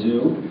up here,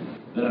 too.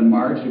 Then in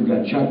March, we've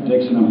got Chuck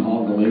Dixon and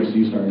Paul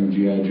Gulacy starting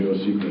G.I. Joe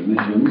Secret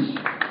Missions.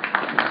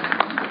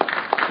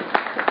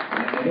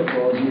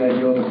 April,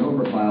 G.I. Joe The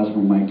Cobra Files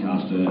from Mike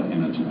Costa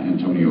and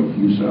Antonio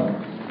Fuso.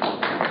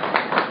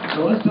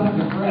 So let's talk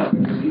to Fred,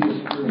 because he is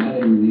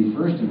spearheading the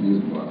first of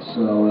these books.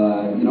 So,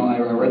 I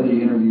read the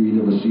interview he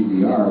did with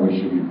CBR,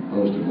 which should be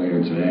posted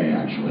later today,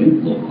 actually.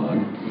 Little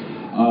plug.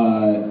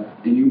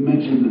 And you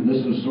mentioned that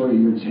this is sort of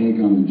your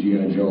take on the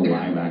G.I. Joe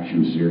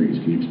live-action series.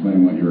 Can you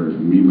explain what you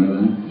mean by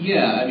that?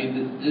 Yeah, I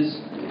mean,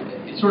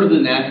 it's sort of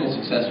the natural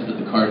successor to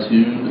the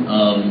cartoon.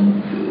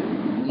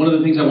 One of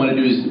the things I want to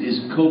do is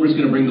Cobra's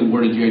going to bring the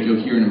word of G.I. Joe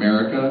here in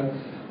America.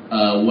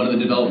 One of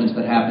the developments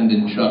that happened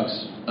in Chuck's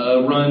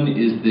run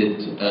is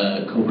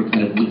that Cobra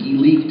kind of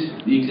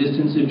wiki-leaked the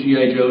existence of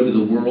G.I. Joe to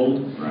the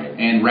world. Right.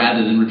 And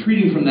rather than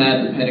retreating from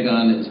that, the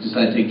Pentagon has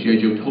decided to take G.I.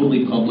 Joe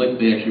totally public.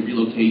 They actually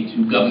relocate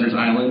to Governor's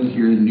Island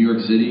here in New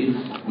York City,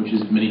 which,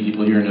 as many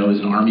people here know,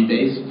 is an Army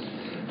base.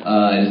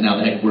 It is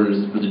now the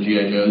headquarters for the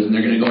G.I. Joes, and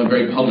they're going to go on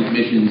very public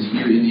missions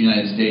here in the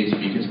United States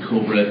because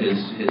Cobra has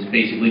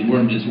basically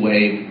wormed its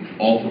way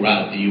all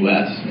throughout the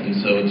U.S., and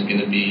so it's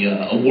going to be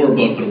a war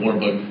book, but a war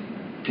book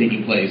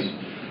taking place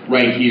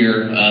right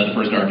here. The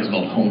first arc is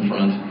called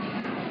Homefront,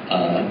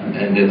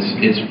 and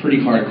it's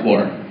pretty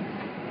hardcore.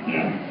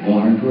 Yeah,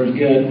 well, hardcore's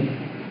good.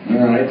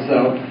 All right,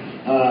 so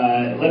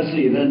let's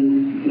see.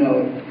 Then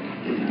there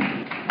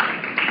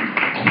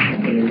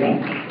you go.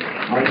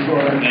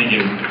 Hardcore. Thank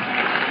you.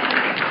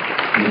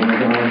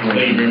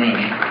 Thank you very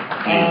much.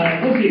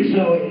 Let's see.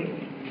 So,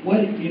 what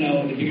if you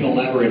can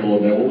elaborate a little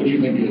bit, what would you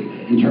think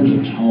in terms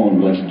of tone?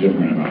 What's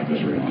different about this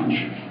relaunch?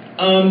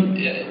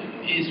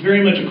 It's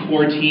very much a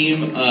core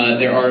team.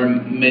 There are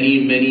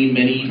many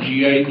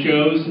G.I.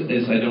 Joes,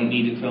 as I don't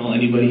need to tell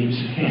anybody who's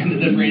a fan of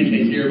the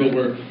franchise here, but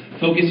we're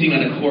focusing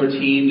on a core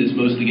team that's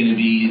mostly going to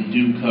be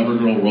Duke,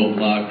 CoverGirl,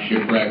 Roadblock,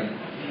 Shipwreck,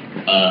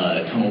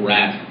 Tunnel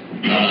Rat,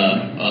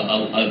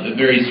 a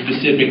very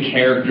specific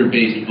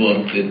character-based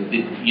book that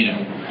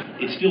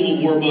it's still a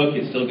war book.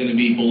 It's still going to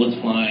be bullets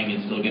flying. We're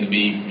still going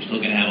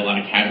to have a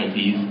lot of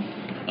casualties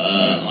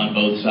on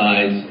both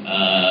sides.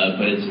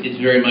 But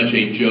it's very much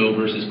a Joe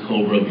versus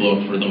Cobra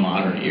book for the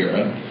modern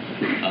era.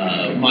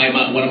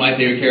 One of my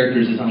favorite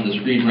characters is on the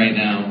screen right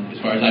now. As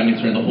far as I'm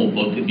concerned, the whole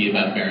book could be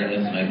about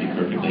Baroness, and I'd be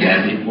perfectly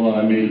happy.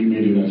 Well, you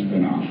may do that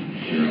spin-off.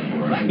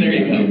 There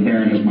you go.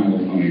 Baroness, My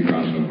Little Pony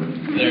crossover.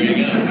 There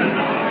you go.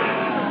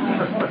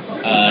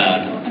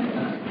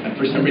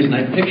 for some reason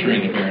I'm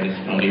picturing a Baroness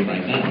pony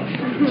right now.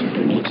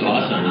 It looks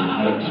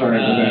awesome. Sorry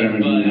for that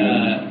image.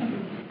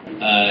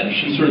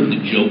 She's sort of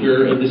the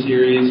Joker of the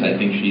series. I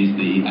think she's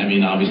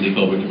obviously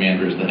Cobra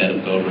Commander is the head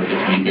of Cobra, but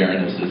to me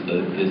Baroness is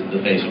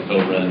the face of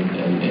Cobra,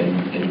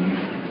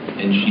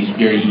 and she's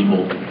very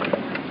evil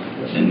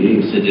and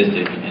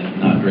sadistic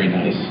and not very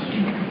nice.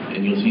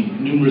 And you'll see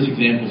numerous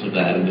examples of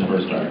that in the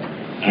first arc.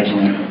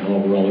 Excellent. Well,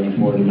 we're all looking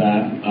forward to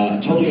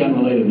that. Totally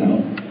unrelated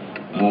note.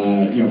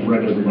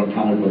 Fred does about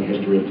comic book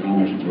history of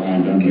comics with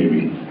Ryan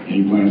Dunleavy.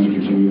 Any plans to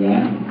continue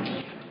that?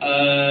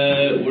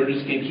 We're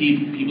just going to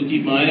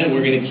keep buying it.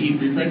 We're going to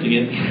keep reprinting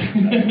it.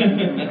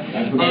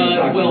 That's what we're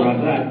talking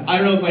about that. I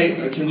don't know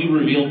if can we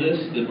reveal this,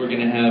 that we're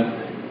going to have,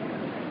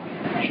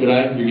 should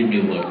I? You're giving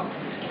me the look.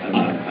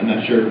 I'm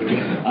not sure.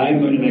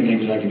 I'm going to make an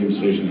executive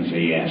decision and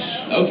say yes.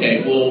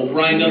 Okay, well,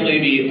 Ryan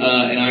Dunleavy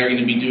and I are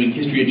going to be doing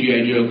History of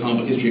G.I. Joe,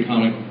 comic history of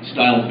comic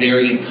style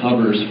variant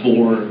covers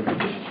for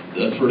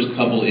the first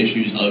couple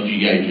issues of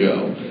G.I.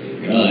 Joe,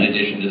 in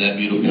addition to that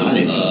beautiful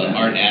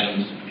Art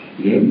Adams.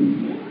 Yeah.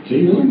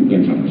 See, you're learning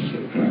things on this.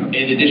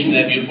 In addition to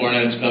that beautiful Art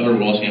Adams cover,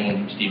 we're also getting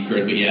one from Steve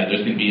Kirk. But yeah,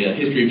 there's going to be a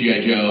History of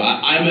G.I. Joe.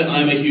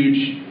 I'm a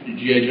huge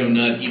G.I. Joe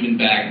nut, even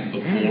back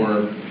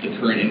before the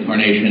current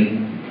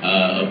incarnation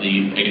of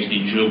the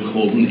Joe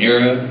Colton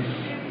era.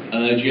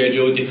 G.I.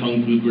 Joe with the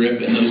Kung Fu grip,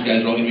 and those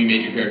guys are all going to be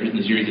major characters in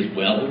the series as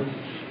well.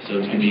 So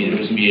there's going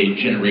to be a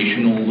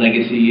generational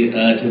legacy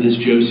to this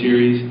Joe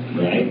series.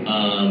 Right.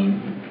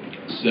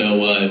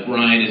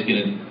 Brian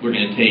we're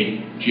going to take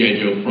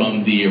G.I. Joe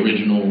from the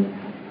original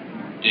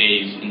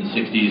days in the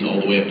 60s all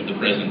the way up to the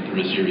present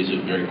through a series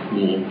of very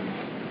cool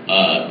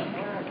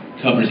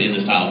covers in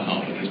the style of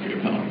comic history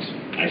of comics.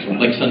 Excellent.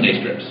 Like Sunday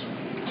strips.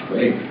 That's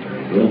great.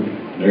 Cool.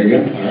 There you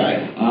go. All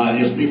right.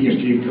 Speaking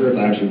of Steve Kirk,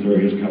 I actually threw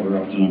his cover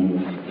up to number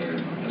 1 up there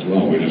as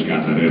well. We just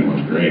got that in.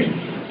 Looks great.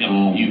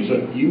 So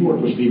you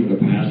worked with Steve in the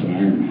past on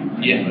Iron Man,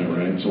 right? Yeah. Is that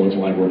right? So what's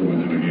it like working with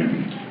him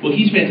again? Well,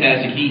 he's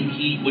fantastic.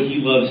 What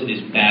he loves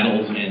is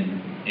battles and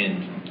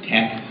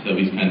tech. So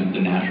he's kind of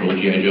the natural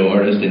G.I. Joe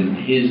artist, and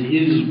his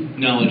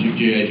knowledge of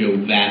G.I. Joe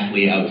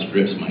vastly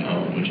outstrips my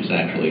own, which is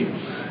actually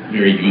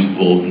very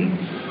useful. And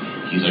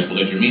he's like,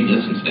 "Well, did you mean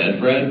this instead,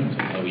 Fred?"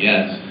 Oh,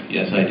 yes,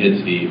 I did,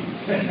 Steve.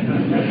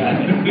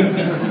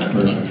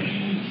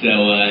 So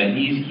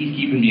he's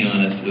keeping me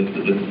honest with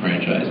the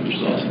franchise, which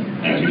is awesome.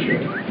 As you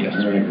should. Yes.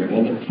 All right, great.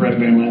 Well, Fred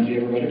Van Lancey,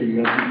 everybody,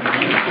 you guys.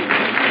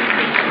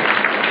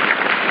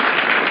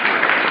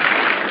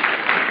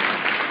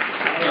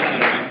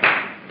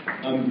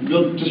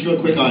 Real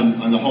quick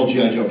on the whole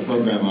G.I. Joe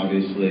program,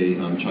 obviously,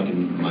 Chuck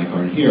and Mike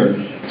aren't here.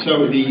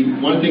 So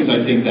one of the things I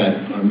think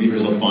that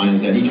readers will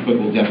find is that each book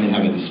will definitely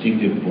have a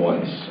distinctive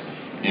voice.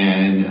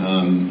 And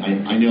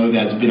I know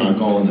that's been our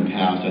goal in the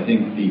past. I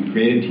think the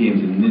creative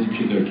teams in this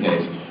particular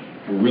case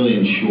will really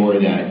ensure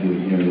that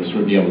you'll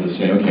sort of be able to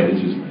say, okay,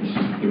 this is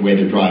the way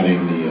they're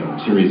driving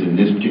the series in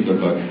this particular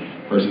book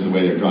versus the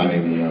way they're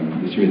driving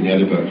the series in the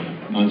other book.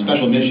 On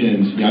Special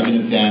Missions, I've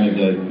been a fan of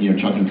the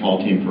Chuck and Paul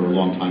team for a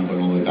long time,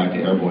 going all the way back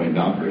to Airboy and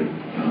Valkyrie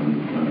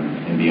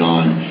and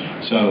beyond.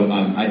 So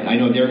I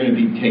know they're going to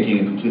be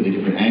taking a completely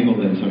different angle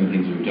than some of the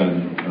things we've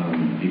done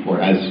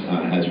before as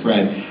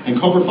Fred. And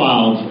Cobra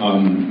Files,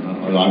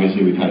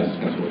 obviously we've had a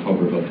successful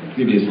Cobra book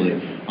previously,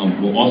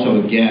 will also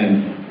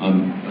again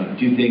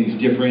do things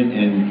different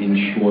and in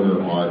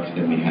shorter arcs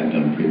than we had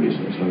done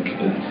previously. So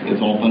it's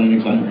all fun and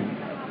exciting.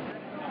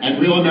 And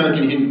Real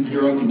American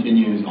Hero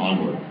continues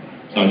onward.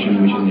 So we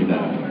shouldn't leave that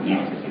out.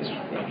 No, it's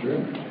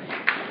true.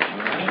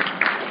 All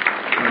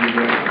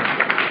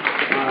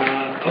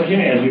right. Okay,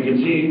 as you can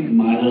see,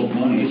 My Little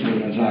Ponies. We're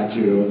going to talk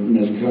to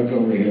Ms. Cook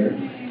over here.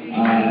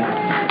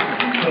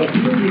 So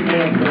you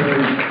may have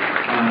heard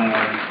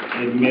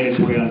it made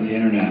its way on the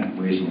internet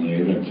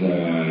recently that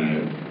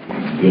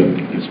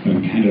it's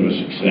been kind of a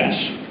success.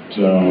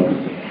 So,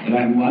 and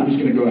I'm just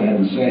going to go ahead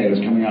and say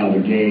it's coming out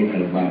of the gate at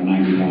about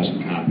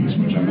 90,000 copies,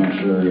 which I'm not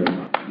sure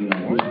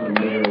who's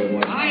familiar with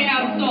what. I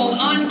outsold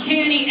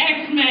Uncanny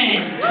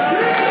X-Men.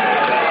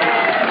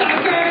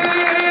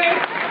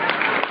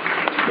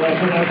 Well,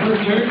 so that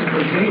first character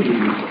for Katie,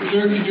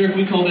 Dirk,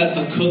 we call that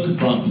the Cook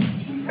Bump.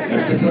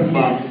 That's the Cook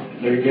Bump.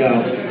 There you go.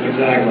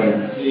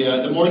 Exactly.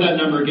 The more that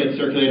number gets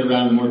circulated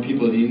around, the more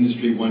people in the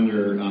industry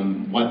wonder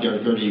what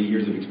their 30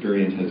 years of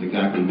experience has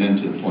exactly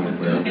meant to the point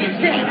where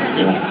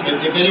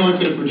if anyone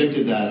could have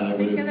predicted that, I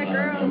would have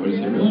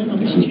said, really?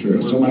 This is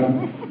true. So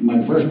my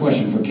first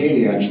question for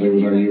Katie actually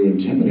was, are you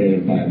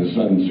intimidated by the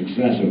sudden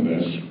success of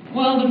this?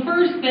 Well, the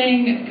first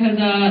thing,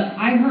 because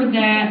I heard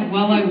that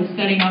while I was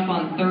setting up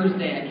on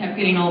Thursday. I kept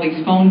getting all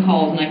these phone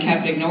calls, and I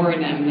kept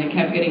ignoring them, and they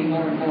kept getting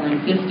more and more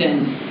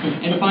insistent.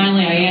 And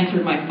finally, I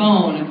answered my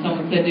phone, and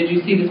someone said, did you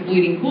see this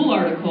Bleeding Cool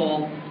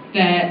article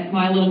that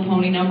My Little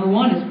Pony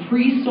 #1 is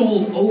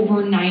pre-sold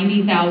over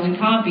 90,000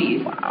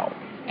 copies? Wow.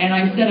 And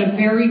I said a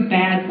very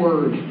bad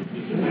word.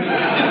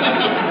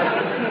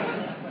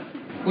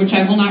 Which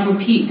I will not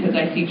repeat because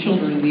I see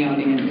children in the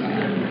audience.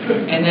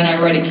 And then I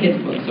write a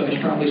kid's book, so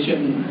I probably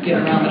shouldn't get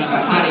around that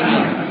I'm hiding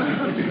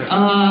it.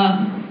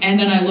 And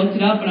then I looked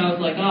it up and I was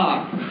like,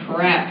 oh,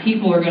 crap,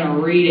 people are going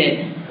to read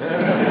it.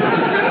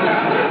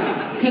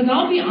 Because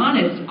I'll be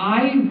honest,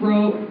 I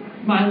wrote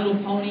My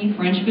Little Pony,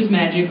 Friendship is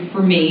Magic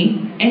for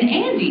me and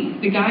Andy,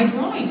 the guy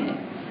drawing it.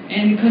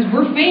 And because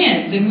we're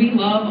fans and we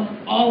love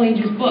all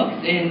ages books.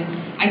 And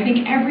I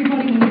think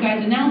everybody, when you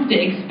guys announced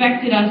it,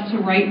 expected us to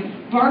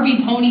write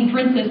Barbie Pony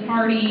Princess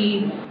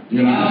Party,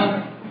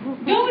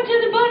 going to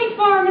the bunny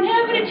farm and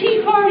having a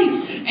tea party.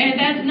 And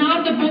that's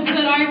not the book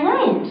that I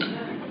wrote.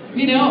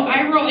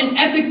 I wrote an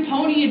epic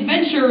pony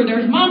adventure.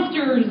 There's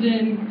monsters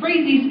and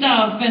crazy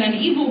stuff and an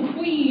evil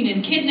queen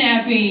and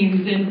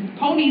kidnappings and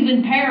ponies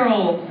in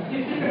peril.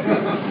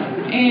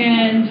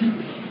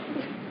 And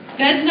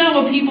that's not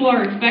what people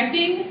are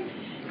expecting.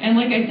 And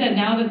like I said,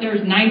 now that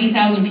there's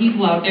 90,000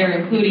 people out there,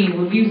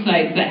 including review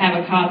sites, that have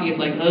a copy, it's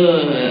like,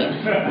 ugh.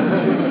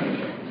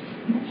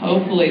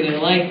 Hopefully they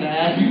like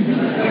that.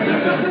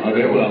 Oh,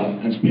 they will.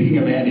 And speaking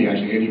of Andy,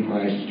 actually, Andy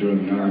Price is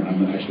doing the art.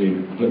 I'm actually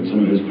putting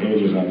some of his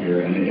pages up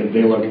here, and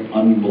they look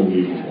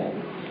unbelievable.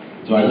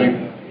 So I think...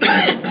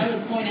 I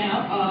would point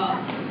out,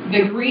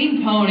 the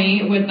green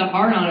pony with the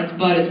heart on its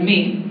butt is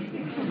me.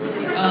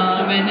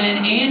 And then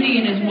Andy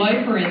and his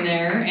wife are in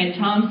there, and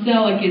Tom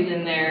Selleck is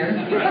in there.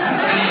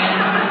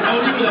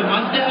 Oh, you with a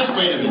mustache?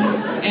 Wait a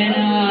minute.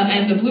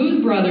 And the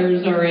Blues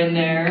Brothers are in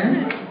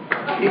there.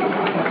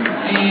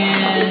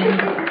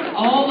 And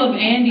all of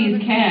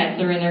Andy's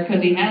cats are in there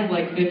because he has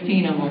like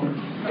 15 of them.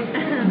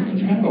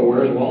 It's kind of a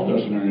Where's Waldo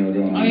scenario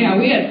going on. Oh yeah,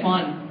 we had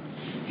fun.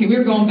 We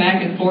were going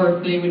back and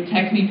forth. They would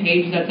text me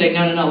pages that say,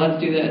 no, let's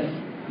do this.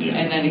 Yeah.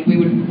 And then we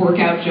would work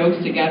out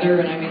jokes together.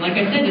 And I mean, like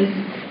I said,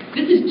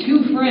 this is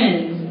two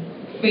friends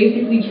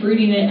basically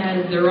treating it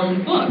as their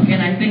own book.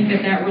 And I think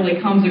that really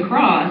comes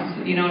across,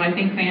 and I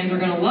think fans are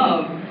going to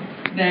love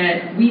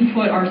that we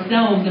put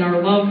ourselves and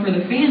our love for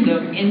the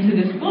fandom into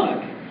this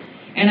book.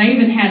 And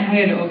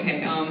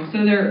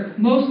so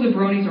most of the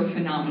bronies are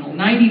phenomenal.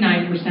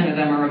 99% of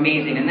them are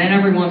amazing. And then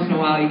every once in a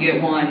while you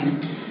get one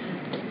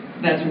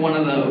that's one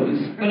of those.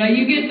 But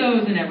you get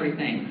those and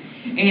everything.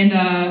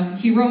 And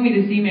he wrote me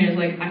this email. He's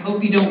like, I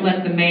hope you don't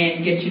let the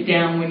man get you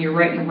down when you're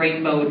writing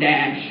Rainbow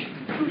Dash.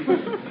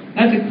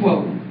 That's a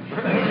quote.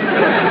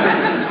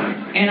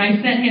 And I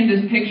sent him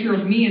this picture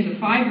of me as a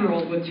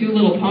 5-year-old with 2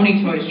 little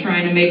pony toys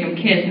trying to make them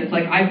kiss. And it's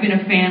like, I've been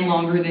a fan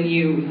longer than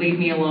you. Leave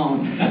me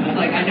alone. It's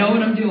like, I know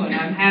what I'm doing.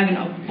 I'm having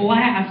a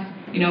blast,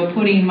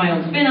 putting my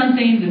own spin on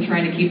things and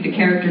trying to keep the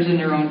characters in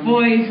their own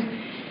voice.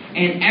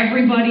 And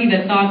everybody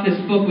that thought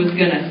this book was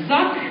going to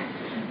suck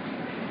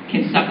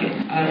can suck it.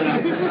 I don't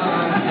know. Because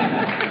I'm having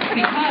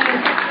fun.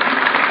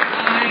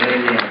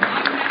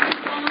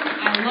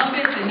 I love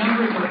it. The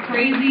numbers are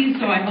crazy.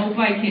 So I hope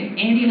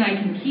Andy and I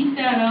can keep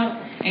that up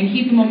and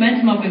keep the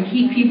momentum up and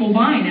keep people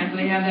buying after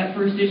they have that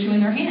first issue in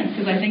their hands.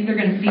 Because I think they're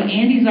going to see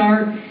Andy's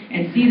art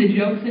and see the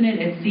jokes in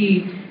it and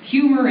see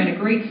humor and a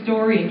great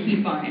story and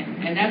keep buying.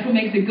 And that's what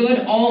makes a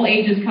good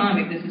all-ages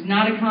comic. This is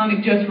not a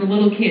comic just for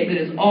little kids. It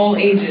is all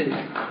ages.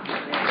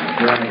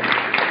 Right.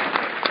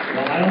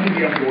 Well, I don't think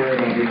you have to worry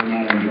about people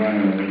not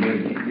enjoying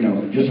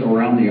it. Just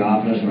around the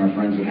office and our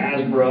friends at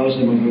Hasbro,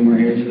 some of whom are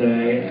here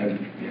today,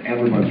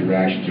 everyone's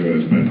reaction to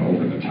it has been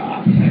over the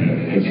top.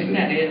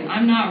 That is.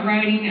 I'm not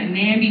writing a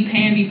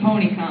namby-pamby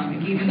pony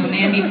comic, even though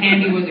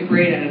Namby-Pamby was a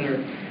great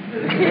editor.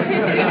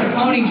 It's a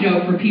pony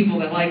joke for people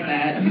that like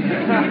that.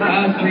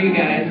 That was for you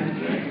guys.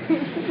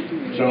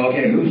 So,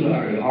 okay, who's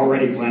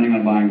already planning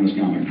on buying this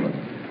comic book?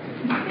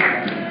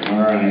 All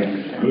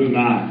right. Who's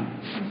not?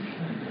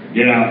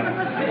 Get out.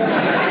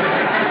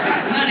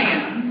 None of you.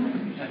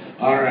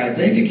 All right.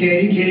 Thank you,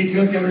 Katie. Katie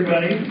Cook,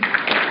 everybody.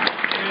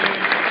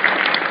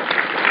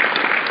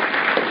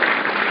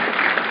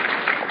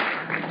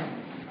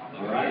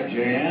 All right,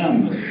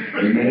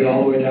 JM. We made it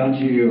all the way down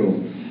to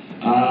you.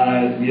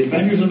 The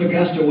Adventures of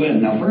Augusta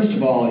Wynn. Now, first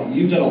of all,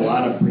 you've done a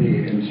lot of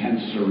pretty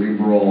intense,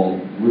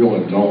 cerebral, real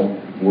adult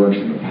works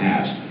in the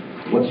past.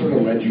 What sort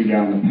of led you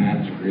down the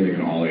path to creating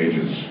an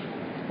all-ages?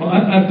 Well,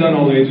 I've done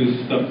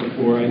all-ages stuff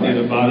before. I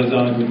did a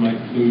Badazad with Mike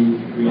Blue.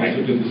 We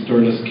also did the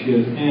Stardust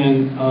Kid.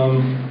 And,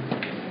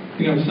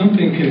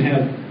 something can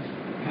have,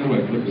 how do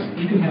I put this?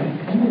 You can have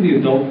all the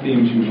adult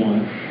themes you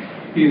want,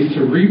 be as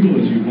cerebral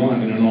as you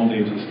want in an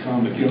all-ages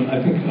comic.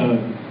 I think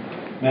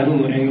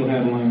Madeline Engel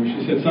had a line where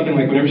she said something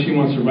like, whenever she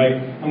wants to write,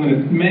 I'm going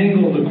to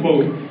mangle the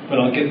quote,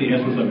 but I'll get the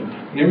essence of it.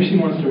 Whenever she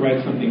wants to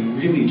write something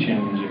really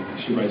challenging,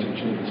 she writes a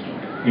children's book.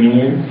 You know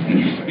what I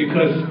mean?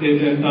 Because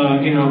it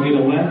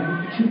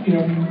allows,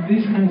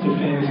 these kinds of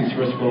fantasies,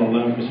 first of all,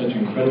 allow for such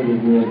incredible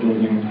world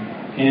building,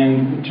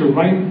 and to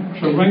write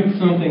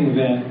something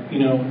that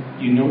you know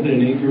that an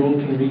 8-year-old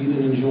can read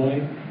and enjoy,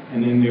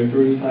 and then their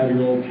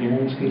 35-year-old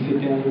parents can sit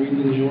down and read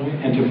and enjoy,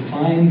 and to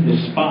find the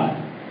spot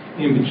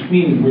in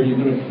between where you're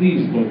going to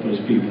please both those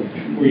people,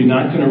 where you're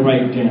not going to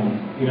write down,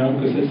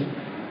 because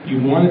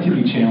you want it to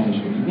be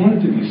challenging, you want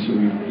it to be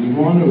cerebral, you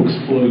want to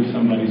explode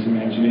somebody's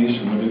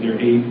imagination, whether they're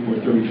 8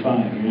 or 35,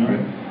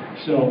 Right.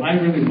 So I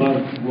really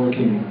love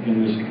working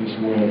in this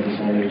world, this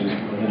all ages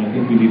world, and I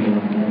think we need a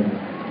lot more of it.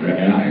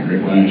 Yeah, I agree.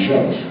 Well, it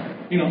shows.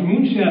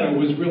 Moonshadow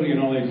was really an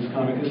all-ages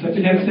comic, except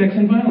it had sex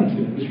and violence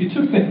in it. If you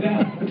took that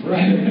out,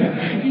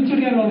 if you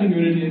took out all the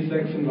nudity and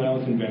sex and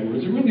violence and bad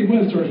words, it really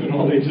was sort of an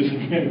all-ages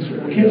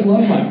adventure. Kids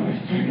love violence.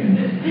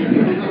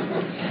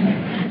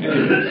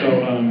 Anyway,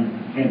 so,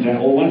 fantastic.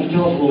 Well, why don't you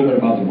tell us a little bit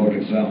about the book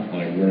itself,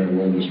 like where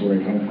the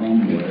story come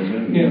from? What is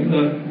it? Yeah,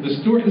 the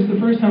story is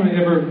the first time I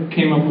ever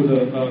came up with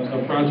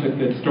a project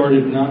that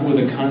started not with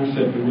a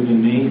concept but with a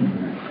name.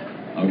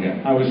 Okay.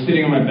 I was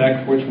sitting on my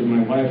back porch with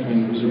my wife,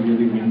 and it was a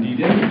really windy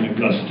day, and a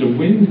gust of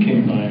wind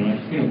came by,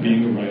 and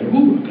being a writer,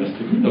 ooh,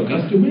 a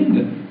gust of wind,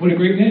 what a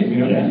great name,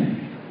 Yeah.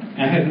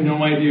 I had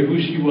no idea who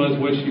she was,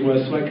 what she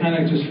was, so I kind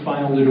of just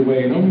filed it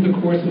away, and over the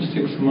course of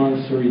 6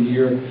 months or a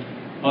year,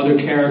 other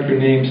character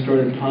names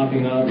started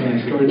popping up, and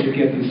I started to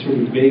get these sort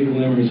of vague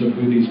glimmers of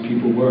who these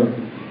people were.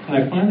 And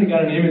I finally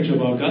got an image of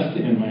Augusta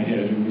in my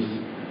head, who was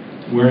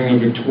wearing a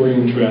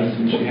Victorian dress,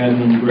 and she had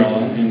an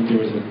umbrella, and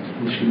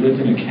she lived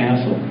in a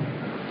castle.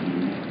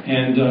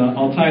 And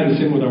I'll tie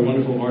this in with our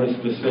wonderful artist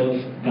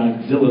Vasilis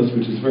Godzilas,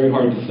 which is very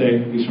hard to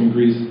say. He's from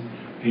Greece.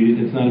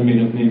 It's not a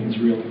made-up name,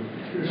 it's real.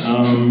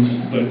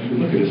 But if you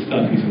look at his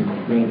stuff, he's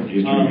incredible.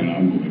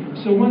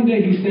 So one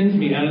day he sends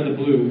me out of the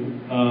blue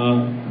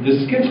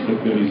this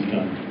sketchbook that he's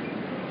done.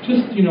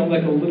 Just,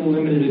 like a little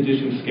limited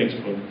edition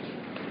sketchbook.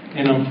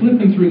 And I'm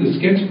flipping through the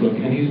sketchbook,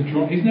 and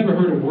he's never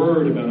heard a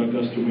word about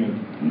Augusta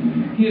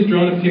Wind. He has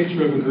drawn a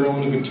picture of a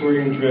girl in a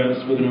Victorian dress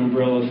with an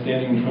umbrella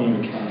standing in front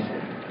of a castle.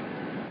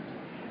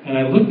 And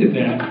I looked at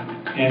that,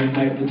 and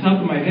the top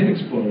of my head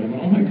exploded. I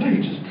went, oh my God, he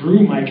just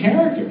drew my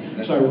character.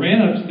 So I ran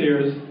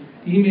upstairs,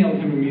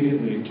 emailed him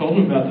immediately, told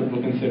him about the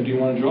book, and said, do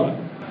you want to draw it?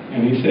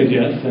 And he said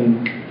yes,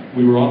 and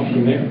we were off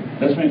from there.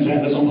 That's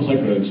fantastic. That's almost like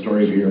the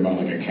stories you hear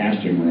about, like a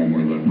casting room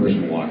where the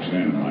person walks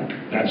in and they're like,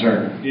 that's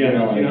her. Yeah,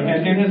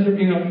 and as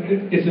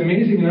it's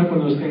amazing enough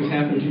when those things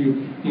happen to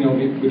you,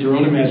 with your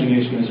own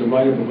imagination as a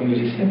writer, but when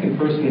there's a second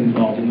person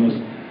involved in those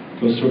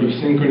sort of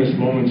synchronous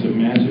moments of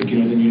magic,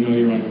 then you know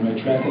you're on the right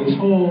track. And this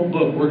whole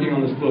book, working on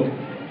this book,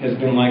 has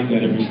been like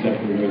that every step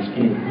of the way. It's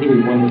been a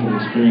really wonderful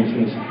experience,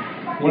 and it's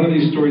one of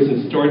these stories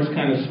that starts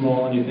kind of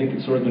small, and you think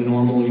it's sort of the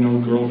normal,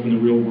 girl from the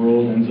real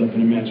world ends up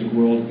in a magic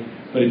world,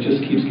 but it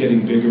just keeps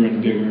getting bigger and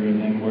bigger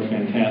and more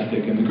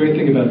fantastic. And the great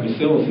thing about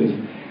Vasilis is,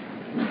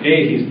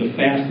 he's the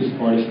fastest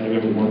artist I've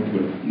ever worked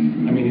with.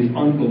 I mean, he's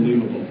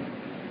unbelievable.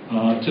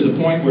 To the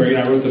point where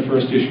I wrote the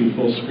first issue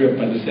full script.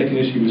 By the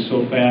second issue, he was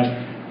so fast,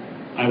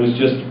 I was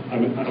just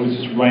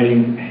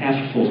writing half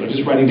full. I was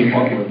just writing the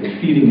artwork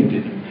and feeding it to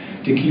him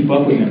to keep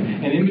up with him.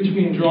 And in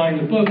between drawing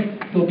the book,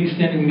 he'll be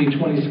sending me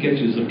 20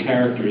 sketches of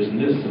characters and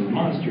this and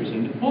monsters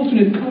and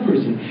alternate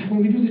covers. And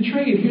when we do the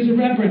trade, here's a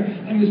rapper.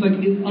 I mean, it's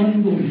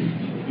unbelievable.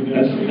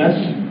 That's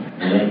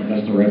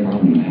the right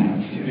problem to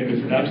have.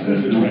 It's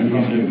absolutely the right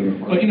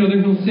problem. But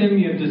then he'll send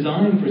me a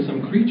design for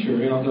some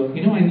creature, and I'll go,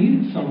 I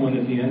needed someone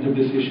at the end of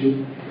this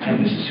issue,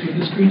 and this is who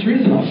this creature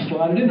is, and I'll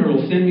slot it in, or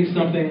he'll send me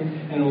something,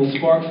 and it'll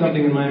spark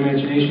something in my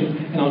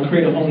imagination, and I'll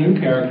create a whole new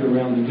character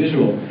around the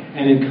visual.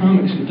 And in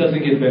comics, it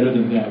doesn't get better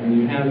than that. When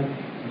you have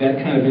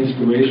that kind of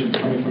inspiration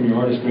coming from your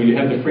artist, when you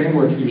have the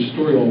framework of your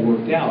story all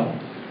worked out,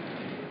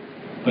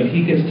 but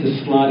he gets to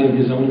slot in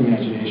his own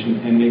imagination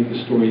and make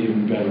the story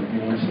even better.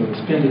 So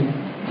it's been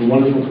a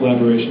wonderful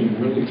collaboration.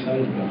 I'm really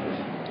excited about this.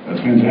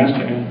 That's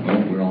fantastic. Yeah.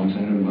 Well, we're all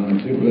excited about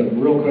it too. But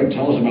real quick,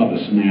 tell us about the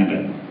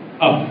Snabbit.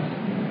 Oh.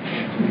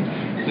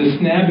 The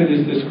Snabbit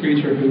is this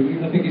creature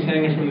who, I think he's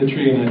hanging from the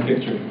tree in that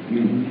picture.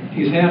 Mm-hmm.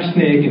 He's half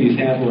snake and he's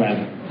half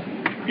rabbit.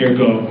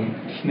 Ergo,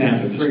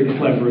 Snabbit. Very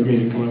clever of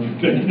me to come up with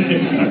that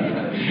name.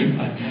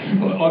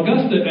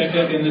 Augusta,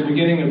 in the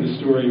beginning of the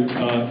story,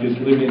 is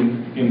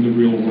living in the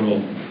real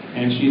world.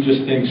 And she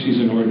just thinks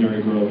she's an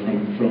ordinary girl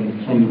from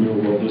the real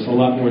world. There's a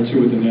lot more to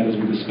it than that, as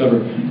we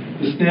discover.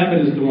 The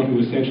Snabbit is the one who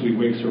essentially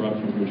wakes her up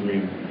from her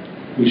dream,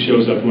 who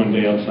shows up one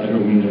day outside her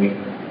window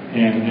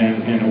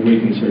and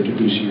awakens her to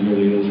who she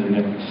really is, and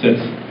that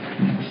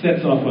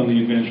sets off on the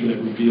adventure that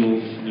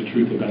reveals the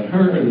truth about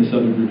her and this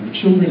other group of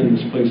children and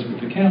this place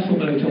with the castle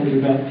that I told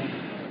you about.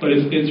 But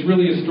it's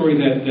really a story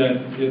that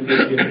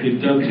it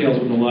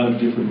dovetails with a lot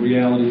of different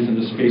realities and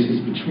the spaces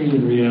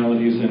between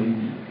realities,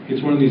 and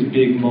it's one of these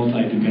big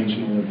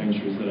multi-dimensional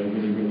adventures that I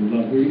really, really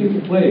love, where you get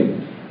to play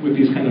with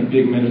these kind of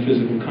big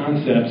metaphysical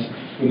concepts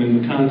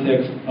within the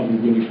context of a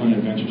really fun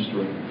adventure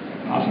story.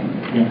 Awesome.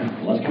 Yeah.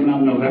 Well, that's coming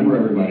out in November,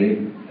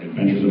 everybody.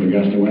 Adventures of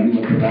Augusta Wind.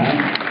 Look for that.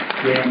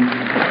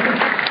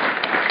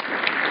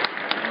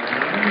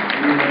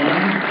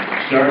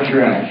 Star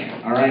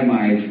Trek. All right,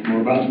 Mike.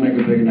 We're about to make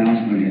a big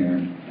announcement here,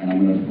 and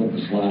I'm going to flip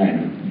the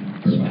slide.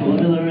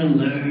 Spoiler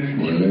alert.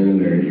 Spoiler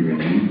alert. You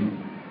ready?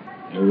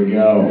 There we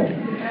go.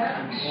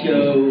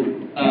 So,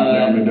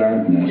 Down to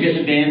Darkness. we're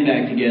getting the band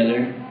back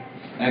together.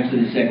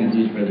 Actually, the second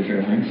Blues Brothers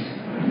reference.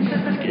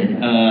 That's good.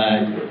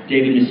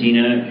 David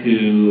Messina,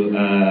 who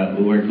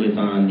we worked with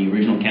on the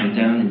original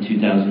Countdown in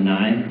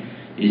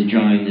 2009, is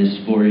drawing this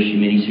 4-issue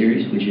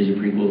miniseries, which is a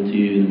prequel to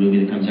the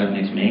movie that comes out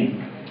next May.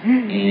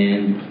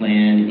 And the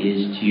plan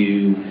is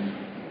to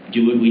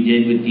do what we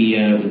did with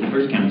the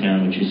first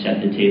Countdown, which is set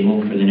the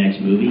table for the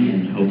next movie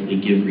and hopefully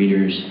give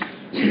readers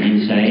some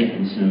insight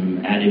and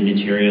some added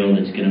material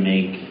that's going to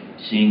make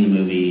seeing the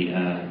movie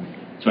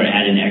sort of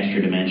add an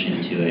extra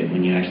dimension to it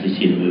when you actually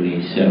see the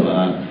movie. So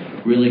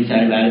really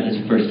excited about it. This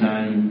is the first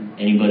time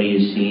anybody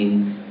has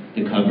seen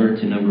the cover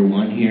to number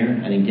 1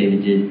 here. I think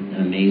David did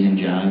an amazing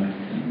job.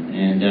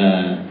 And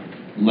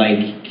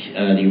like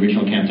the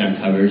original Countdown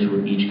covers,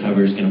 where each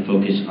cover is going to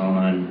focus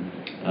on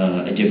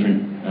a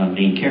different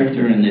main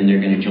character, and then they're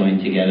going to join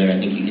together. I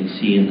think you can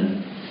see in the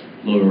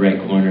lower right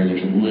corner,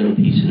 there's a little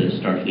piece of the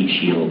Starfleet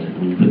shield.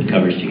 When you put the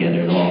covers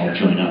together, they'll all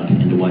join up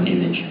into one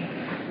image.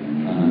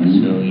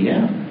 So,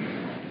 yeah.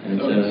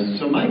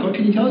 So, Mike, what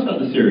can you tell us about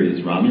the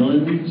series?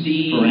 Romulans,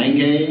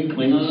 Ferengi,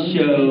 Klingons?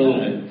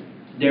 So,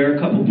 there are a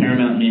couple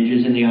Paramount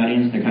ninjas in the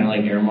audience. They're kind of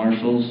like air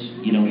marshals.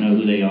 You don't know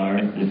who they are,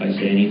 but if I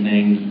say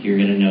anything, you're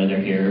going to know they're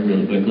here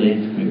really quickly.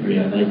 It's going to be pretty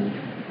ugly.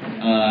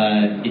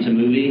 It's a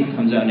movie.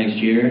 Comes out next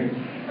year.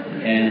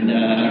 And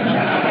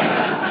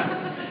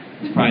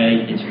it's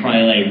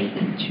probably like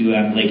 2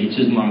 hours. Like, it's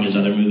as long as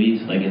other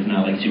movies. Like, it's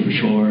not like super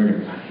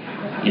short or,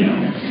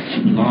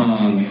 super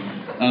long.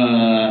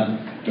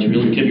 It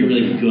could be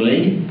really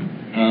good.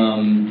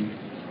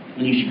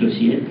 And you should go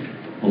see it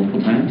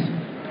multiple times.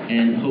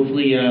 And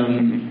hopefully,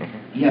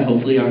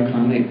 hopefully our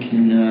comic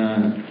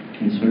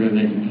can sort of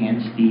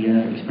enhance the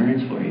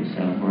experience for you.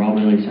 So we're all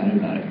really excited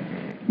about it.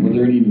 Were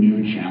there any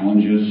new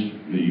challenges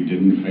that you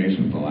didn't face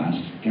with the last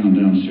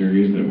Countdown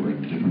series that were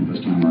different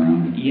this time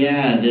around?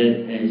 Yeah,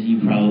 as you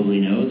probably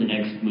know, the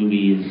next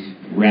movie is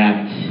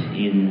wrapped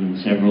in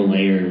several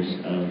layers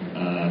of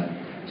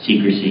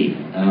secrecy,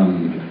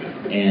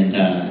 and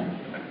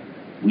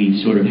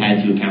we've sort of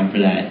had to account for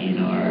that in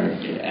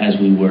as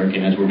we work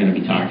and as we're going to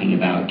be talking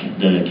about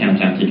the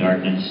Countdown to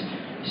Darkness.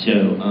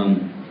 So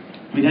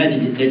we've had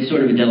it's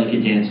sort of a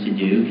delicate dance to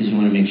do because you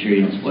want to make sure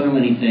you don't spoil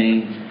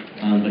anything,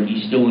 but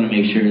you still want to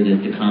make sure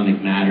that the comic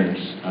matters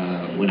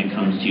when it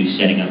comes to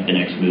setting up the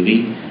next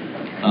movie.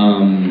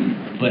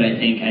 But I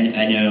think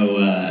I know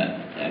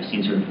I've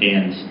seen sort of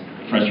fans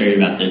frustrated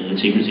about the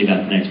secrecy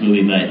about the next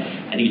movie, but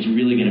I think it's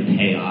really going to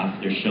pay off.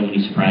 There's so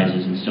many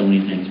surprises and so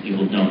many things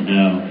people don't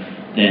know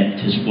that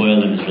to spoil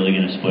them is really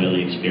going to spoil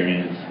the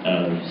experience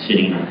of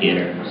sitting in the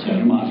theater. So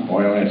come on,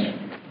 spoil it.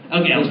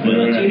 Okay, I'll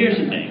spoil it. So here's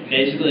the thing.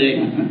 Basically,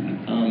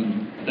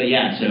 but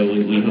yeah, so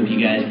we hope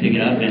you guys pick it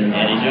up and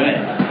enjoy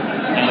it.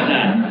 How's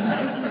that?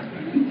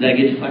 Is that a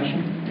good deflection?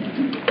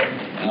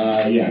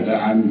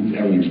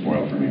 Everything's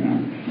spoiled for me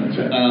now. That's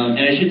it. And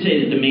I should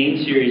say that the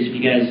main series, if you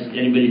guys,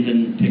 anybody's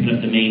been picking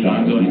up the main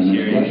ongoing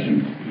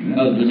series.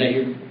 Oh, was that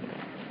your?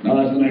 No,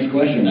 that's the next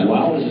question.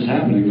 While this is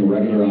happening, the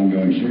regular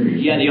ongoing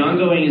series. Yeah, the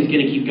ongoing is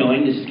going to keep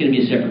going. This is going to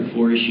be a separate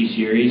 4-issue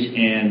series,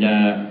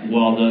 and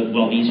while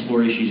these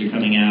 4 issues are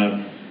coming out,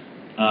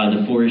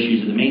 the 4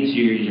 issues of the main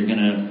series are going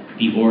to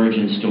be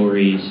origin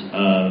stories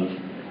of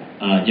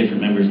different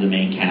members of the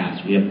main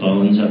cast. We have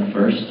Bones up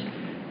first,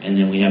 and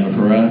then we have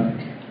Uhura,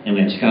 and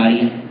we have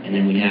Scotty, and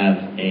then we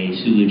have a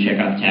Sulu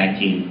Chekhov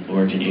tag team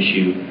origin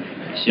issue.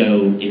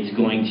 So it's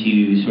going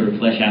to sort of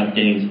flesh out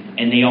things,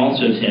 and they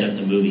also set up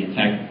the movie. In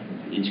fact,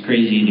 it's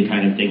crazy the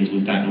kind of things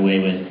we've gotten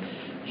away with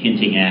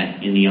hinting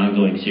at in the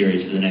ongoing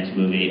series for the next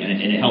movie, and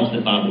it helps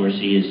that Bob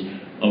Orsi is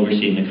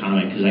overseeing the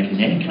comic, because I can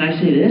say, hey, can I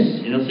say this?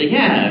 And he'll say,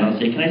 yeah, and I'll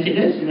say, can I say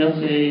this? And he'll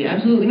say,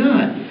 absolutely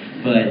not.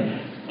 But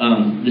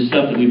the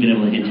stuff that we've been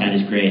able to hint at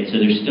is great. So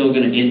there's still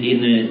going to,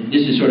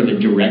 this is sort of a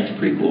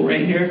direct prequel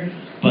right here,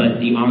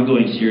 but the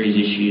ongoing series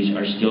issues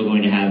are still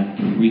going to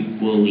have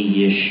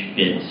prequel-y-ish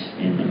bits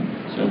in them.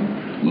 So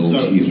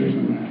little teasers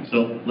in that.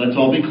 So let's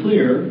all be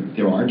clear,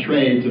 there are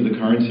trades of the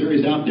current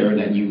series out there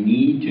that you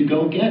need to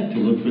go get to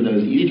look for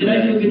those Easter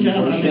eggs. Did I do a good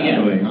job?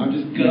 Foreshadowing. I'll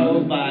just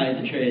go buy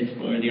the trades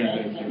for the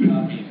ongoing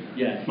copies.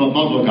 Yes.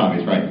 Multiple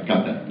copies, right.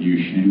 Got that. You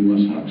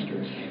shameless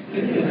hucksters.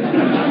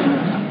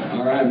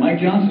 All right, Mike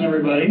Johnson,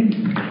 everybody.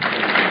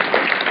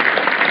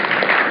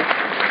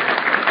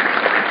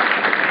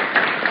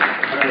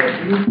 All right, a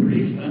few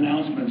brief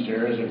announcements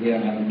here, as if we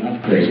haven't had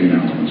enough crazy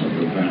announcements over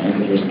the panel,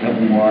 but there's a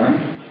couple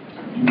more.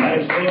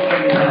 United States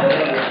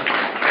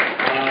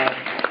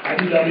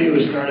IDW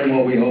is starting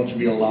what we hope to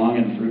be a long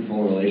and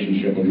fruitful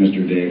relationship with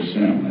Mr. Dave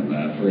Sim, and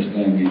the first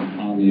thing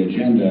on the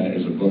agenda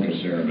is a book of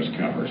Cerebus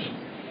covers.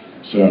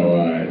 So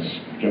it's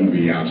going to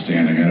be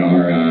outstanding. And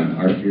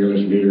our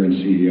fearless leader and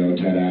CEO,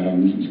 Ted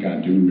Adams, and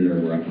Scott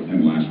Doonbeer were up with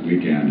him last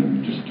weekend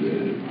and just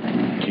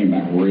came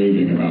back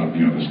raving about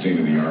the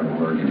state-of-the-art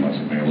work and what's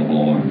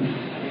available. And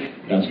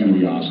that's going to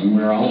be awesome.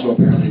 We're also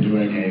apparently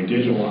doing a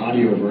digital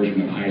audio version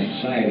of High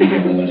Society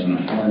that's in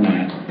a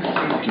format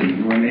that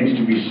remains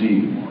to be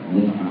seen.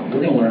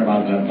 We're going to learn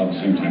about that about the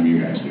same time you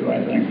guys do,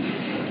 I think.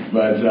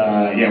 But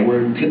we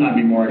could not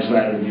be more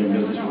excited to be in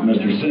business with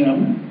Mr.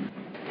 Sim.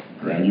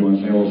 Greg, you want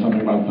to say a little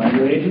something about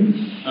Thunder Agents?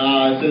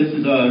 So this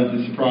is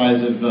the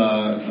surprise of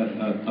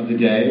the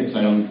day, because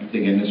I don't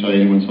think necessarily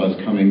anyone saw this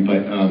coming,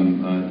 but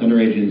Thunder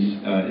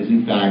Agents is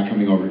in fact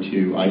coming over to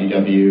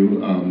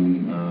IDW,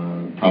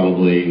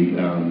 probably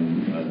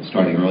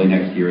starting early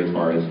next year as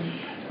far as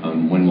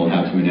when we'll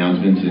have some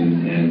announcements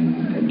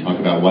and talk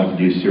about what the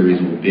new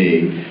series will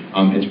be.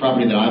 It's a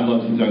property that I've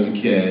loved since I was a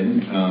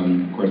kid.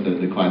 Of course,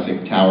 the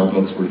classic Tower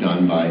books were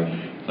done by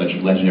such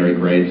legendary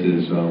greats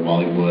as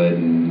Wally Wood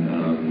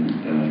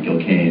and Gil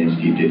Kane and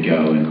Steve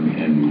Ditko,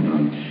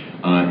 and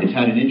it's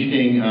had an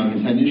interesting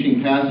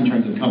past in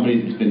terms of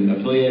companies it's been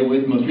affiliated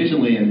with. Most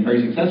recently and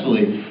very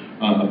successfully,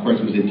 of course,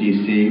 was at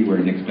DC, where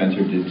Nick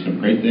Spencer did some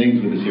great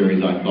things with the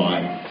series, I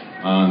thought.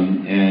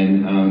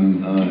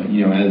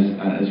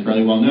 As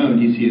fairly well known,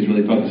 DC is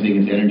really focusing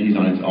its energies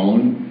on its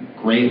own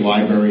great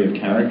library of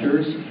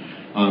characters.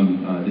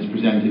 This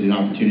presented an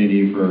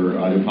opportunity for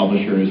other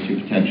publishers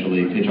to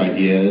potentially pitch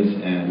ideas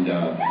and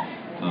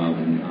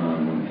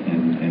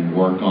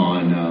work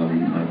on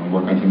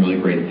some really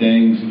great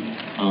things.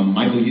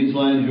 Michael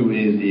Uslan, who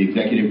is the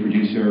executive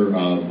producer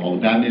of all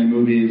the Batman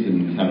movies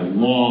and has had a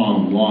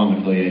long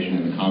affiliation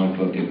in the comic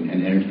book and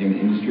entertainment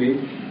industry,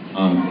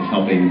 is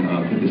helping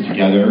put this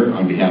together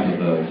on behalf of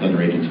the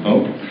Thunder Agents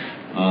folk.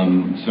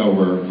 So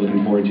we're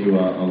looking forward to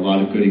a lot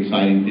of good,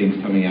 exciting things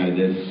coming out of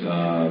this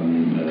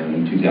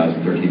in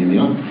 2013 and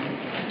beyond.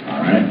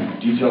 All right.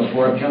 Details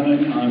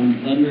forthcoming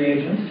on Thunder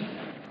Agents.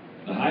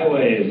 The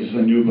Highways is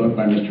a new book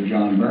by Mr.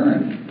 John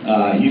Byrne.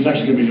 He's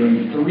actually going to be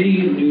doing 3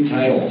 new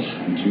titles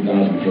in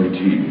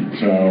 2013.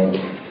 So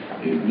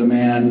the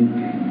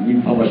man, we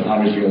publish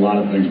obviously a lot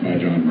of things by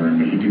John Byrne,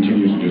 but he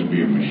continues to just be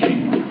a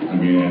machine. I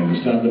mean,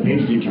 the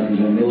pages he turns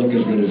in, they look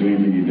as good as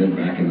anything he did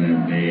back in the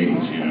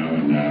 80s, you know,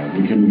 and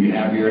we couldn't be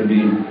happier to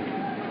be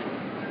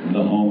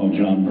the home of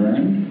John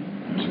Byrne.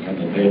 There's a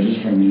couple of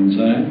pages from the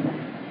inside.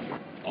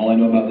 All I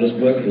know about this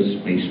book is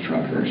space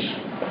truckers.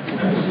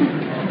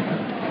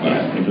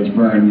 But if it's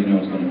Byrne, you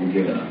know it's going to be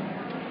good.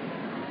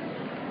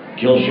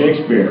 Kill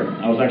Shakespeare.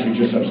 I was actually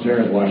just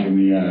upstairs watching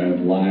the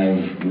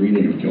live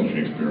reading of Kill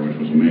Shakespeare, which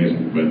was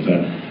amazing. But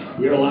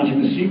we are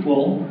launching the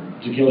sequel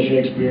to Kill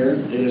Shakespeare.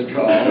 It is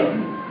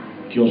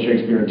called Kill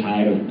Shakespeare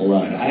Tide of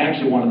Blood. I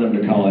actually wanted them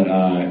to call it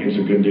It's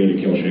a Good Day to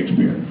Kill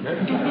Shakespeare.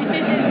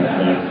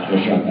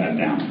 They shot that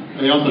down.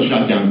 They also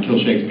shot down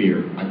Kill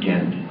Shakespeare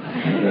again.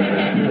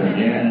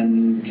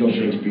 Kill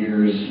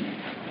Shakespeare's.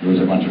 There was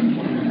a bunch of them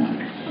flying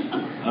around.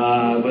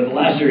 But the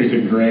last series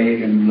did great,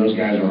 and those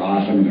guys are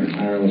awesome. They're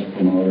tireless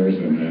promoters,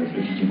 and it's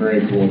just a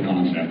very cool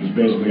concept. It's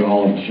basically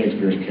all of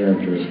Shakespeare's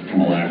characters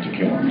come alive to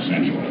kill him,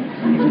 essentially.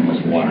 And they're the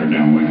most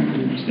watered-down way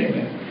to state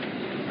it.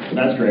 So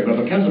that's great.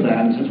 But because of that,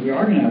 and since we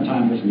are going to have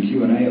time for some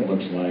Q&A, it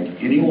looks like,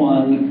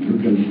 anyone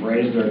who can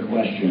phrase their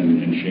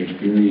question in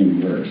Shakespearean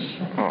verse,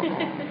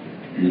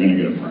 you're going to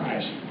get a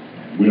prize.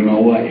 We don't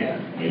know what yet,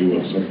 but you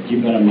will. So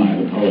keep that in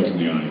mind, the poets in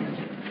the audience.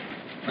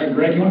 All right,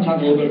 Greg, you want to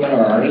talk a little bit about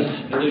our Artist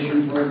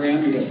Edition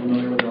program? You guys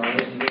familiar with our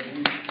Artist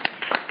Edition?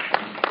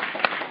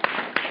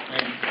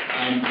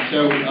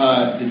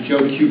 The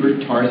Joe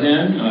Kubert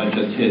Tarzan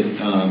just hit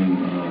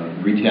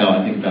retail,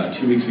 I think,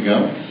 about 2 weeks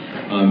ago.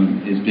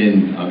 It's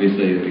been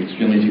obviously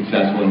extremely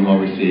successful and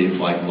well received,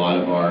 like a lot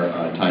of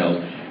our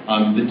titles.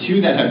 The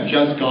 2 that have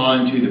just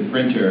gone to the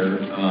printer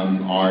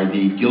are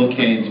the Gil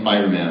Kane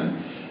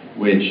Spider-Man,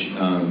 which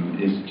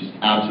is just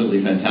absolutely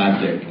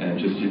fantastic, and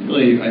just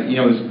really, it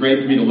was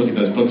great for me to look at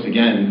those books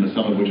again,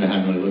 some of which I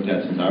hadn't really looked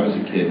at since I was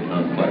a kid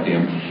collecting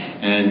them.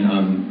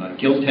 And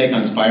Gil's take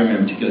on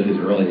Spider-Man, particularly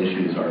his early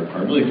issues, are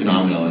really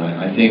phenomenal. And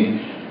I think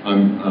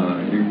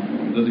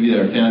those of you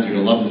that are fans are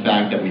going to love the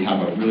fact that we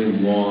have a really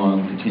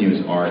long,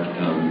 continuous arc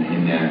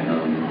in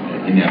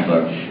that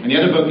book. And the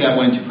other book that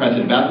went to press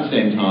at about the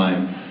same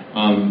time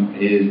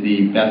is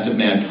the Best of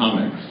Mad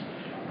Comics.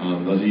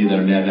 Those of you that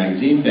are Mad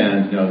Magazine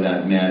fans know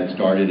that Mad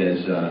started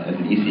as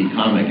an EC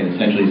comic and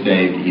essentially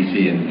saved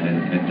EC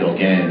and Bill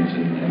Gaines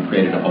and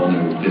created a whole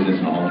new business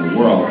and a whole new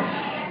world.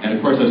 And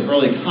of course, those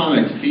early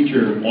comics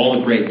feature all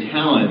the great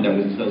talent that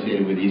was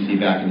associated with EC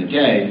back in the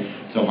day.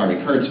 So Harvey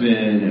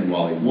Kurtzman and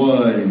Wally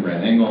Wood and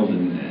Grant Engels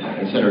and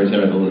et cetera, the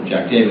little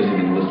Jack Davis, I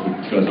mean, the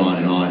list goes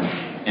on and on.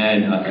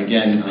 And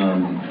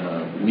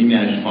we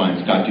managed to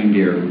find Scott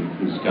Dunbier,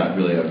 who's got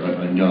really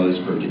a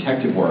nose for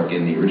detective work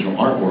in the original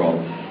art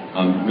world.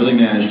 Really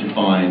managed to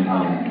find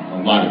a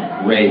lot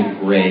of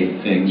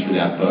great things for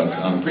that book.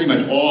 Pretty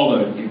much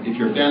if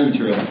you're a fan of the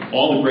material,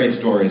 all the great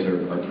stories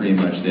are pretty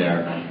much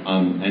there.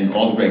 And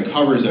all the great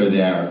covers are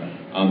there,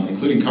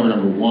 including cover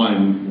number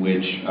 1,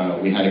 which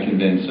we had to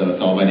convince a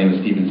fellow by the name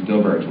of Steven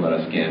Spielberg to let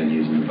us scan and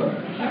use in the book.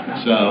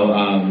 So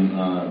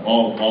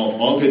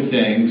all good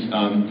things.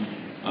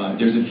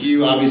 There's a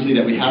few, obviously,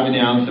 that we have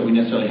announced that we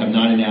necessarily have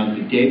not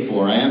announced the date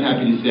for. I am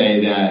happy to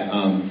say that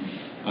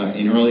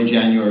in early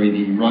January,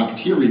 the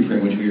Rocketeer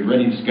reprint, which we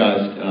already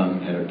discussed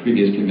at a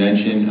previous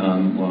convention,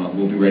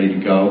 will be ready to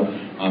go.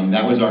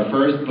 That was our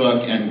first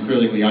book, and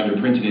clearly we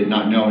underprinted it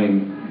not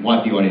knowing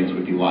what the audience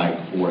would be like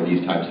for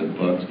these types of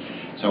books.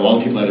 So all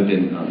the people that have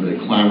been really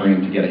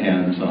clamoring to get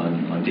hands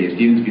on Dave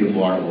Stevens'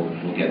 beautiful art will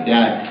get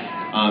that.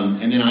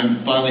 And then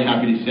I'm finally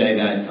happy to say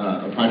that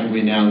a project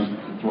we announced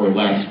for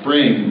last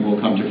spring will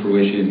come to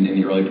fruition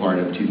in the early part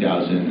of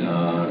 2013,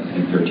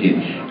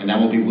 and that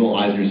will be Will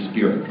Eisner's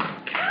Spirit.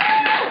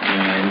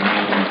 And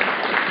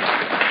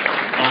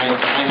I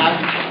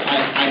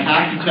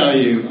have to tell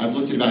you, I've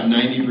looked at about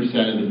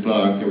 90% of the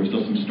book. There were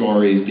still some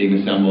stories being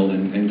assembled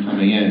and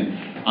coming in.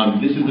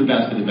 This is the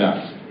best of the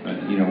best.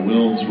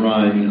 Will's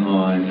run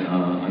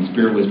on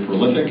Spirit was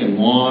prolific and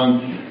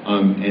long,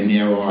 and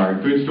there are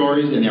good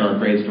stories and there are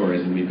great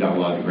stories, and we've got a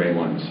lot of great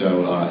ones.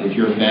 So if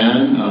you're a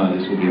fan,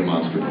 this will be a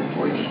monster book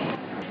for you.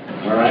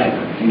 All right,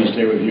 I'm going to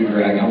stay with you,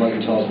 Greg. I'll let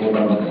you tell us a little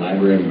bit about the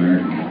Library of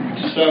American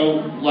Comics. So,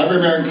 Library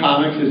of American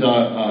Comics is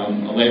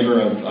a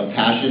labor of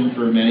passion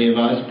for many of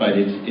us, but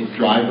its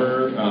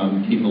driver,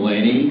 Pete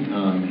Mullaney,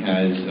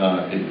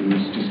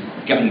 who's just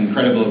got an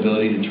incredible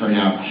ability to turn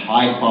out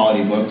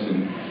high-quality books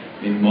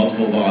in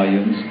multiple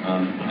volumes,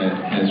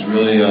 has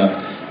really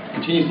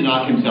continues to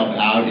knock himself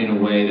out in a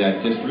way that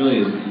just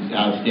really is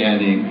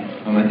outstanding.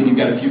 I think you've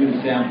got a few of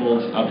the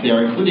samples up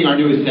there, including our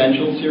new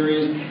Essentials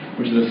series,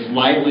 which is a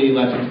slightly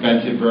less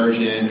expensive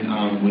version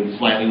with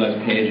slightly less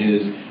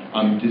pages,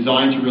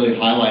 designed to really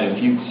highlight a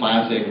few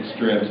classic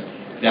strips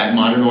that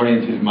modern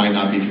audiences might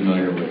not be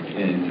familiar with.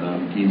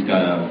 And he's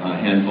got a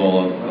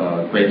handful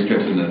of great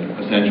strips in the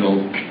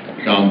Essentials,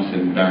 Dumps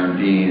and Baron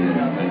Bean,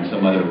 and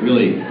some other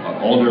really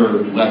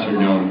older,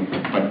 lesser-known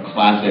but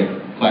classic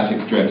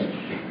strips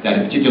that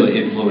have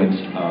particularly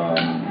influenced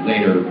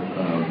later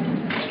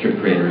strip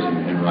creators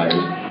and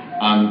writers.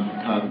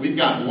 We've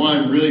got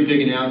one really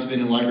big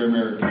announcement in Library of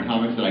American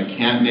Comics that I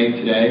can't make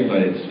today,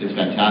 but it's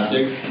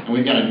fantastic. And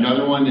we've got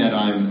another one that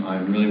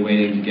I'm really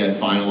waiting to get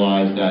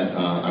finalized that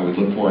I would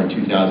look for in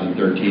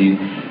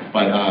 2013.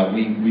 But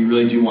we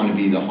really do want to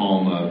be the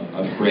home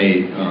of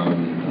great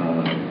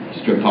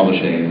strip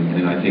publishing,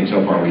 and I think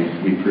so far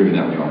we've proven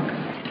that we are.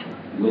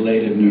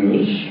 Related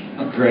news,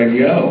 Greg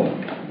Yo.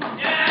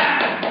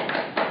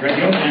 Greg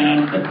Yo,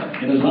 man,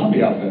 in a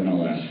zombie outfit, no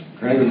less.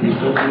 Greg would be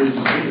so pleased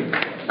to see you.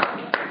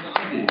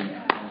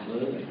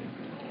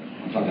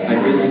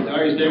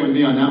 Are you staying with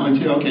me on that one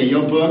too? Okay,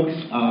 Yo Books,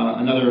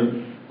 another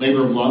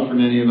labor of love for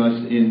many of us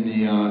in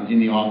the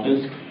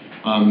office.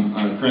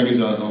 Craig is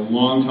a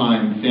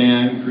longtime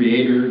fan,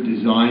 creator,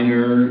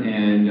 designer,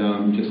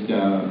 and just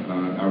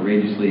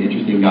outrageously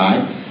interesting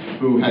guy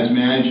who has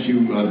managed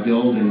to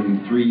build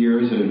in 3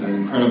 years an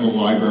incredible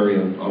library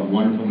of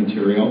wonderful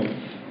material.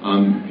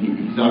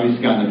 He's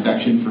obviously got an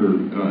affection for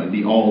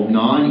the old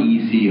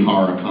non-EC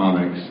horror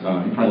comics.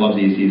 He probably loves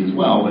ECs as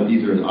well, but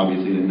these are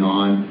obviously the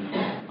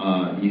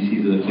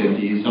non-ECs of the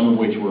 50s, some of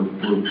which were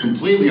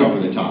completely over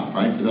the top,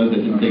 right? For those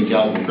that didn't think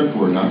Tales of the Crypt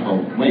were enough,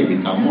 well, wait,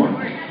 we've got more.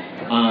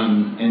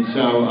 And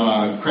so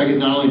Craig has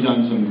not only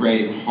done some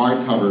great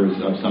hardcovers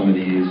of some of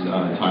these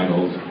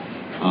titles,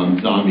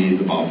 Zombies,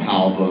 the Bob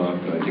Powell book,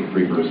 Dick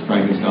Creeper's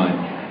Frankenstein,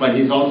 but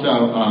he's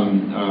also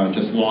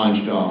just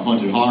launched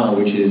Haunted Horror,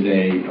 which is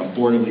a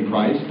affordably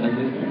priced, as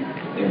they say,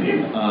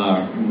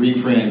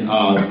 reprint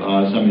of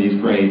some of these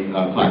great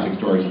classic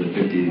stories of the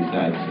 50s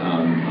that's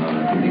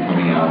going to be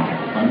coming out.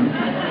 5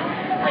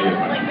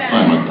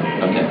 months.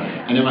 Okay.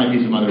 And there might be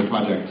some other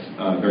projects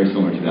very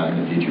similar to that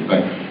in the future.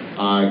 But,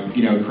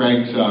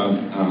 Craig's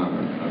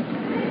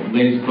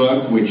latest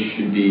book, which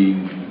should be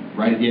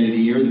right at the end of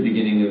the year, the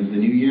beginning of the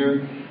new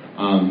year,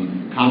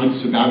 Comics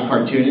About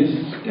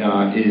Cartoonists,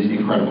 is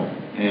incredible.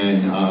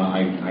 And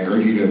I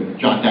urge you to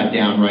jot that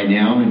down right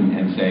now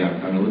and say, I'm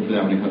going to look for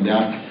that when it comes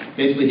out.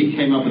 Basically, he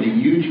came up with a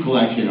huge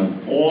collection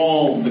of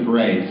all the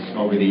greats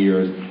over the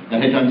years that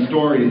had done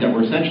stories that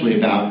were essentially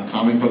about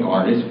comic book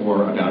artists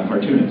or about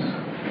cartoonists.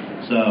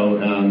 So,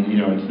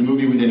 it's the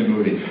movie within a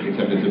movie,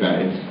 except it's about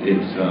and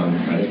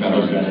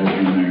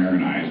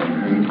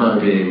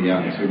Kirby,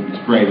 yeah. So it's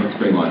great. It's a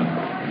great line.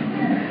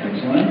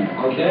 Excellent.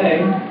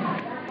 Okay.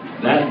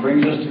 That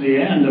brings us to the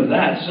end of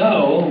that.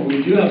 So,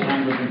 we do have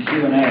time for some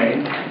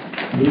Q&A.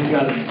 Who's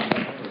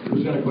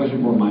got a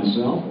question for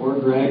myself or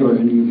Greg or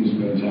any of these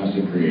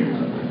fantastic creators?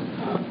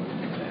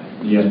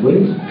 Yes,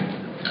 please.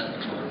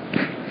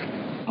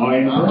 Oh,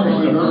 in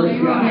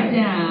first. Write it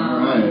down. All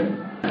right.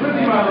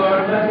 Quickly, my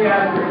lord, let me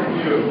ask you a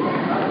few.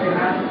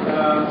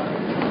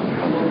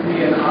 Will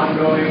be an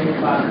ongoing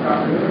classic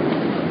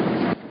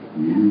cartoon.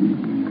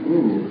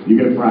 You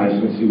get a prize.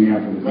 Let's see me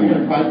after the If I get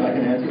a prize, I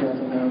can answer that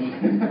somehow.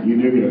 You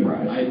do get a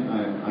prize. I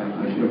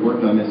should have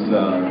worked on this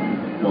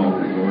while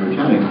we were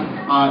chatting.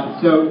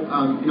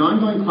 In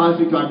ongoing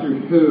classic Doctor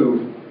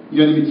Who,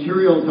 the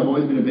materials have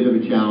always been a bit of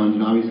a challenge,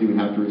 and obviously we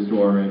have to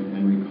restore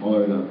and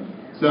recolor them.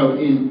 So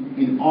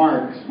in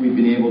arcs, we've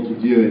been able to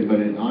do it, but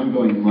an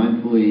ongoing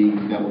monthly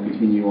that will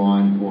continue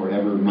on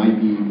forever might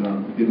be a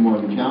bit more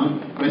of a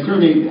challenge. But I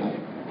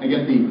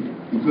guess the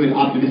good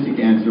optimistic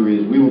answer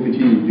is we will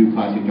continue to do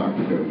classic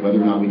Doctor Who, whether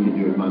or not we can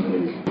do it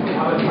monthly.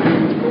 How much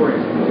the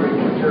stories,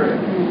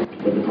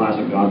 With the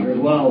classic Doctor as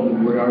well,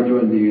 we are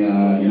doing the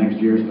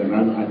next year's thing.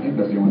 I think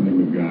that's the only thing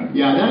we've got.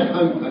 Yeah,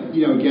 that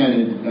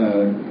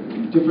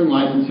different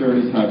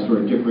licensors have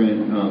sort of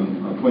different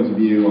points of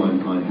view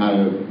on how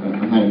to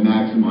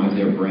maximize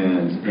their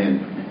brands,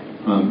 and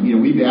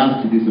we've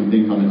asked to do some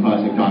things on the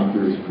classic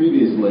Doctors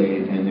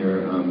previously, and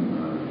there's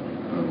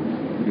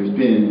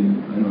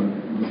been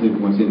I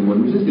want to say the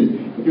word resistance,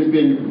 but there's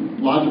been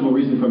logical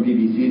reason from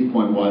BBC's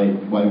point why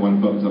they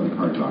want to focus on the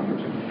current Doctors.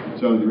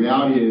 So the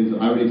reality is,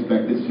 I would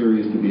expect this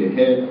series to be a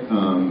hit,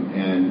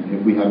 and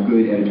if we have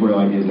good editorial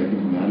ideas that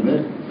can come out of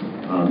it,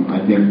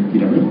 I think,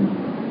 you never know.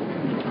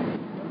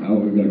 Oh,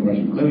 we've got a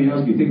question. Let me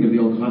ask you, thinking of the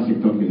old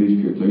classic Doctor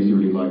Who strips, I used to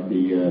really like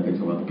the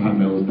things like the Pat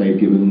Mills, Dave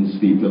Gibbons,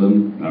 Steve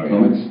Dillon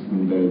comics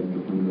from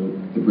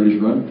the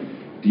British run.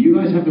 Do you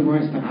guys have the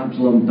rights to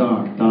Absalom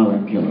Dark,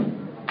 Dalek Killer?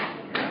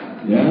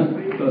 Yeah?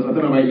 Because I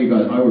don't know about you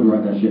guys, I would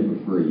write that shit for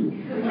free.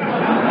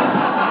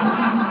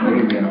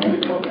 There you go.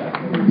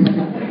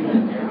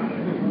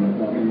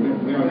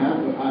 We don't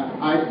have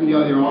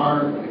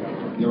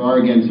there are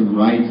again some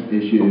rights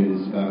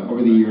issues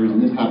over the years,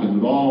 and this happens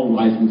with all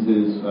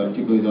licenses,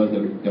 particularly those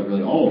that are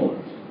really old.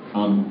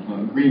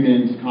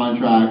 Agreements,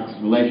 contracts,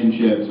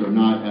 relationships are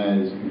not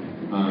as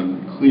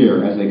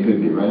clear as they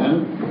could be, right,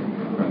 Adam?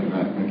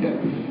 Right, okay.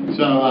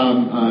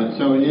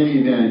 So in any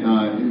event,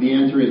 the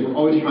answer is we're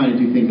always trying to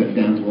do things that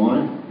fans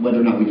want.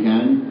 Whether or not we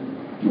can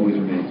always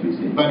remains to be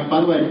seen. But by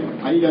the way,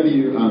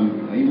 IDW,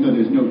 even though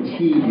there's no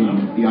T in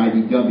the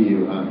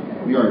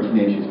IDW, we are a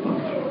tenacious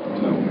bunch.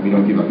 So we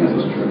don't give up. This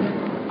is true.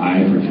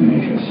 I for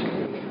tenacious.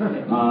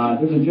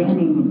 There's a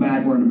gentleman in the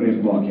back wearing a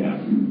baseball cap.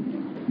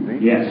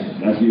 Yes,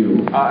 that's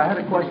you. I had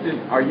a question.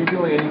 Are you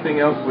doing anything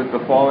else with the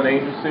Fallen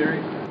Angel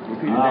series?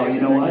 You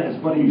know what? It's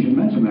funny you should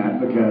mention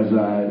that because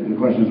the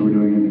question is, are we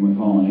doing anything with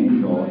Fallen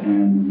Angel?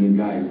 And the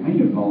guy who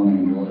painted Fallen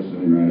Angel is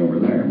sitting right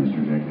over there,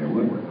 Mr. J.K.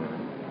 Woodward.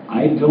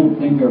 I don't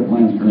think there are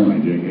plans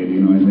currently, J.K. Do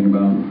you know anything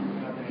about them?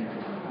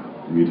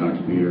 Have you talked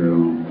to Peter at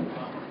all?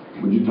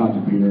 Would you talk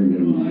to Peter and get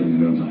him to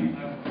do something?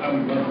 I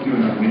would love to do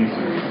another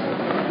miniseries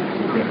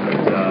with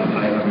it, but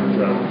I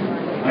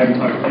haven't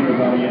talked to Peter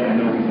about it yet. I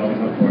know he's always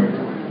up for it.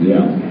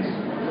 Yeah.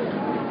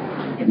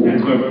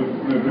 We're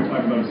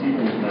talking about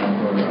sequels now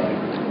for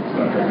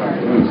Star Trek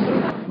Doctor Who, so.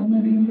 Well,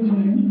 maybe you're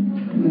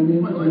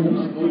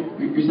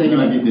saying you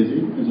might be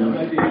busy? Is that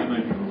right? I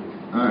might be.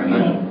 All right.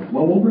 Yeah.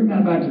 Well, we'll bring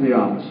that back to the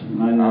office.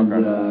 And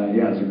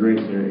yeah, it's a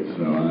great series.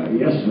 So,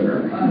 yes,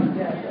 sir.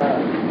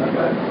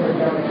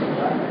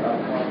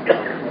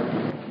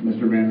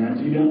 Mr. Van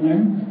Nance, you down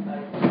there?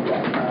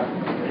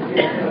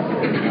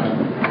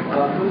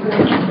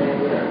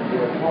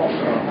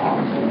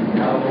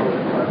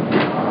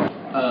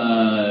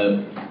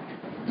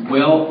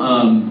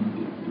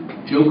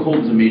 Joe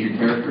Colton's a major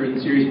character in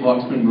the series.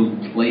 Hawk's been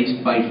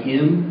replaced by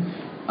him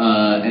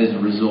as a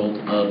result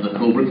of the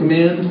Cobra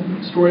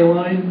Command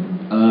storyline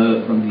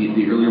from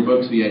the earlier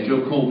books. So yeah,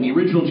 Joe Colton, the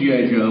original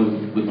G.I. Joe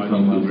with the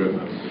Kung Fu Grip.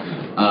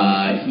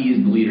 He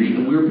is the leader.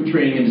 Even we're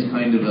portraying him as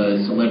kind of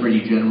a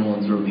celebrity general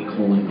in sort of the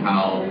Colin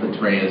Powell,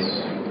 Petraeus,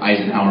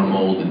 Eisenhower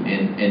mold,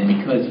 and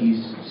because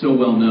he's so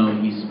well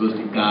known, he's supposed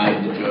to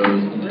guide the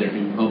Joes into their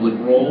new public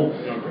role.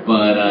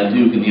 But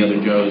Duke and the other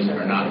Joes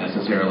are not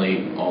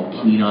necessarily all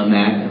keen on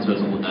that, and so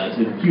it's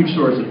a huge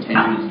source of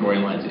tension and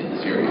storylines in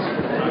the series.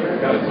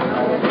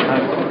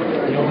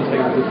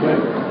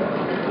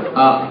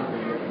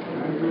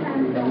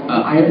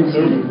 I haven't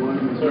seen it.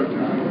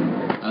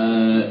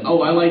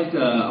 I liked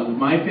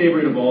my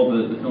favorite of all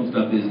the film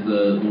stuff is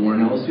the Warren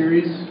Ellis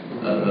series,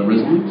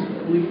 Resolute,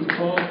 I believe it's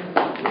called,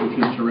 which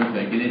was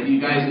terrific. And if you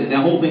guys,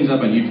 that whole thing's up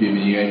on YouTube,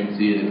 and you guys can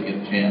see it if you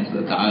get the chance.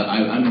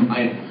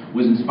 I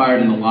was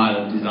inspired, and a lot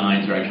of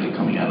designs are actually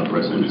coming out of the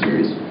Resolute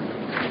series.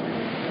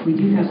 We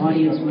do have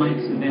audience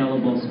mics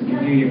available, so we can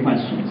hear your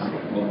questions.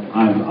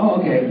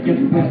 Okay.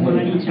 Yep, one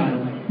on each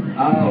aisle.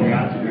 Oh,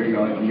 gotcha. There you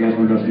go. If you guys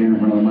want to go stand in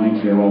front of the mics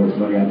here, well, we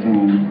still got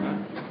time.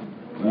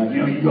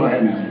 You go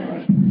ahead and ask your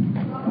question.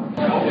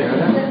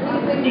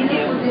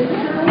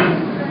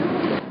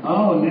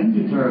 Oh,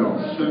 Ninja Turtles.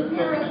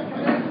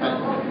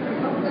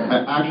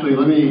 Actually,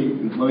 let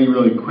me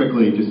really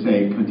quickly just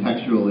say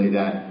contextually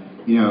that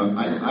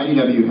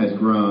IDW has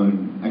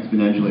grown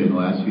exponentially in the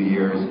last few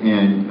years,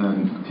 and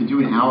to do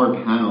an hour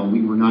panel,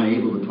 we were not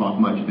able to talk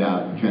much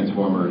about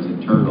Transformers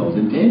and Turtles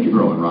and Danger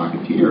Girl and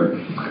Rocketeer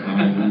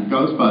and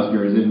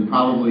Ghostbusters and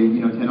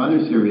probably 10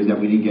 other series that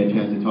we didn't get a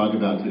chance to talk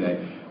about today.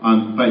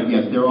 But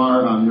yes, there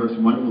are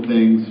some wonderful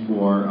things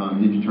for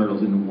Ninja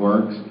Turtles in the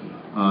works,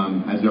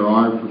 as there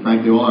are for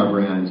frankly all our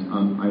brands.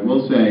 I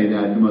will say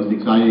that the most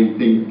exciting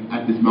thing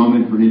at this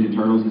moment for Ninja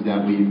Turtles is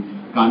that we've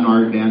gotten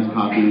our advanced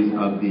copies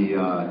of the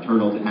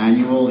Turtles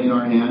Annual in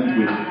our hands,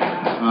 which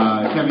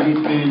Kevin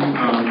Eastman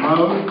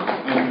wrote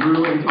and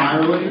drew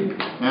entirely,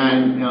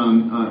 and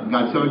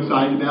got so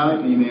excited about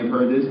it, and you may have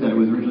heard this, that it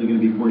was originally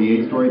going to be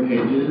 48 story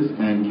pages,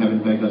 and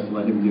Kevin begged us to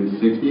let him do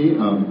 60,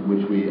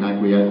 which we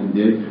acquiesced and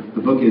did.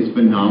 The book is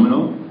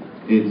phenomenal.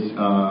 It's,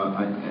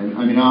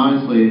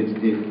 honestly,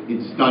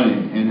 it's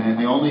stunning, and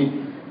I only,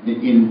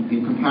 in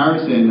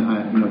comparison,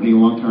 being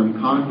a long-term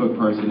comic book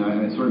person,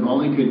 I sort of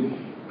only could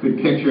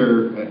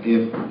picture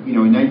if, in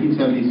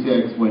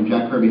 1976, when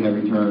Jack Kirby had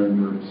returned,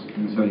 or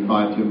in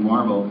 75 to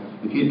Marvel,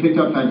 if he had picked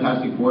up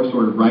Fantastic Four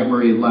sort of right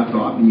where he had left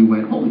off, and you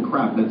went, holy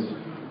crap, that's,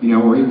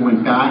 or even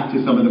went back to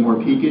some of the more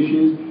peak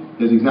issues,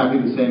 there's exactly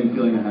the same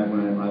feeling I had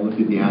when I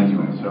looked at the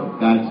annual. So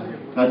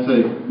that's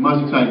the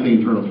most exciting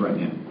thing in Turtles right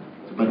now.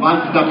 But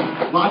lots of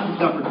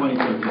stuff for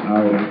 2013.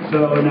 All right.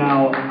 So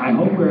now, I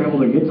hope we're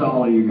able to get to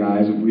all of you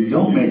guys. If we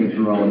don't make it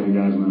through all of you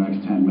guys in the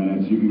next 10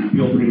 minutes, you can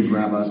feel free to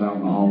grab us out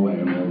in the hallway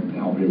and we'll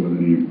help you with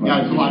any.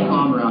 Yeah, it's a lot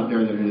calmer out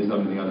there than it is up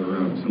in the other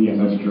room. So yeah,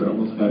 that's true.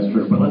 That's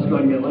true. But let's go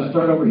ahead and let's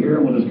start over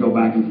here and we'll just go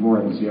back and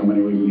forth and see how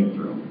many we can get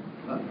through.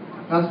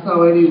 Hast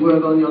thou any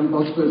word on Young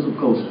Busters of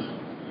Ghosts?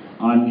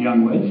 On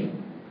Young which?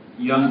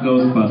 Young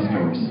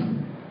Ghostbusters.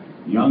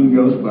 Young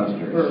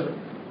Ghostbusters.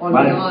 On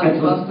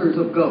Young Busters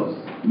of Ghosts.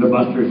 The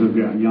Busters of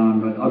Young,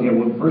 but okay.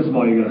 Well, first of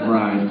all, you got a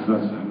prize.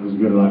 That's as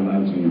good as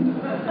I've seen.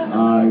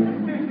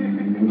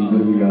 What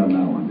do we got on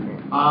that one?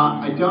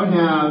 I don't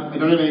have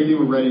anything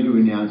we're ready to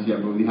announce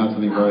yet, but we have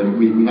something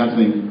we have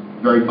something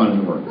very fun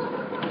in the works.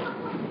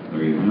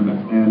 There you have it.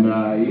 And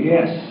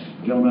yes,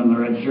 gentleman in the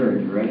red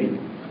shirt, you ready?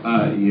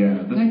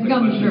 Yeah. Nice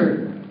gummy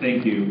shirt.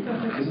 Thank you.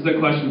 This is a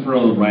question for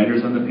all the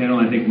writers on the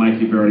panel. I think,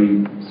 Mike, you've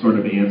already sort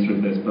of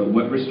answered this, but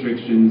what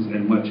restrictions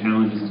and what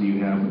challenges do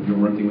you have when you're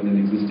working with an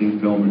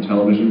existing film or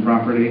television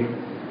property,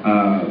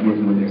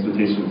 working with the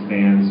expectations of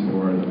fans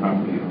or the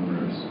property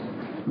owners?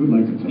 Who'd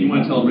like to tell you? You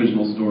want to tell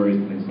original stories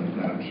and things like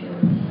that, I'm sure.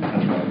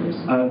 As writers.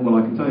 Well,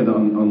 I can tell you that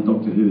on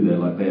Doctor Who,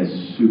 they're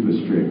super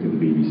strict at the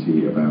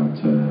BBC about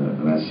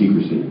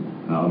secrecy.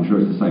 I'm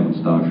sure it's the same on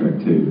Star Trek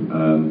too.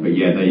 But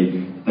yeah,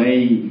 they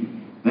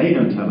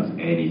don't tell us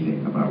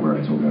anything about where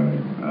it's all going.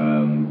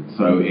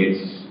 So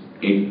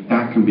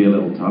that can be a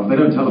little tough. They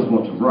don't tell us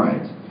what to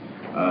write.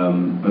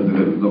 But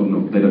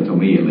they don't tell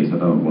me, at least. I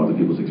don't know what other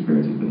people's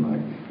experience has been like.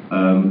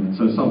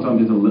 So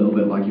sometimes it's a little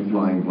bit like you're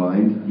flying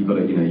blind. You've got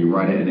to, you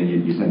write it and then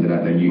you send it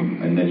out,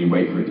 and then you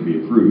wait for it to be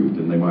approved,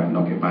 and they might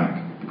knock it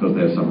back because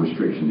there's some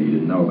restriction that you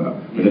didn't know about.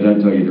 But they don't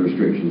tell you the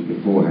restrictions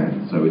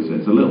beforehand, so it's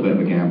a little bit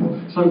of a gamble.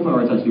 So far,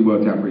 it's actually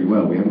worked out pretty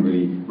well. We haven't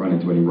really run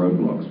into any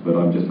roadblocks, but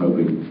I'm just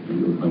hoping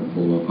it won't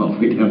fall off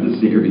halfway down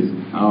the series.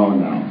 Oh,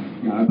 no.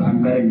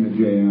 I'm betting that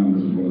JM,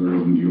 this is one of the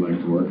reasons you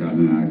like to work on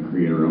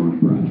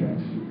creator-owned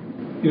projects.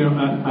 You know,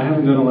 I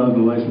haven't done a lot of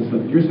the licensed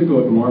stuff. Years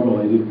ago at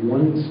Marvel, I did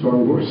one Star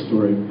Wars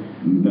story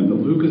that the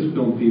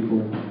Lucasfilm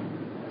people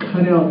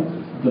cut out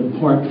the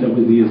part that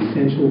was the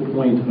essential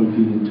point of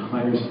the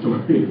entire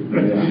story.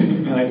 Yeah.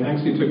 And I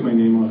actually took my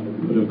name off and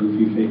put a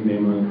goofy fake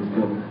name on it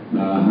instead.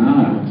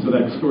 So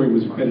that story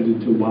was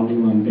credited to Wally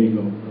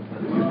Lumbago.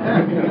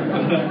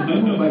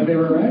 My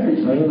favorite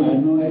writers. I had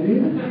no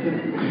idea.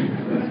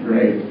 That's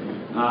great.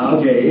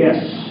 Okay, yes.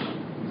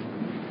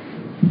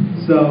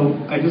 So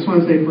I just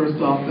want to say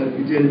first off that if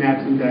you did an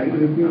Absent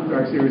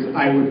Dark series,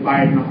 I would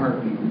buy it in a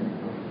heartbeat.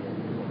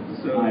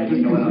 So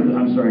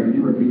I'm sorry, can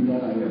you repeat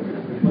that?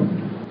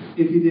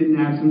 If you did an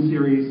Absent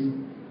series,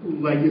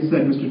 like you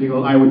said, Mr.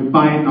 Deagle, I would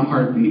buy it in a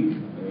heartbeat.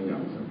 There you go.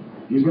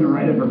 He's going to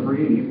write it for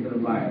free and he's going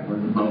to buy it. I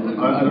don't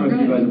know if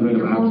you guys have heard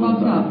of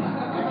Absent Dark.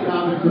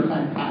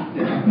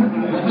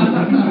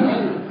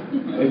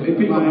 If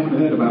people haven't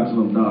heard of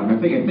Absalom Dark, I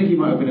think he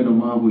might have been in a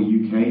Marvel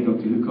UK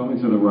Doctor Who comic,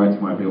 so the rights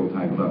might be all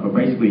tangled up. But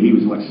basically, he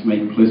was like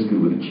Snake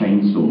Plissken with a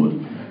chainsword,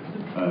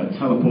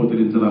 teleported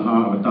into the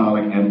heart of a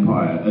Dalek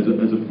Empire as a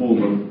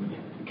form of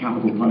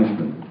capital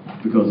punishment.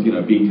 Because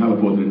being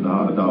teleported into the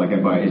heart of the Dalek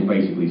Empire is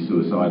basically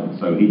suicidal.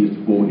 So he just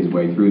fought his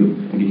way through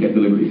them, and he kept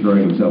deliberately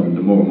throwing himself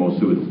into more and more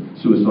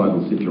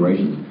suicidal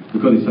situations.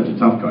 Because he's such a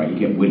tough guy, he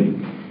kept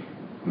winning.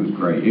 It was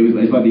great.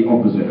 It's like the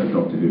opposite of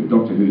Doctor Who.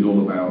 Doctor Who's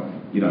all about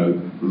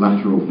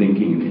lateral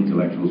thinking and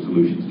intellectual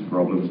solutions to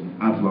problems.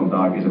 Absalom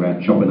Dark is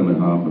about chopping them in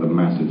half with a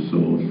massive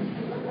sword.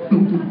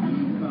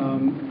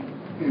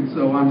 And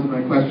so on to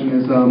my question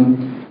is,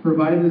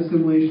 provided the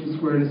Simulation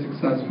Squared is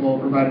successful,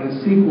 provided a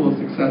sequel is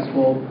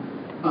successful,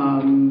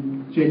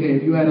 JK,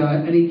 if you had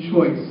any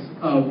choice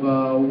of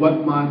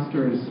what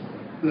monsters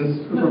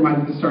from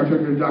either the Star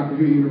Trek or Doctor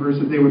Who universe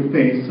that they would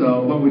face,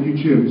 what would you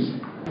choose?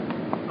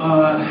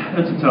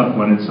 That's a tough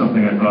one. It's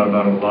something I thought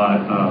about a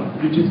lot.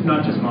 Just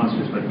not just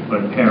monsters, but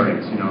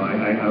pairings.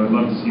 I would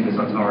love to see the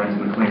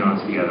Sontarans and the Klingons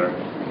together,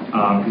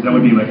 because that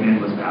would be like an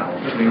endless battle.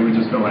 They would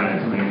just go at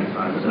it until the end of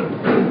time. So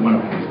one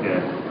of them is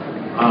dead.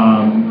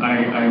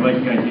 I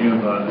like the idea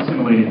of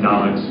assimilated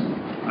Daleks.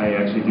 I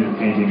actually did a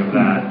painting of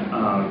that.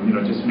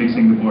 Just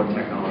mixing the Borg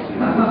technology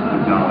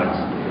with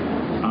Daleks.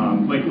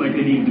 Like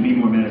they needed to be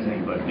more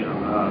menacing, but but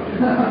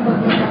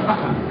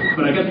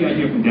I got the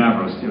idea from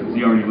Davros too, because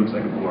he already looks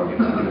like a Borg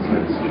in a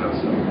sense,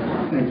 So.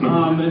 Thank you.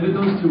 And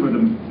those two are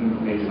the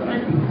major.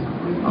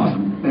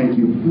 Awesome. Thank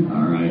you.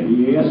 All right.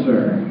 Yes,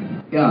 sir.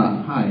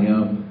 Yeah. Hi.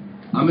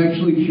 I'm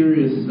actually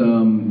curious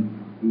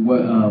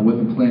what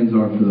the plans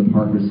are for the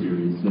Parker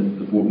series.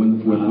 When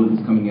the fourth book is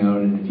coming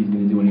out, and if he's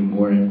going to do any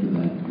more after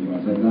that. You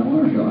want to take that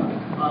one or shall I?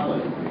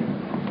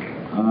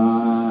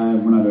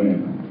 We're not doing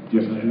anything.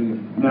 Just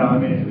no, I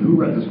mean,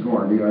 who read the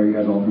score? Are you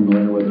guys all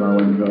familiar with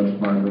Darwin Cook's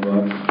Parker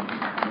books?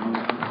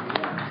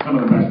 Some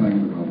of the best things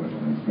we published.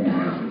 It's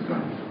fantastic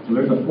stuff. So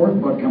there's a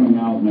fourth book coming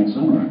out next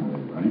summer, I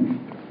believe, right?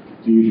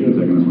 So you should have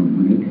taken this one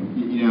from the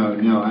get-go.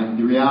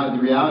 The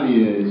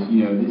reality is,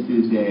 this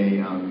is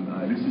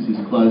as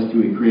close to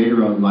a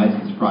creator-owned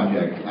license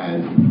project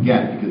as you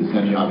get, because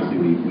essentially, obviously,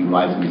 we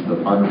licensed the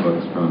Parker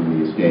books from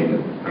the estate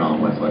of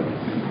Colin Westlake.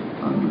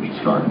 Richard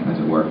Stark, as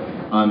it were.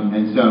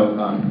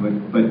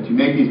 But to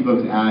make these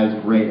books as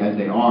great as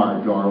they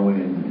are,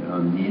 Darwin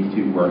needs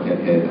to work at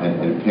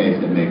a pace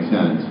that makes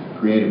sense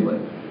creatively.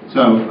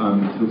 So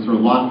sort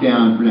of lock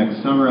down for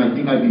next summer, I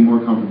think I'd be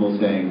more comfortable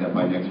saying that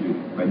by next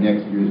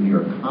year's New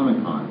York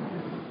Comic Con,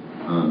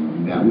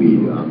 that we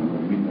will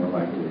be more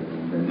likely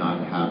than not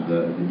to have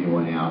the new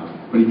one out.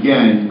 But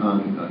again,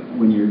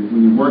 when you're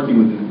working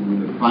with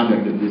a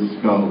project of this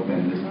scope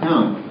and this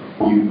talent,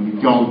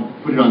 you don't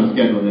put it on the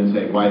schedule and then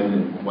say why isn't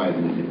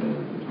it hit the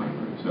time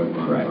frame? So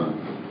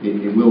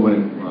it will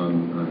when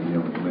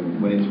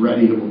it's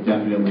ready, it will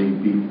definitely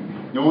be.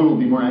 No one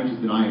will be more anxious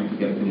than I am to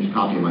get a finished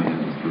copy in my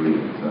hands to read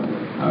it. So.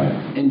 All right.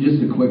 And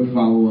just a quick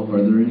follow-up: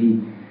 are there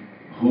any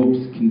hopes,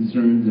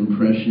 concerns,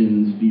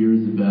 impressions,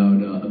 fears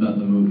about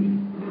the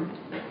movie?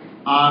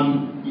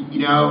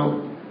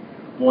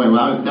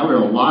 That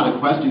were a lot of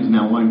questions in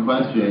that one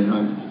question.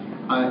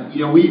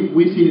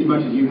 We've seen as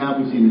much as you have.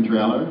 We've seen the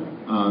trailer.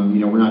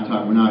 We're not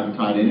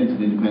tied in. It's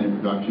an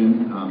independent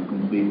production,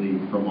 completely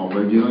from what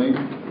we're doing.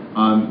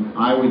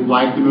 I would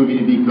like the movie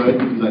to be good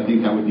because I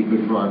think that would be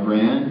good for our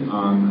brand,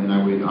 and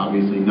I would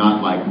obviously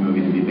not like the movie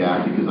to be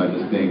bad because I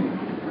just think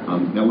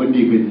that wouldn't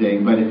be a good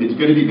thing. But if it's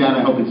going to be bad,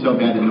 I hope it's so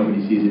bad that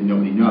nobody sees it, and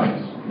nobody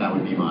knows. That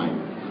would be my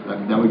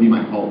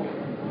hope.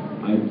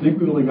 I think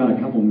we've only got a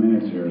couple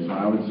minutes here, so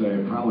I would say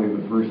probably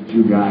the first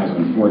two guys,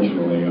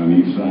 unfortunately, on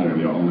each side are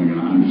the only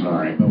going to. I'm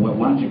sorry, but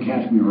why don't you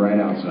catch me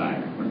right outside?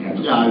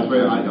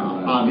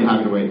 I'll be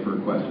happy to wait for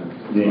questions.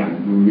 Yeah,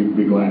 we'd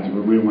be glad to.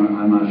 But we don't want.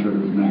 I'm not sure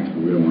who's next,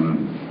 but we don't want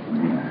to.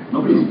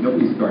 Nobody's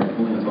started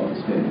pulling us off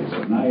the stage.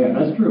 Not yet.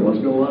 That's true.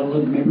 Let's go.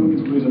 Maybe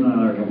we can squeeze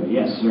another couple.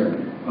 Yes, sir.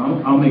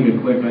 I'll make it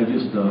quick. I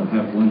just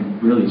have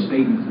one really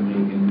statement to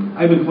make. And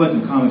I've been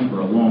collecting comics for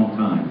a long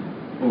time,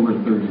 over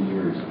 30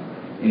 years,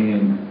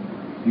 and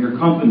your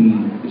company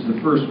is the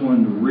first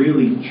one to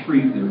really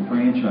treat their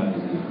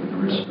franchises with the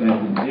respect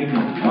and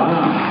dignity.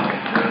 Wow.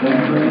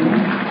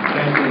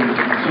 That they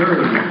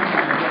deserve.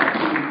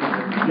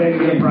 Yeah, you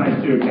get a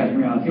prize too. Catch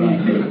me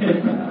outside.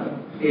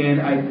 And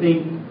I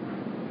think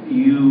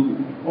you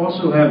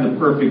also have the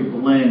perfect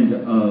blend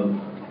of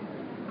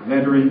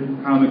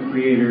veteran comic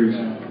creators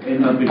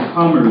and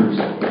up-and-comers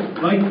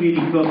like B.D.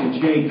 Cook and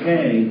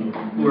J.K.,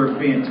 who are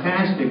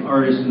fantastic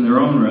artists in their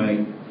own right,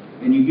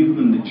 and you give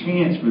them the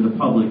chance for the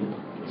public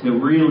to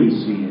really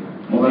see it.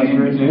 Well, that's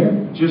great to hear.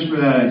 Just for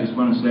that, I just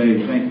want to say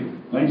thank you.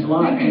 Thanks a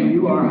lot, and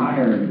you are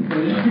hired.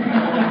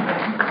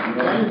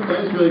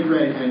 That is really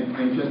great,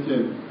 and just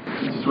to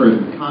sort of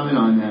comment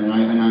on that, and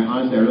I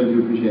honestly, I really do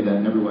appreciate that,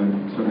 and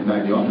everyone certainly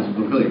back at the office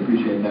will really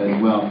appreciate that as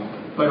well.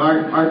 But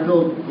our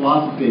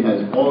philosophy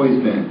has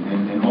always been,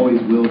 and always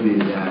will be,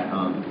 that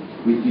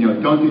we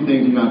don't do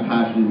things you're not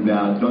passionate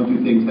about, don't do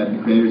things that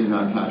the creators are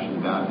not passionate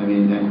about. I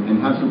mean,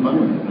 and have some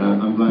fun with it.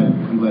 And I'm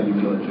glad you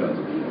feel it shows.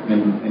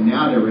 And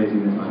now they're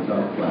raising this on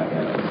top of flag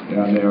at us.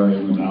 Yeah, they are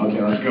raising this.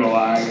 Okay, let's go.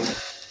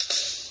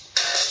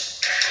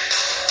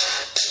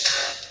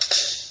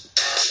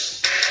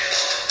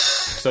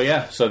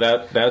 So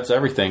that's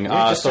everything.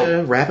 Just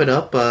to wrap it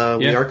up,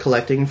 we are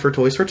collecting for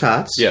Toys for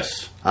Tots.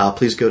 Yes.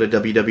 Please go to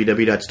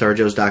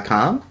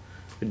www.starjoes.com.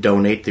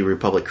 Donate the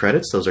Republic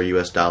credits. Those are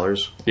U.S.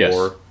 dollars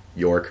or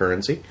your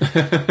currency.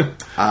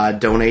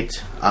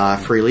 Donate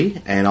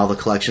freely, and all the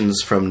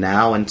collections from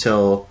now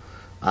until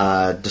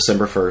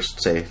December 1st,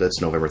 say that's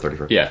November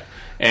 31st. Yeah.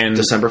 And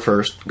December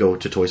 1st, go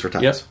to Toys for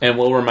Tots. Yep. And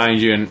we'll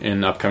remind you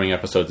in upcoming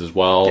episodes as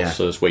well,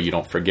 so this way you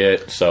don't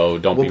forget. So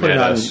don't be mad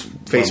at us. We'll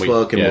put it on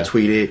Facebook and we'll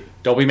tweet it.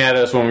 Don't be mad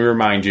at us when we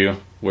remind you.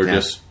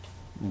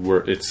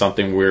 It's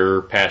something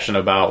we're passionate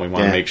about. We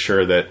want to make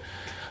sure that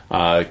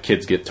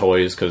kids get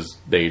toys because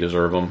they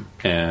deserve them.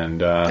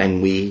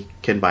 And we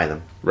can buy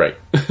them. Right.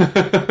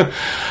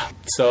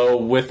 So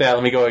with that,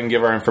 let me go ahead and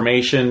give our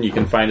information. You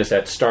can find us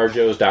at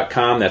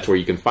starjoes.com. That's where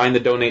you can find the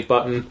donate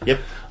button. Yep.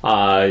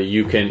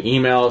 You can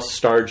email us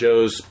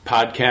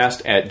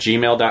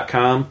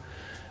starjoespodcast@gmail.com.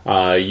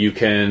 You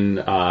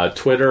can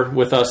Twitter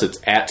with us. It's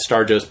at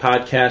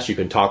starjoespodcast. You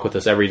can talk with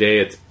us every day.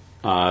 It's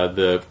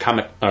the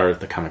comic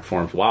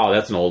forums. Wow,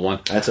 that's an old one.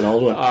 That's an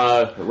old one.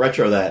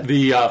 Retro that.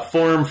 The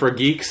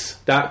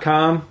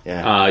forumforgeeks.com.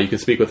 Yeah. You can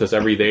speak with us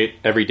every day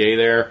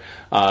there.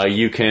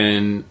 You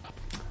can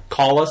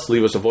call us,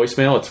 leave us a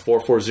voicemail. It's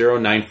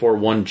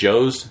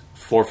 440-941-JOES,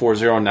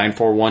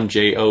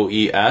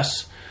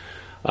 440-941-JOES.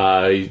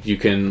 You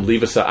can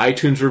leave us an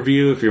iTunes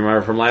review if you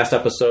remember from last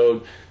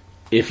episode.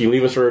 If you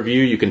leave us a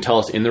review, you can tell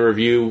us in the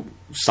review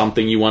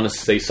something you want to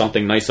say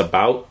something nice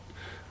about.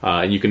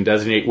 And you can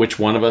designate which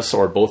one of us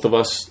or both of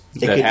us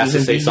that has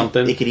to say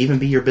something. It could even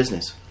be your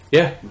business.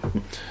 Yeah.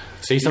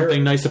 Say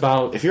something nice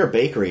about... If you're a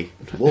bakery,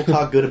 we'll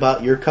talk good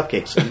about your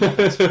cupcakes.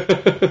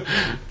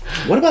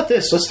 What about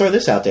this? Let's throw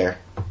this out there.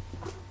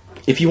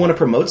 If you want to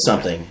promote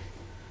something,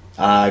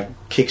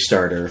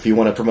 Kickstarter, if you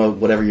want to promote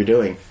whatever you're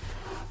doing,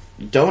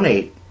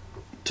 donate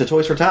to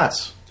Toys for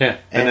Tots. Yeah.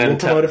 And then we'll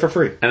promote it for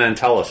free. And then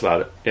tell us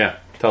about it. Yeah.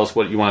 Tell us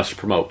what you want us to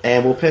promote.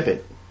 And we'll pimp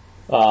it.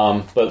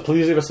 But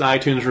please leave us an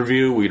iTunes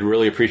review. We'd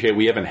really appreciate it.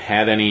 We haven't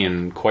had any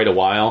in quite a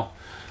while.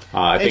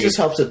 I think it just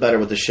helps it better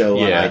with the show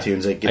on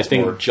iTunes. It gets I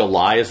think more...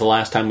 July is the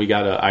last time we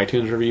got an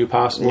iTunes review,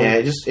 possibly. Yeah,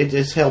 it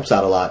just helps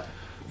out a lot.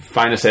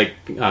 Find us at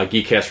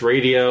Geekcast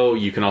Radio.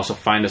 You can also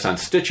find us on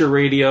Stitcher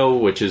Radio,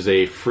 which is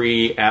a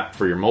free app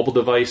for your mobile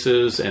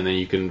devices, and then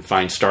you can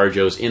find Star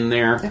Joe's in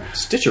there. Yeah,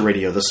 Stitcher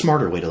Radio, the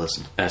smarter way to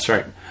listen. That's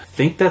right. I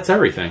think that's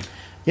everything.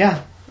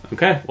 Yeah.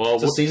 Okay. Well,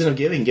 it's a season of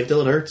giving. Give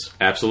till it hurts.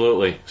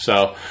 Absolutely.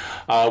 So,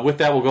 with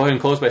that, we'll go ahead and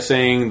close by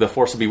saying the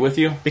Force will be with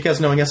you. Because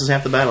knowing us is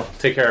half the battle.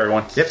 Take care,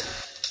 everyone. Yep.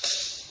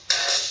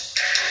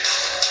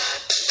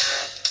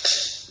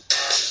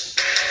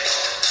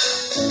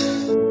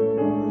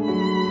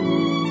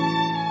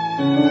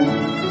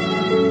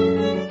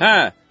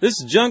 Hi, this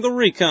is Jungle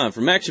Recon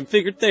from Action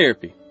Figure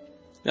Therapy.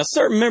 Now,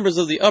 certain members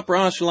of the upper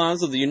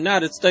echelons of the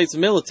United States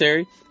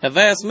military have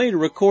asked me to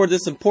record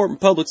this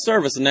important public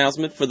service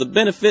announcement for the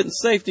benefit and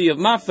safety of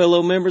my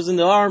fellow members in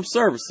the armed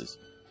services.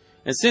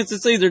 And since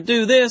it's either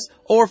do this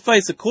or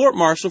face a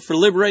court-martial for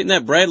liberating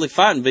that Bradley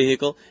fighting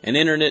vehicle and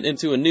entering it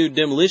into a new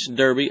demolition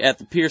derby at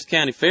the Pierce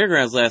County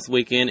Fairgrounds last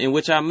weekend, in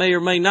which I may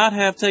or may not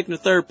have taken a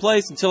third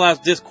place until I was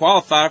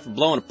disqualified for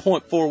blowing a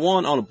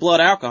 .41 on a blood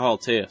alcohol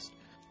test.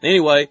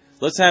 Anyway,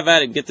 let's have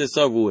at it and get this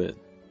over with.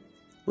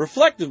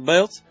 Reflective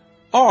belts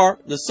are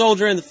the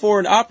soldier in the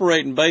forward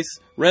operating base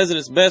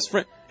resident's best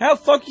friend. How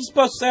the fuck you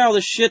supposed to say all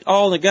this shit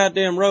all in a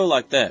goddamn row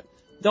like that?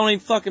 Don't even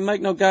fucking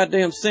make no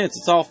goddamn sense.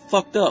 It's all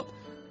fucked up.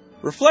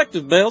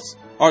 Reflective belts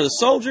are the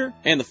soldier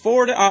and the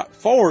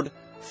forwarding.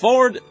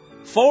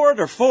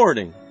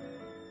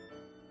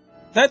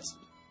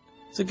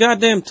 It's a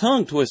goddamn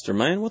tongue twister,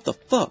 man. What the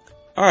fuck?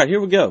 Alright, here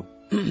we go.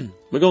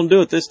 We're gonna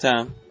do it this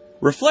time.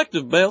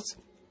 Reflective belts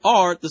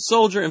are the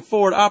soldier and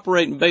forward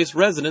operating base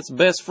resident's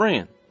best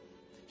friend.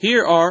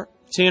 Here are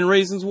 10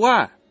 reasons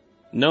why.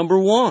 Number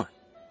 1,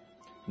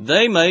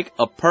 they make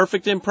a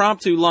perfect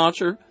impromptu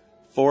launcher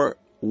for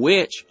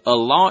which a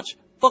launch...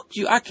 Fuck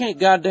you, I can't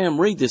goddamn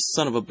read this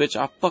son of a bitch.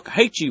 I fuck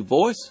hate you,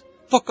 voice.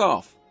 Fuck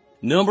off.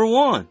 Number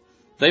 1,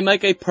 they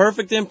make a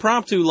perfect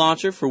impromptu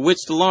launcher for which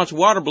to launch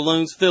water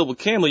balloons filled with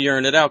camel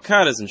urine at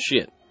Al-Qaeda's and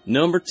shit.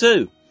 Number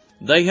 2,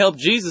 they help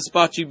Jesus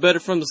spot you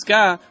better from the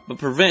sky, but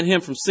prevent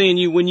him from seeing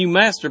you when you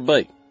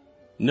masturbate.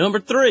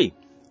 Number 3,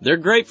 they're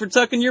great for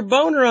tucking your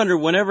boner under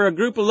whenever a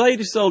group of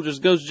lady soldiers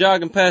goes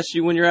jogging past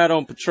you when you're out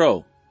on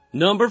patrol.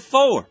 Number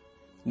 4,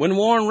 when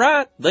worn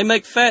right, they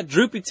make fat,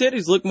 droopy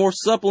titties look more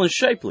supple and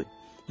shapely.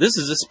 This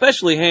is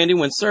especially handy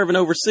when serving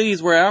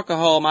overseas where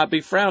alcohol might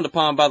be frowned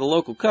upon by the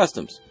local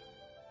customs.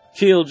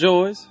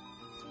 Killjoys.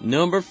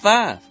 Number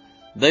 5,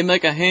 they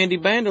make a handy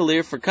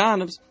bandolier for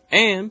condoms,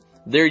 and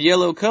their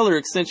yellow color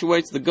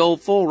accentuates the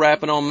gold foil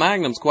wrapping on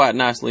magnums quite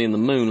nicely in the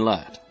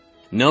moonlight.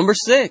 Number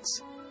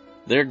 6,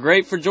 they're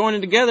great for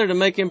joining together to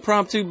make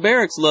impromptu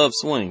barracks love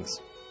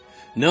swings.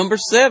 Number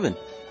 7,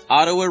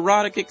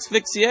 autoerotic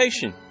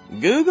asphyxiation.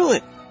 Google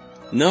it.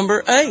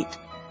 Number 8,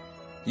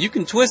 you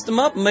can twist them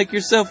up and make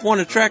yourself one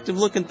attractive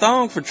looking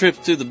thong for trips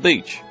to the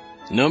beach.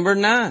 Number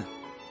 9,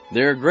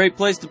 they're a great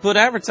place to put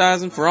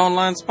advertising for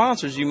online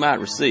sponsors you might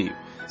receive,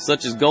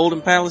 such as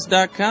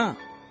GoldenPalace.com,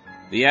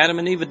 the Adam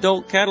and Eve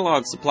Adult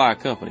Catalog Supply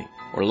Company,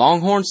 or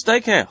Longhorn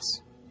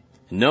Steakhouse.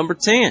 Number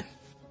 10,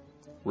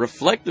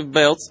 reflective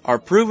belts are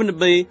proven to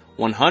be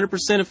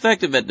 100%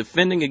 effective at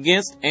defending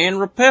against and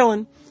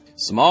repelling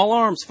small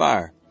arms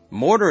fire,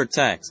 mortar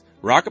attacks,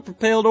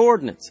 rocket-propelled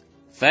ordnance,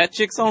 fat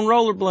chicks on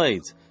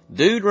rollerblades,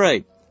 dude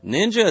rape,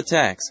 ninja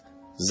attacks,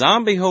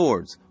 zombie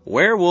hordes,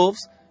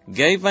 werewolves,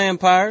 gay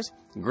vampires,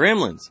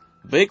 gremlins,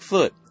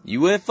 Bigfoot,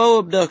 UFO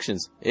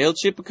abductions, El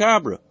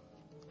Chupacabra,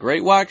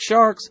 great white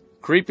sharks,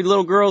 creepy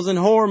little girls in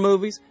horror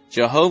movies,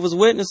 Jehovah's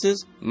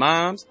Witnesses,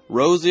 mimes,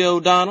 Rosie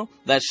O'Donnell,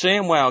 that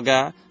ShamWow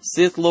guy,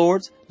 Sith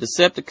Lords,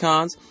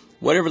 Decepticons,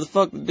 whatever the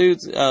fuck the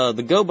dudes,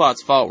 the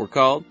GoBots fought were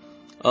called,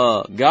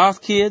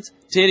 goth kids,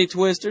 titty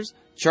twisters,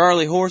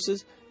 Charlie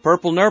horses,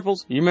 purple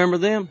nurples, you remember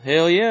them?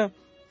 Hell yeah.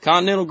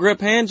 Continental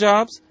grip hand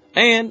jobs,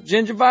 and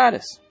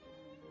gingivitis.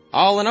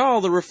 All in all,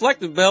 the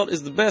reflective belt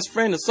is the best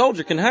friend a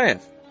soldier can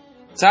have.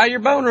 Tie your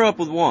boner up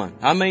with one.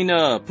 I mean,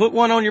 put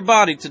one on your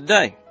body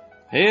today.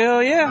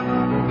 Hell yeah.